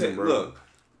reason, bro. Look,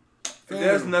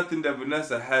 there's nothing that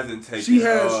Vanessa hasn't taken. She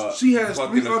has 3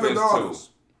 other daughters.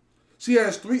 She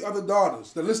has 3 other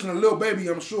daughters that listen to Lil Baby,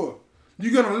 I'm sure. You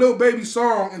get on a Lil Baby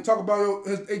song and talk about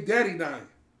his daddy dying.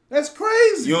 That's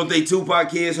crazy. You don't think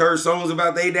Tupac kids heard songs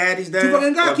about their daddies dying? Tupac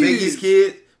ain't got kids.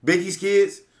 Biggie's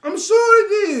kids? I'm sure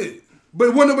they did. But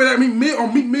it wasn't nobody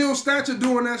on Meek Mill's stature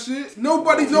doing that shit.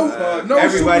 Nobody, no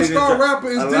superstar rapper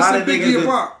is dissing Biggie and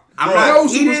Pac.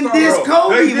 He didn't diss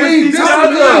Kobe.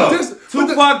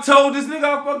 Tupac told this nigga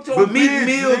I fucked your But Meek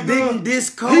Mill didn't diss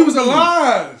Kobe. He was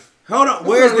alive. Hold on,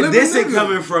 where's the dissing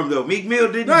coming from though? Meek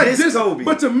Mill didn't diss Kobe.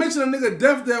 But to mention a nigga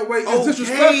death that way is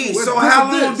disrespectful. Okay, so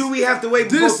how long do we have to wait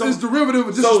before this is derivative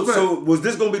of disrespect? So was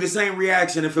this gonna be the same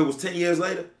reaction if it was 10 years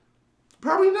later?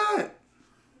 Probably not.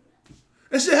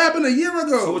 That shit happened a year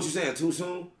ago. So what you saying, too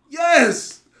soon?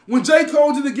 Yes. When J.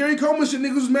 Cole did the Gary Coleman shit,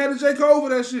 niggas was mad at J. Cole for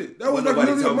that shit. That was like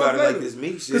nobody talking about it like this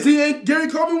Meek shit. Because Gary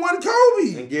Coleman wasn't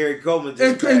Kobe. And Gary Coleman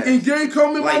just passed. And Gary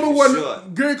Coleman mama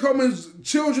wasn't. Gary Coleman's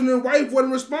children and wife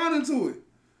wasn't responding to it.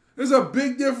 There's a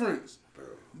big difference.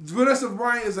 Vanessa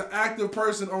Bryant is an active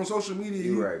person on social media.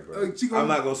 You're right, bro. I'm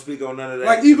not gonna speak on none of that.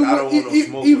 Like even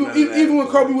when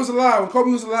Kobe was alive,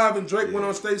 and Drake went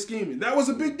on stage scheming, that was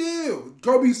a big deal.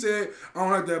 Kobe said, "I don't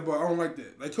like that, but I don't like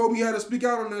that." Like Kobe had to speak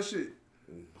out on that shit.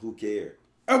 Who cared?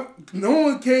 No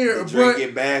one cared. Did Drake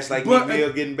get bashed like Meek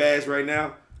Mill getting bashed right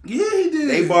now? Yeah, he did.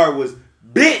 They bar was,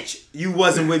 "Bitch, you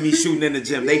wasn't with me shooting in the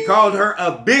gym." They called her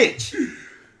a bitch.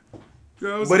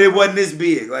 But it wasn't this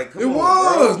big. Like, come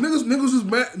on, bro. Niggas was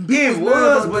mad. It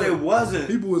was, but it wasn't.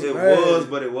 People was mad. It was,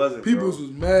 but it wasn't. Peoples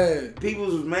was mad.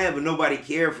 Peoples was mad, but nobody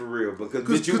cared for real because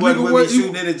bitch, you wasn't with me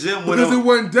shooting in the gym. Because it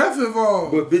wasn't death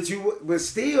involved. But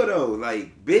still though,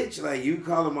 like bitch, like you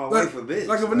calling my wife a bitch.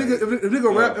 Like if a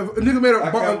nigga made a bar,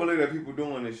 I can't believe that people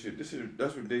doing this shit.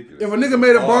 That's ridiculous. If a nigga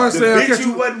made a bar saying, "Bitch,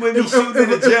 you wasn't with me shooting in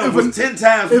the gym," was 10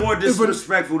 times more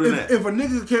disrespectful than that. If a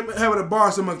nigga kept having a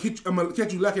bar saying, "I'm gonna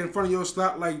catch you lacking in front of your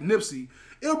stop," like Nipsey.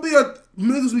 It'll be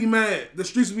niggas be mad. The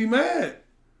streets will be mad.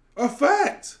 A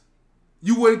fact.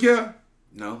 You wouldn't care?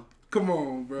 No. Come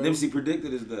on, bro. Nipsey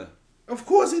predicted his death. Of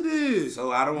course he did.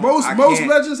 So I don't. Most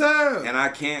legends have. And I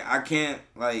can't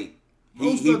like.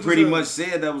 He pretty much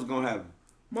said that was gonna happen.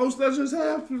 Most legends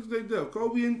have predicted their death.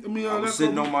 Kobe and I was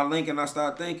sitting on my link and I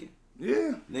started thinking.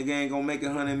 Yeah. Nigga ain't gonna make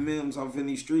 100 millions off in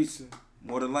these streets.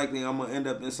 More than likely, I'm gonna end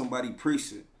up in somebody's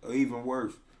precinct or even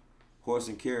worse. Horse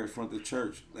and carriage front the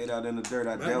church. Laid out in the dirt,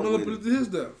 I dealt with it. His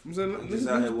death. I'm just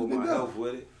out here with my health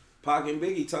with it. Pac and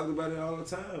Biggie talked about it all the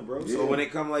time, bro. Yeah. So when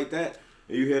it come like that,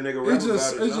 and you hear nigga rap about it,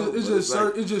 it's just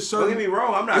certain. Don't get me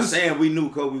wrong. I'm not saying we knew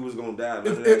Kobe was gonna die.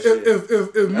 That's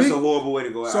a horrible way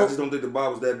to go out. I just don't think the bar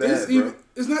was that bad, bro.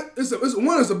 It's not. It's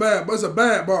a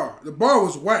bad bar. The bar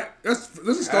was whack. Let's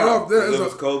just start off there. It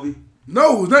was Kobe.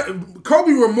 No, it's not.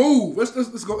 Kobe removed. Let's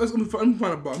go. Let me find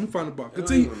the bar.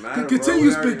 Continue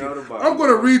speaking. I'm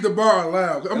going to read the bar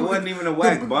aloud. It wasn't even a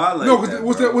whack bar like that. No,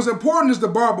 what's important is the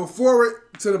bar before it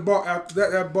to the bar after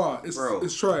that bar. It's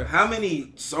trash. How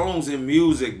many songs in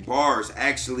music bars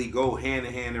actually go hand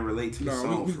in hand and relate to the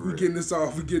song? We getting this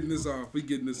off. We getting this off.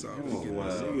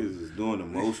 Niggas is doing the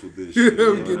most with this shit.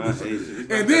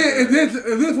 And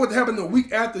then what happened the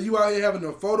week after you out here having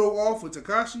a photo off with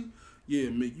Tekashi? Yeah,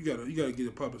 Mick, you gotta get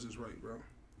the publicist right, bro.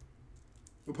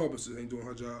 The publicist ain't doing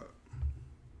her job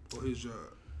or his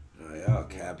job. Nah, y'all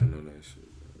capping on that shit,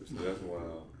 bro. That's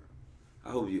wild.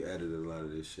 I hope you edited a lot of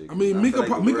this shit. I mean, Mick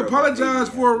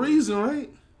apologized for a reason, right?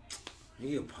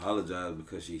 He apologized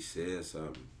because she said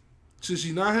something. Should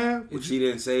she not have? If she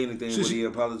didn't say anything, would he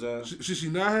apologize? Should she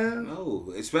not have?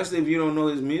 No, especially if you don't know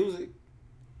his music.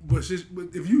 But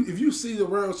if you see the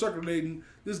world circulating,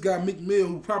 this guy Meek Mill,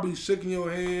 who probably shaking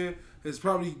your hand, has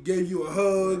probably gave you a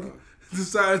hug,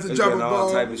 decided to drop a ball.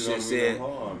 All type of shit said.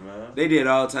 They did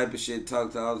all type of shit,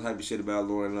 talked all type of shit about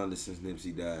Lauren London since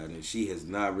Nipsey died, and she has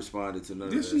not responded to none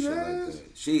of that shit like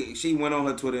that. She went on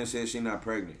her Twitter and said she's not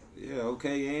pregnant. Yeah,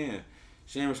 okay, yeah.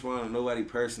 She ain't responding to nobody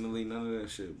personally, none of that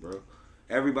shit, bro.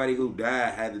 Everybody who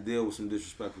died had to deal with some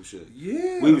disrespectful shit.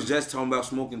 Yeah. We was just talking about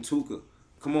smoking Tuka.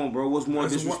 Come on, bro. What's more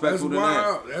disrespectful than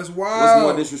that? That's wild. What's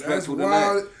more disrespectful than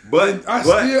that? But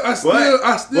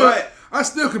I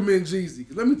still commend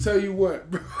Jeezy. Let me tell you what,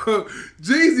 bro.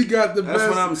 Jeezy got the best. That's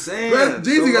what I'm saying.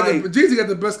 Jeezy got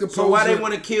the best composer. So why they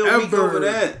want to kill Meek over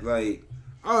that? Like,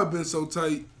 I would have been so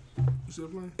tight.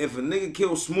 If a nigga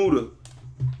killed Smoother,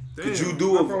 could you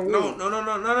do it? No.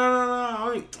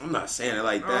 I'm not saying it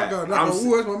like that. That's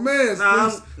my man.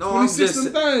 I'm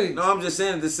just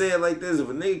saying to say it like this. If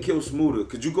a nigga kill Smoother,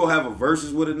 could you go have a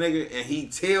versus with a nigga and he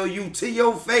tell you to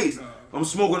your face, I'm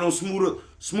smoking on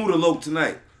Smoother Loke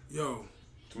tonight. Yo.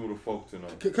 Smoother Folk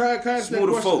tonight. Can I ask that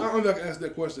question? I'm not gonna ask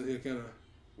that question here, can I?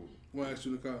 Want to ask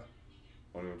you in the car?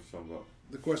 What are you talking about?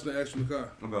 The question I asked you in the car.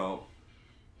 About?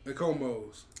 The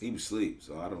Comos. He was asleep,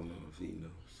 so I don't know if he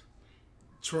knows.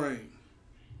 Train.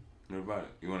 Everybody,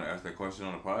 you want to ask that question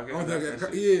on the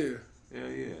podcast? Yeah.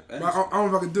 I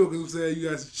don't know if I can do it because I'm saying you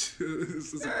guys.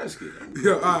 Ask it.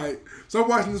 Yeah, all right. So I'm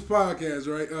watching this podcast,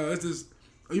 right? It's this.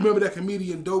 You remember that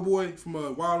comedian Doughboy from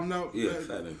Wild 'N Out? Yeah,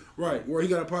 fat nigga. Right, where he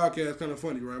got a podcast, kind of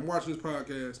funny, right? I'm watching this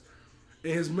podcast,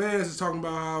 and his man is talking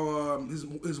about how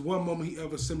his one moment he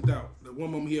ever simped out, the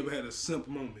one moment he ever had a simp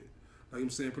moment, like I'm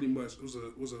saying, pretty much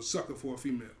was a sucker for a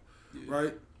female,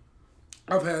 right?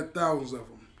 I've had thousands of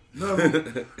them. None of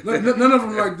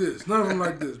them like this. None of them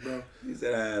like this, bro. He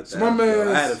said I had so I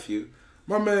had a few.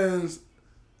 My man's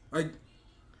like.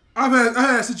 I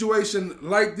had a situation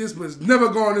like this, but it's never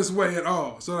gone this way at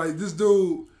all. So like this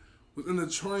dude was in the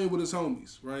train with his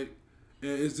homies, right?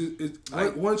 And it's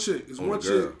like one chick. It's one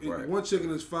chick. Right. One chick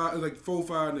and it's 5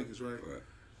 niggas, right?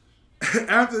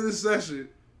 After this session,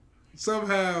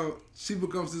 somehow she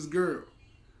becomes this girl.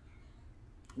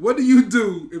 What do you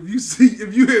do if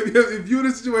you're in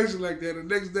a situation like that? The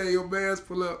next day your man's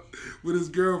pull up with his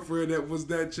girlfriend that was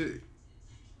that chick.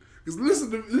 Cause listen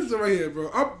right here,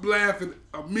 bro. I'm laughing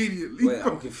immediately. Wait,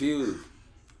 I'm confused.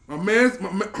 My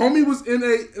homie was in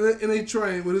a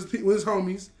train with his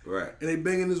homies, right? And they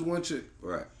banging this one chick,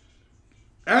 right?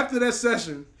 After that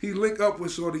session, he link up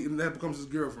with Shorty, and that becomes his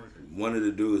girlfriend. One of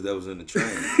the dudes that was in the train.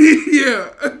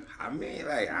 Yeah. I mean,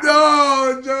 like,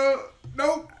 no, Joe,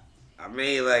 nope. I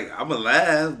mean, like, I'm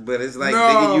alive, but it's like,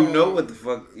 nigga, you know what the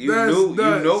fuck, you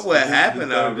know what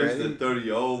happened already. That's the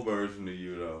 30-year-old version of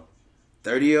you, though.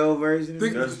 30-year-old version?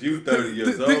 That's you 30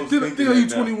 years old. Think like you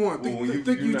 21.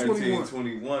 Think you 21.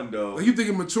 21, though. Like you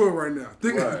thinking mature right now.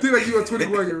 Think like you a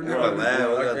 21 right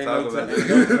now.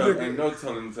 Ain't no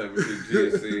telling the type of shit Jay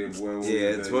said, boy.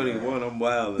 Yeah, 21, I'm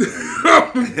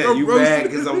wildin'. You mad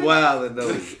because I'm wildin',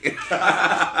 though.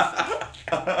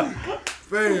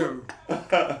 Fam.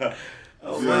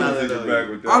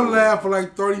 I laughed for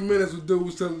like 30 minutes when dude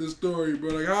was telling this story, bro.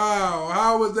 Like,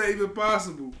 how was that even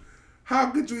possible?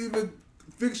 How could you even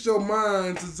fix your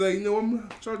mind to say, you know, I'm gonna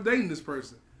start dating this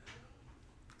person?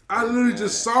 I literally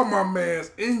just saw my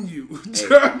man's in you.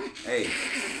 Hey,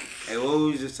 what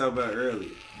we was just talking about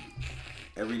earlier?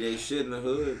 Everyday shit in the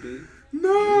hood, B.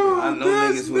 No, I know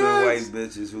niggas who are white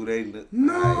bitches who they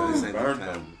no. This ain't the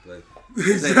time to play.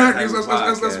 Exactly.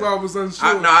 That's why I was unsure.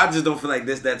 I just don't feel like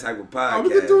this that type of podcast.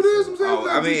 We can do this.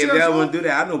 I mean, if y'all want to do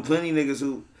that, I know plenty niggas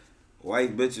who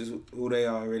white bitches who they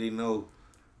already know.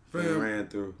 Fam, ran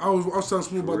through. I was telling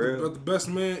Smooth about the best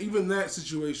man. Even that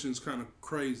situation is kind of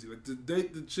crazy. Like to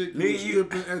date the chick who was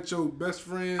stripping at your best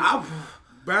friend's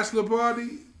bachelor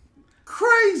party,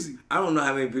 crazy. I don't know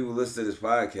how many people listen to this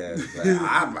podcast, but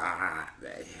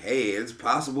hey, it's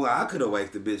possible I could have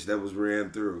wiped the bitch that was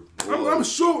ran through. I'm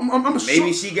sure.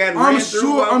 Maybe she got ran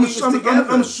through while we was together.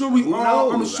 I'm sure we Who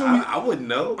all. knows? I wouldn't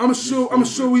know. I'm sure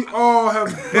we all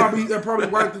have probably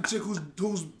wiped the chick who's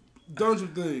done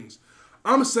some things.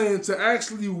 I'm saying to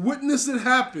actually witness it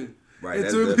happen. Right, and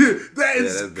that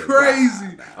is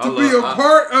crazy. To be a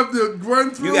part of the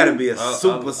run through. You gotta be a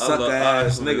super sucker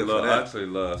ass nigga for that. I actually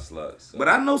love sluts. So. But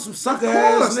I know some sucker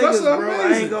ass niggas, bro.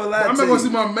 I ain't gonna lie to you. I'm not gonna see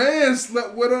my man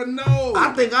slept with her. No.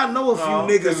 I think I know a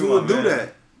few niggas who will do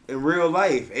that in real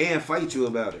life and fight you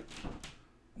about it.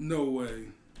 No way.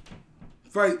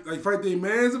 Fight their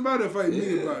mans about it or fight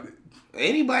me about it?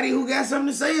 Anybody who got something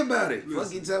to say about it.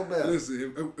 Fuck you talking about.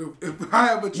 Listen, if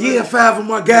I ever yeah, 5 of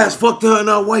my guys fucked her and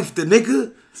I wifed the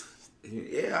nigga.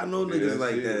 Yeah, I know niggas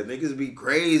like that. Niggas be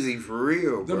crazy for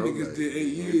real, bro. Them niggas did 8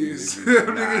 years.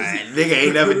 Nigga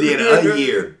ain't never did a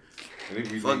year.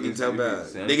 Fuck you talking about.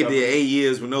 Nigga did 8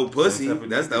 years with no pussy.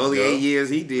 That's the only 8 years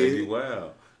he did.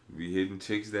 Wow. Be hitting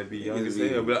chicks that be young as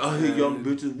hell. But oh, you young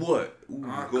bitches, what? Ooh,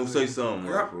 gonna say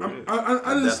something. I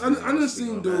done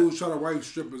seen dudes try to wife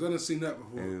strippers. I done seen that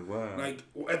before. Wow. Like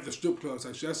at the strip clubs,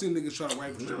 actually. I seen niggas try to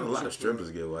wife strippers. A lot of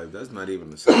strippers get wiped. That's not even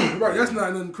the same. Right, that's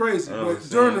not nothing crazy. But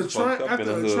during the train, after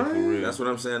the train, that's what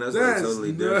I'm saying. That's like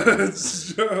totally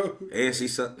different. Yo. And she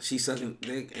sucking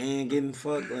dick and getting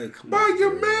fucked. Like, come by on,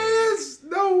 your mans?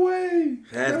 No way.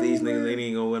 Half these niggas ain't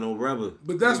even gonna wear no rubber.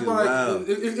 But that's why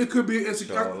it could be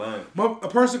insecure. A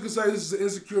person could say this is an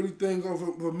insecurity thing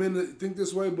for men to think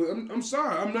this way, but I'm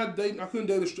sorry. I'm not dating. I couldn't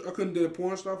date a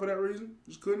porn star for that reason.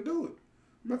 Just couldn't do it.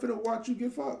 I'm not gonna watch you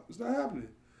get fucked. It's not happening.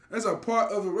 That's a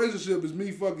part of a relationship is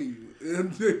me fucking you.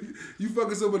 And you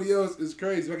fucking somebody else is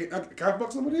crazy. Can I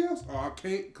fuck somebody else? Oh, I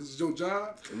can't because it's your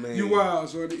job. Man, you wild,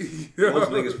 shorty.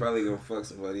 Most niggas probably gonna fuck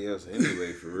somebody else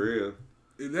anyway, for real.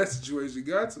 In that situation, you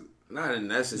got to. Not in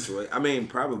that situation. I mean,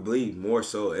 probably more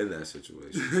so in that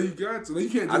situation. You got to. You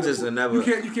can't. I just never.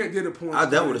 You can't get a porn. I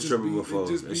dealt with a stripper before,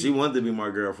 and she wanted to be my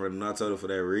girlfriend, and I told her for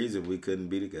that reason we couldn't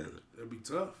be together. That'd be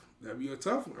tough. That'd be a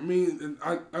tough one. I mean, and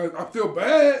I feel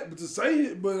bad, but to say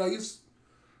it, but like it's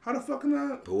how the fuck can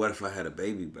I? But what if I had a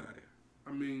baby by it?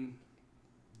 I mean,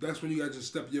 that's when you gotta just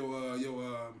step your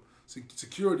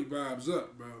security vibes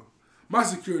up, bro. My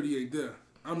security ain't there.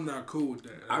 I'm not cool with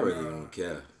that. I really don't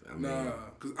care.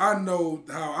 Cause I know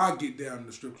how I get down in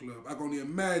the strip club. I can only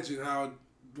imagine how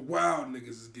the wild niggas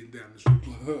is getting down in the strip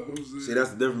club. See, that's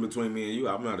the difference between me and you.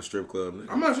 I'm not a strip club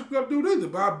nigga. I'm not a strip club dude either,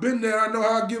 but I've been there. I know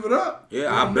how I give it up.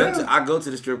 Yeah, I go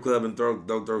to the strip club and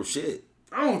don't throw shit.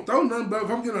 I don't throw nothing, but if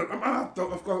I'm getting, I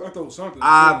throw something.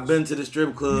 I've been to the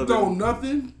strip club. You throw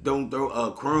nothing? Don't throw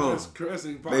a crumb. That's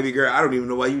impossible. Baby girl, I don't even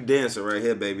know why you dancing right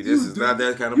here, baby. This is not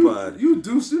that kind of pod. You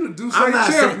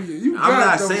the champion. I'm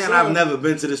not saying I've never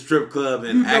been to the strip club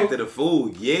and acted a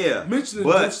fool. Yeah. Mention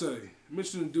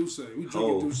the Duce. We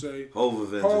drinking Duce. Hove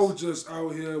Avengers. Hove just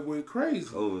out here went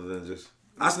crazy. Hove Avengers.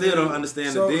 I still don't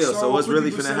understand the deal. So what's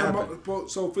really finna happen?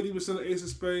 So 50% of Ace of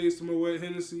Spades to my Moet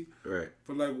Hennessy, right?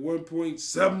 For like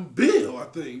 1.7 bill, I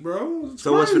think, bro.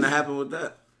 So what's finna happen with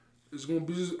that? It's gonna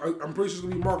be. I'm pretty sure it's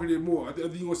gonna be marketed more. I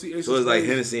think you're gonna see Ace. So it's like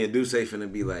Hennessy and Duce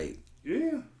finna be like.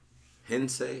 Yeah.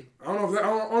 Hennessy. I don't know if I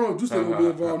don't know if Duce will be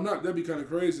involved or not. That'd be kind of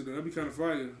crazy though. That'd be kind of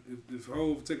fire if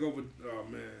Hove take over. Oh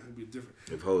man, it'd be different.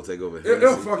 If Hove take over, Hennessy.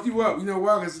 It'll fuck you up. You know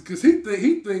why? Because he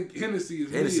think Hennessy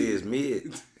is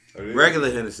mid. Regular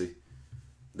Hennessy.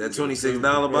 That $26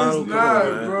 bottle? It's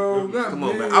not, bro. Come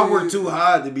on, man. I work too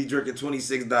hard to be drinking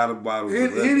 $26 bottles.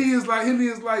 Henny is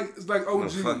like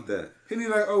OG. Fuck that. Henny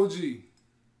like OG.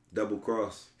 Double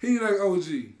cross. Henny like OG.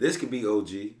 This could be OG.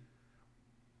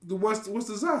 What's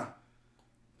the Zah?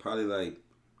 Probably like.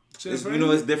 It's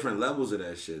different levels of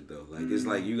that shit though. Like it's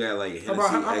like you got like Hennessy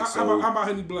XO. How about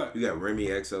Henny Black? You got Remy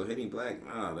XO. Henny Black.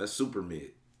 Nah, that's super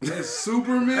mid. That's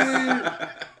super mid.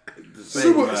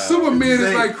 Super mid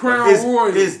is like Crown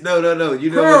Royal. No. You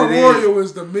know Crown what it is. Royal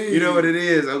is the mid. You know what it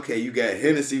is? Okay, you got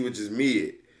Hennessy, which is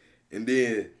mid, and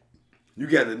then you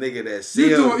got the nigga that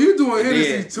sell. You doing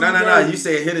Hennessy too? No. You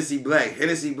say Hennessy Black.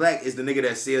 Hennessy Black is the nigga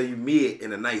that sell you mid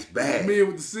in a nice bag. Mid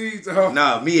with the seeds.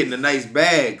 Nah, mid in a nice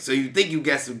bag. So you think you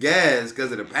got some gas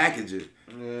because of the packaging.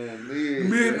 Yeah,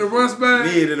 mid in the runts bag.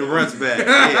 Mid in the runts bag. Yeah,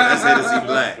 that's Hennessy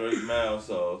Black. Straight mild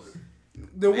sauce.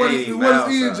 Then what is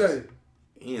E&J?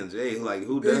 E&J, like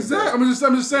who does that? I'm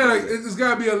just saying, like it's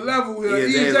gotta be a level here.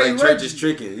 E&J is like Church's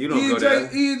tricking. You don't go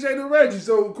there. E&J to Reggie.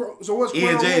 So what's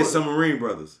E&J is Submarine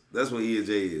Brothers. That's what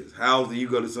E&J is. How often you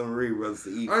go to Submarine Brothers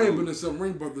to eat? I ain't been to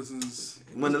Submarine Brothers since it's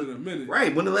been a minute.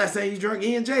 Right. When the last time you drank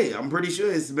E&J? I'm pretty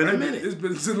sure it's been a minute. It's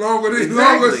been longer than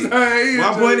exactly. E&J.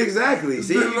 My point exactly.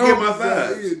 See, you get my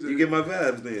vibes. You get my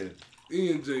vibes then.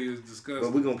 E&J is disgusting.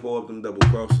 But we're gonna pull up them double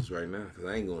crosses right now because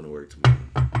I ain't going to work tomorrow.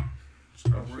 I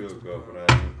should go,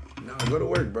 but I ain't. No, go to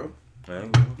work, bro. I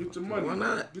ain't going. Get your money. Why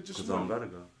not? Get your Because I'm about to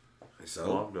go.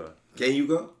 So, can you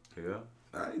go? Yeah.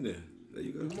 All right, then. There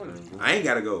you go. I ain't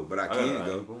got to go, but I can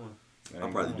go. I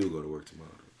probably do go to work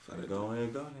tomorrow. Go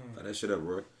ahead, go then. Fire that shit up,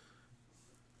 Roy.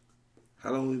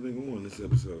 How long we been going this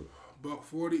episode? About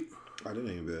 40. Oh, that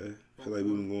ain't bad. I feel like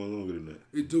we've been going longer than that.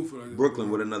 It do feel like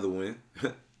Brooklyn with another win.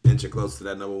 Inching close to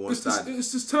that number one spot.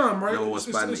 It's this time, right? Number one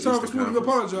spot in the It's time for Eastern Smoothie to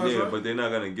apologize, Yeah, right? but they're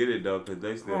not going to get it, though, because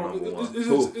they still number one. Is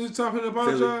it time for him to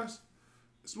apologize?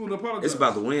 Smooth, apologize. It's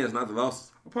about the wins, not the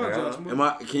losses. Apologize,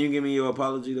 Smooth. Can you give me your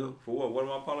apology though? For what? What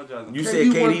am I apologizing? You said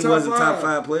KD wasn't top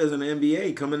 5 players in the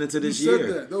NBA coming into this year. You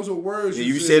said that. Those are words.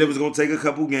 You said it was gonna take a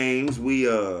couple games.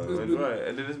 Right,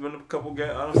 and then it's been a couple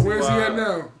games. Where's he at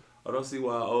now? I don't see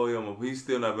why I owe him. He's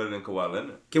still not better than Kawhi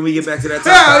Leonard. Can we get back to that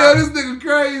top 5? This nigga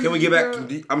crazy. Can we get back?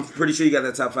 I'm pretty sure you got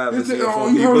that top 5.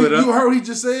 You heard what he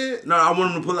just said? No, I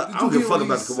want him to pull up. I don't give a fuck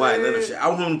about the Kawhi Leonard shit. I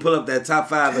want him to pull up that top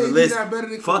 5 in the list.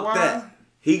 Fuck that.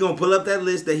 He gonna pull up that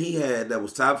list that he had that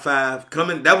was top 5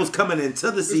 coming. That was coming into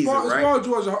the season, right? Is Paul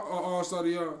George an all-star of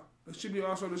y'all? It should be an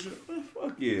all-star this year.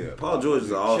 Fuck yeah. Paul George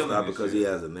is an all-star because he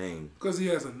has a name. Because he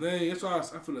has a name. That's why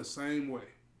I feel the same way.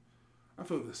 I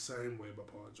feel the same way about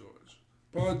Paul George.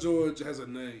 Paul George has a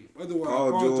name. Otherwise,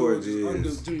 Paul George is under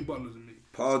Jimmy Butler to me.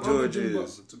 Paul George is.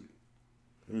 Butler to me.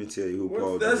 Let me tell you who Paul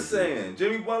George is. What's that saying?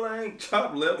 Jimmy Butler ain't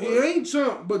chop level. He ain't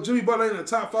chump, but Jimmy Butler ain't a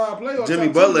top 5 player. Jimmy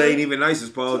Butler ain't even nice as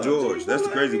Paul George. That's the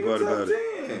crazy part about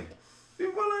it.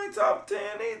 Jimmy Butler ain't top 10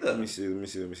 either. Let me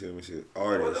see.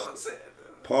 Artist.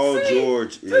 Paul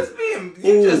George is. Just being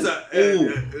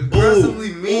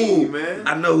aggressively mean, man.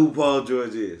 I know who Paul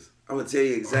George is. I'm gonna tell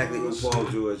you exactly who Paul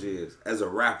George is as a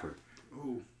rapper.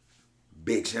 Who?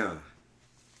 Big Sean.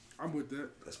 I'm with that.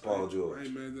 That's Paul George. I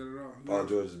ain't mad at that at all. Paul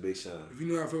George is Big Sean. If you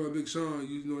know how I feel about Big Sean,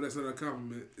 you know that's not a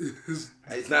compliment.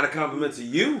 It's not a compliment to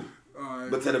you, right,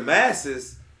 but to the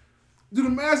masses. Do the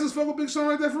masses fuck with Big Sean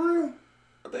like that for real?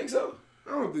 I think so.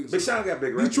 I don't think so. Big Sean got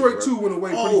big records. Detroit 2 went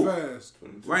away pretty fast.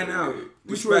 Right now,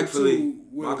 respectfully,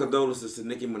 my condolences to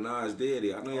Nicki Minaj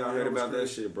daddy. I know y'all heard about that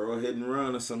shit, bro. Hit and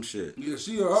run or some shit. Yeah,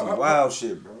 she some wild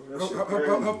shit, bro.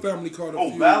 Her family caught a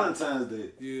few. Valentine's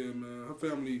Day. Yeah, man. Her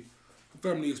family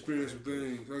experienced some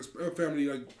things. Her family,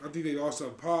 like, I think they lost her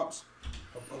pops.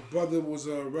 Her brother was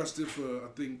arrested for, I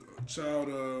think, child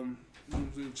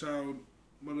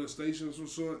molestation of some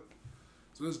sort.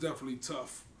 So it's definitely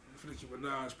tough for Nicki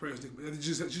Minaj. Prayers to Nicki. And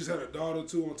she just had a daughter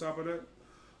too on top of that.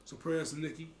 So prayers to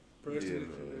Nicki. Prayers to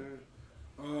Nicki,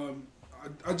 man.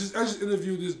 I just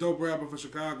interviewed this dope rapper from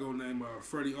Chicago named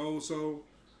Freddie Oso.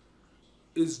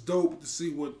 It's dope to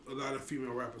see what a lot of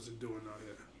female rappers are doing out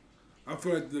here. I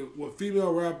feel like what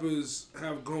female rappers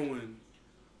have going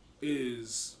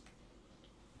is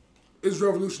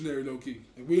revolutionary, low key.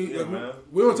 We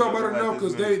don't talk about it enough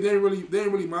because they ain't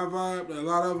really my vibe. A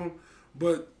lot of them,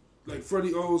 but like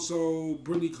Freddie Oso,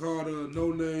 Brittany Carter,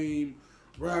 No Name,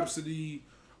 Rhapsody,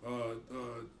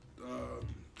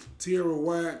 Tierra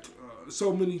Whack,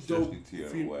 so many dope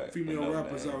female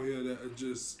rappers out here that are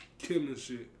just killing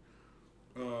shit.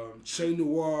 Che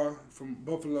Noir from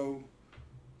Buffalo.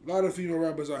 A lot of female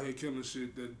rappers out here killing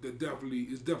shit that definitely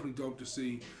is definitely dope to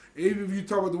see. And even if you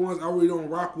talk about the ones I really don't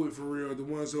rock with for real, the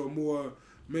ones that are more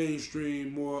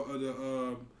mainstream, more of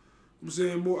the I'm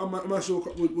saying more. I'm not sure.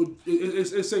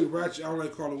 It say ratchet. I don't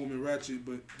like calling women ratchet,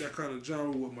 but that kind of genre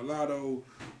with Mulatto,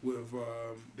 with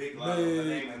Big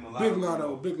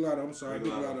Lotto. Big Lotto. I'm sorry,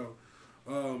 Big Lotto.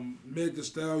 Meg Thee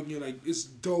Stallion. Like, it's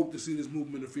dope to see this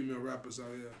movement of female rappers out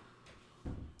here.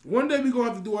 One day we gonna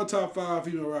have to do our top 5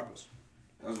 female rappers.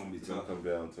 That's gonna be tough. Come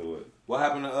down to it. What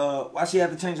happened to why she had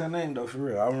to change her name though? For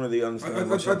real, I don't really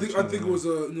understand. I think it was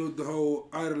the whole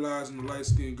idolizing the light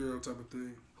skinned girl type of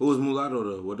thing. Who was Mulatto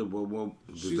though? What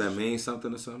does that mean?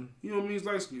 Something or something? You know, it means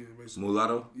light skin basically.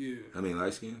 Mulatto? Yeah. I mean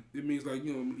light skin. It means like,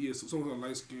 you know, yeah, someone's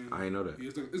light skin. I ain't know that.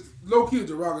 Yeah, it's low key a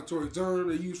derogatory term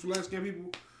they use for light skinned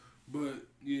people, but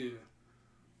yeah.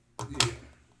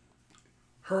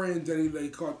 Her and Daddy Lay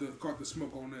caught the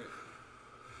smoke on that.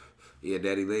 Yeah,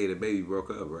 Daddy Lay, the baby broke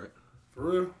up, right?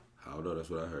 For real? I don't know. That's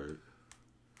what I heard.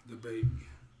 The baby.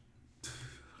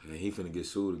 And he finna get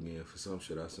sued again for some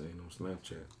shit I seen on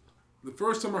Snapchat. The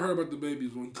first time I heard about the baby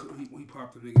was when he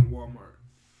popped a nigga in Walmart.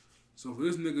 So for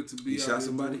this nigga to be he shot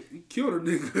somebody? He killed a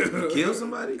nigga. He killed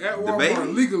somebody? At Walmart.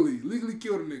 The baby? Legally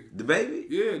killed a nigga. The baby?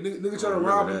 Yeah, nigga tried to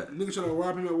rob him. Nigga tried to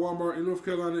rob him at Walmart in North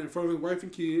Carolina in front of his wife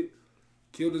and kid.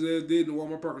 Killed his ass dead in the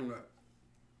Walmart parking lot.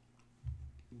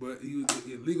 But he was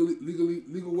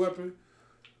legal weapon,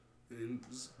 and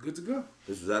it's good to go.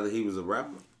 This was after he was a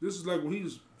rapper? This is like when he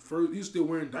was first. He was still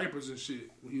wearing diapers and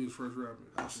shit when he was first rapping.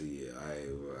 I see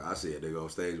it. They go on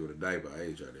stage with a diaper. I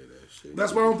ain't trying to do that shit.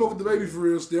 That's why I don't fuck with the baby for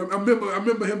real. Still, I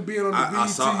remember him being on the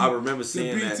BET. I remember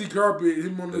seeing the BET that carpet.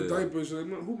 Him on the diapers. Like,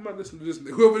 who am I listening to this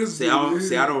nigga? Whoever this is.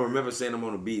 I don't remember seeing him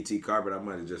on the BET carpet. I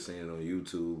might have just seen it on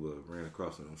YouTube or ran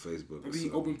across it on Facebook. Maybe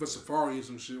he opened for Safari or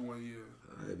some shit one year.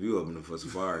 If you open it for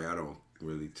Safari, I don't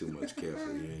really too much care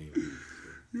for you.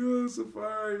 Yo,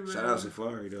 Safari, man. Shout out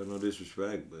Safari, though. No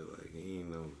disrespect, but like he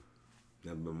ain't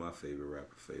never been my favorite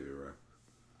rapper.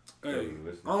 Hey,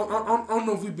 I don't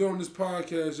know if we've been on this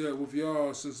podcast yet with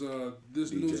y'all since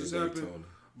this DJ news has happened.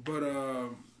 But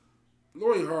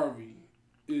Lori Harvey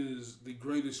is the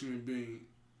greatest human being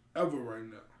ever right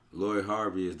now. Lori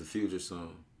Harvey is the Future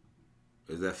song.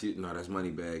 Is that Future? No, that's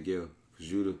Moneybagg Yo.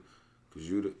 You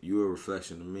a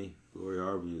reflection of me. Lori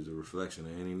Harvey is a reflection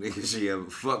of any nigga she ever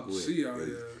fuck with. She out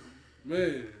here,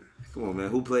 man. Come on, man.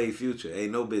 Who played Future?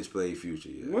 Ain't no bitch played Future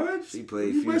yet. What? She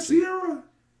played you Future.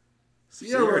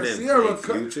 Sierra Sierra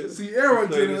Future. Sierra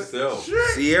played did herself. shit.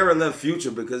 Sierra left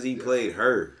Future because he played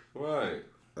her. Right.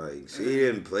 Like, she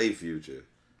didn't play Future.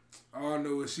 All I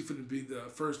know is she finna be the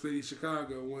first lady of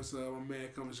Chicago once my man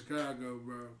comes to Chicago,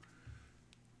 bro.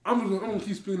 I'm gonna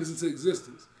keep speaking this into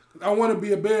existence. I want to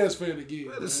be a Bears fan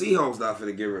again. The Seahawks not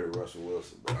finna get rid of Russell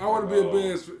Wilson, bro. I want to be a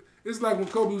Bears fan. It's like when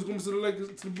Kobe was going to the Lakers,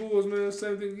 to the Bulls, man.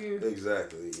 Same thing again.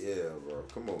 Exactly, yeah, bro.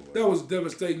 Come on, man. That was a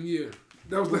devastating year.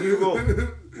 That was like,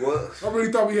 what? I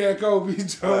really thought we had Kobe,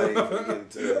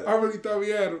 Joe. I really thought we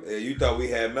had him. Yeah, you thought we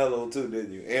had Melo too,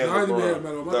 didn't you? And No, I LeBron. didn't have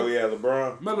Melo. You thought we had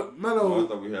LeBron? Melo. I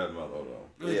thought we had Melo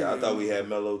though. Yeah, I thought we had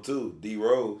Melo too. D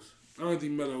Rose. I don't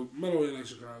think Melo ain't like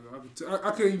Chicago.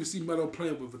 I couldn't even see Melo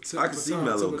playing with I could see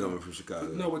Melo coming from Chicago.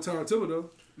 No, with Tom Thibodeau.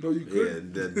 No, you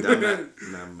couldn't.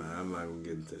 Yeah, I'm not gonna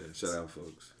get into that. Shut up,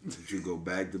 folks. Did you go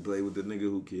back to play with the nigga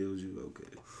who killed you?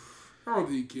 Okay. I don't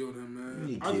think he killed him, man.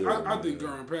 He killed him, I think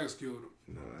man. Garden Pax killed him.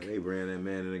 No, they ran that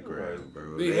man in the ground,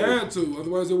 bro. They had to,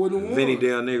 otherwise they wouldn't have won. Vinny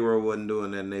Del Negro wasn't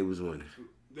doing that and they was winning.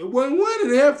 They wasn't winning.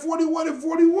 They had 41 and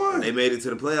 41. They made it to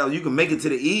the playoffs. You can make it to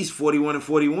the East 41 and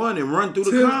 41 and run through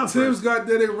the conference. Tibbs got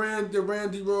there. They ran D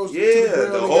Rose. Yeah,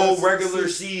 the whole regular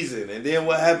season. And then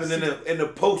what happened in the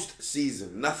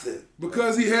postseason? Nothing.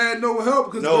 Because he had no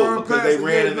help. Because they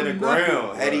ran him in the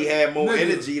ground. Had he had more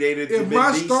energy, they'd have been decent. If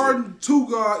my starting two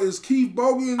guard is Keith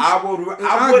Bogans,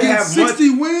 I would have 60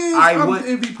 wins, I'm the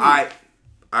MVP.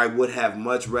 I would have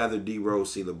much rather D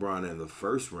Rose see LeBron in the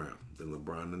first round than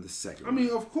LeBron in the second round. I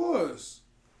mean, of course.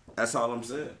 That's all I'm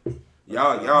saying.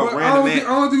 Y'all but ran the man. I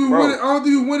don't think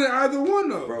we win it either one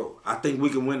though. Bro, I think we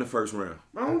can win the first round.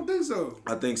 I don't think so.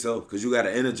 I think so. Because you got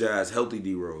to energize healthy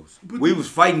D Rose. We was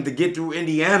fighting to get through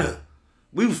Indiana.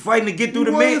 We was fighting to get through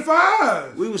the main.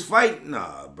 5. We was fighting.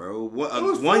 Nah, bro.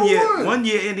 One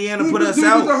year Indiana put us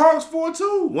out. out. The Hawks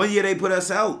 4-2. One year they put us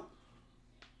out.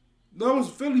 That was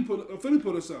Philly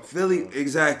put us out. Philly,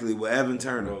 exactly, with Evan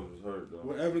Turner.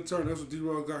 With Evan Turner, that's what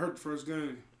D-Rose got hurt the first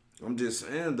game. I'm just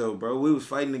saying, though, bro. We was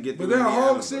fighting to get through. But that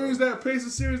Indiana, Hawks series, that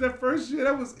Pacers series, that first year,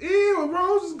 that was ill.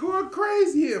 Rose was going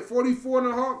crazy here. 44 in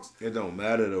the Hawks. It don't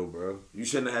matter, though, bro. You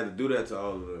shouldn't have had to do that to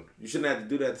all of them. You shouldn't have to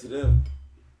do that to them.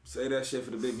 Say that shit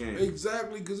for the big game.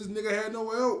 Exactly, because this nigga had no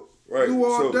help. Right.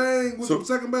 Dang was the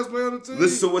second best player on the team.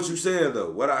 Listen to what you said,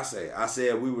 though. What I say? I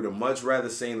said we would have much rather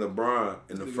seen LeBron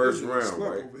in the first round,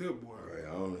 right? Over here, boy.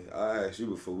 I asked you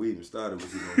before we even started.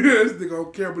 Was he this nigga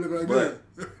don't care, but look like that.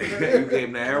 You gave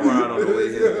him that heroin on the way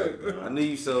here. I knew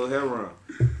you sold heroin.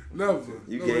 Never.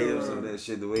 You gave him some of that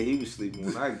shit the way he was sleeping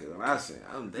when I said,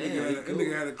 I'm damn. That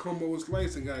nigga had a combo with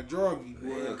Slice and got a druggy,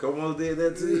 boy. Yeah, Como did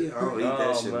that to you? I don't eat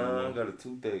that shit, man. I got a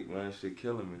toothache, man. Shit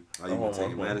killing me. Are you been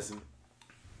taking medicine?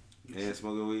 And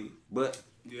smoking weed? But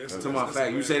yeah, to my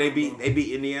fact, you say they beat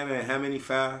Indiana in how many?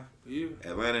 5? Yeah.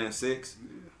 Atlanta in 6? Yeah.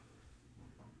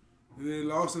 And then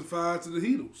lost in 5 to the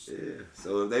Heatles. Yeah.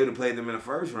 So if they would have played them in the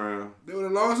first round, they would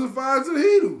have lost in 5 to the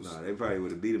Heatles. Nah, they probably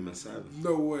would have beat them in 7.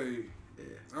 No way. Yeah.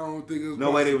 I don't think it was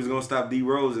no way they was gonna stop D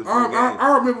Rose in 4 games.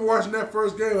 I remember watching that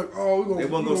first game like, oh, they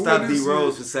weren't gonna stop D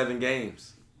Rose for 7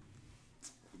 games.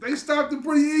 They stopped him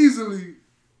pretty easily.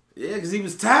 Yeah, because he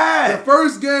was tired. The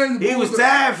first game, he was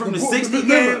tired from the 60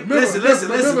 games. Listen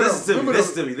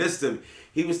to me.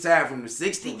 He was tired from the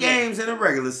 60 games in the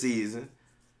regular season,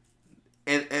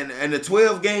 and the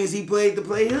 12 games he played to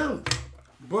play him.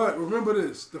 But remember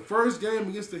this: the first game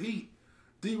against the Heat,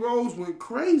 D Rose went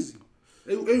crazy.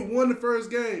 They won the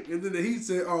first game, and then the Heat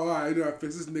said, "Oh, all right, you gotta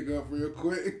fix this nigga up real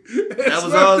quick." That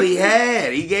was all he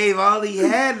had. He gave all he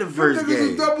had the first game.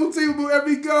 Was double team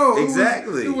every goal.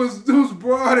 Exactly. It was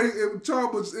Broad and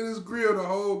Chalmers in his grill the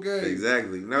whole game.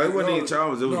 Exactly. No, it wasn't even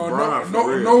Chalmers. It was Broad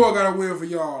for real. Noah got a win for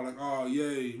y'all. Like, oh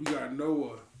yay, we got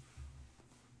Noah.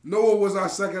 Noah was our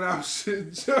second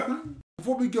option.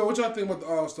 Before we go, what y'all think about the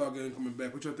All-Star game coming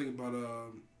back? What y'all think about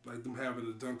like them having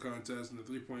the dunk contest and the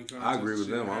 3-point contest? I agree with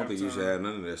them. I don't think you should have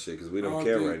none of that shit because we don't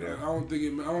care right now. I don't think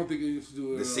it used to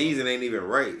do it. The season ain't even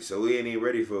right, so we ain't even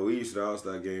ready for it. We used to the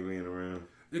All-Star game being around.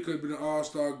 It could have been an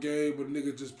All-Star game, but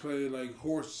niggas just played like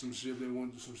horse or some shit. They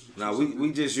want to do some shit. Nah,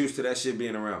 we just used to that shit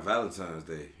being around Valentine's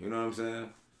Day. You know what I'm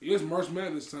saying? It's March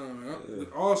Madness time. Yeah.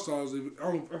 The All-Stars, the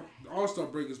All-Star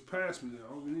break is past me now.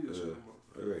 I don't even need that shit anymore.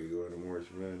 All right, you going to March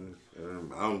Madness?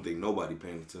 I don't think nobody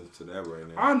paying attention to that right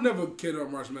now. I never cared about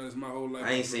March Madness my whole life.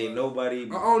 I ain't seen nobody.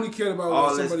 I only cared about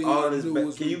what somebody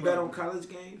knew. Can you bet on college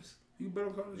games? You bet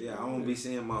on college games? Yeah, I won't be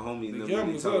seeing my homies the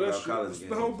really talk about college games.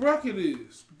 The whole bracket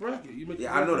is. The bracket. You make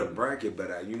I know the bracket, but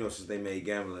since they made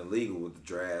gambling legal with the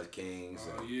DraftKings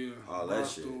and all that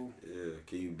shit. Yeah,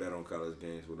 can you bet on college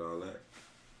games with all that?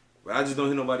 But I just don't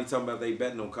hear nobody talking about they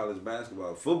betting on college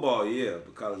basketball. Football, yeah,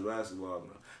 but college basketball,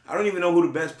 no. I don't even know who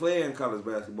the best player in college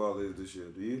basketball is this year.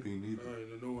 Do you? Me neither. I ain't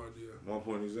got no idea. 1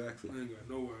 point exactly. I ain't got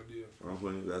no idea. 1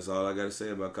 point. That's all I got to say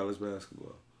about college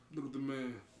basketball. Look at the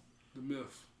man, the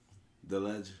myth, the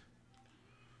legend,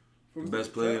 the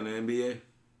best player in the NBA.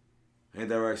 Ain't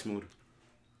that right, Smoothie?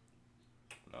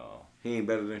 No, he ain't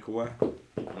better than Kawhi.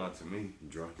 Not to me.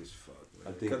 Drunk as fuck.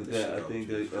 I think that get out of here,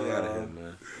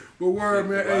 man. Well, word,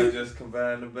 man. Hey, just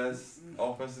combine the best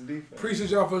offense and defense. Appreciate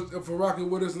y'all for rocking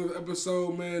with us in the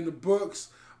episode, man. The Bucks.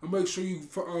 Make sure you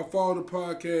follow the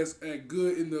podcast at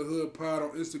Good in the Hood Pod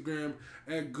on Instagram,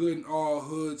 at Good in All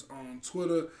Hoods on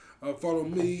Twitter. Follow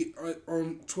me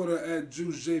on Twitter at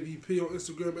JuiceJVP, on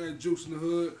Instagram at Juice in the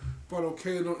Hood. Follow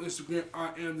Kaden on Instagram.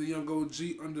 I am the Young OG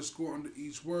 _ under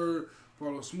each word.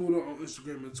 Follow Smoother on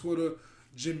Instagram and Twitter.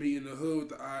 Jimmy in the Hood with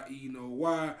the I-E, no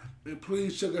Y. And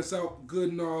please check us out,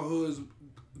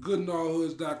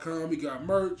 goodinallhoods.com. We got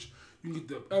merch. You can get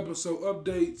the episode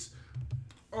updates.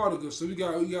 All the good stuff. We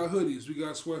got hoodies, we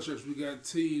got sweatshirts, we got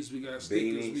tees, we got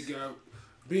stickers, we got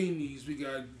beanies, we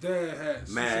got dad hats,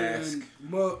 masks,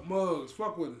 mugs.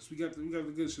 Fuck with us. We got the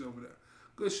good shit over there.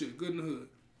 Good shit. Good in the hood.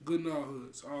 Good in all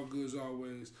hoods. All goods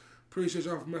always. Appreciate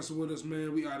y'all for messing with us,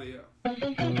 man. We out of here.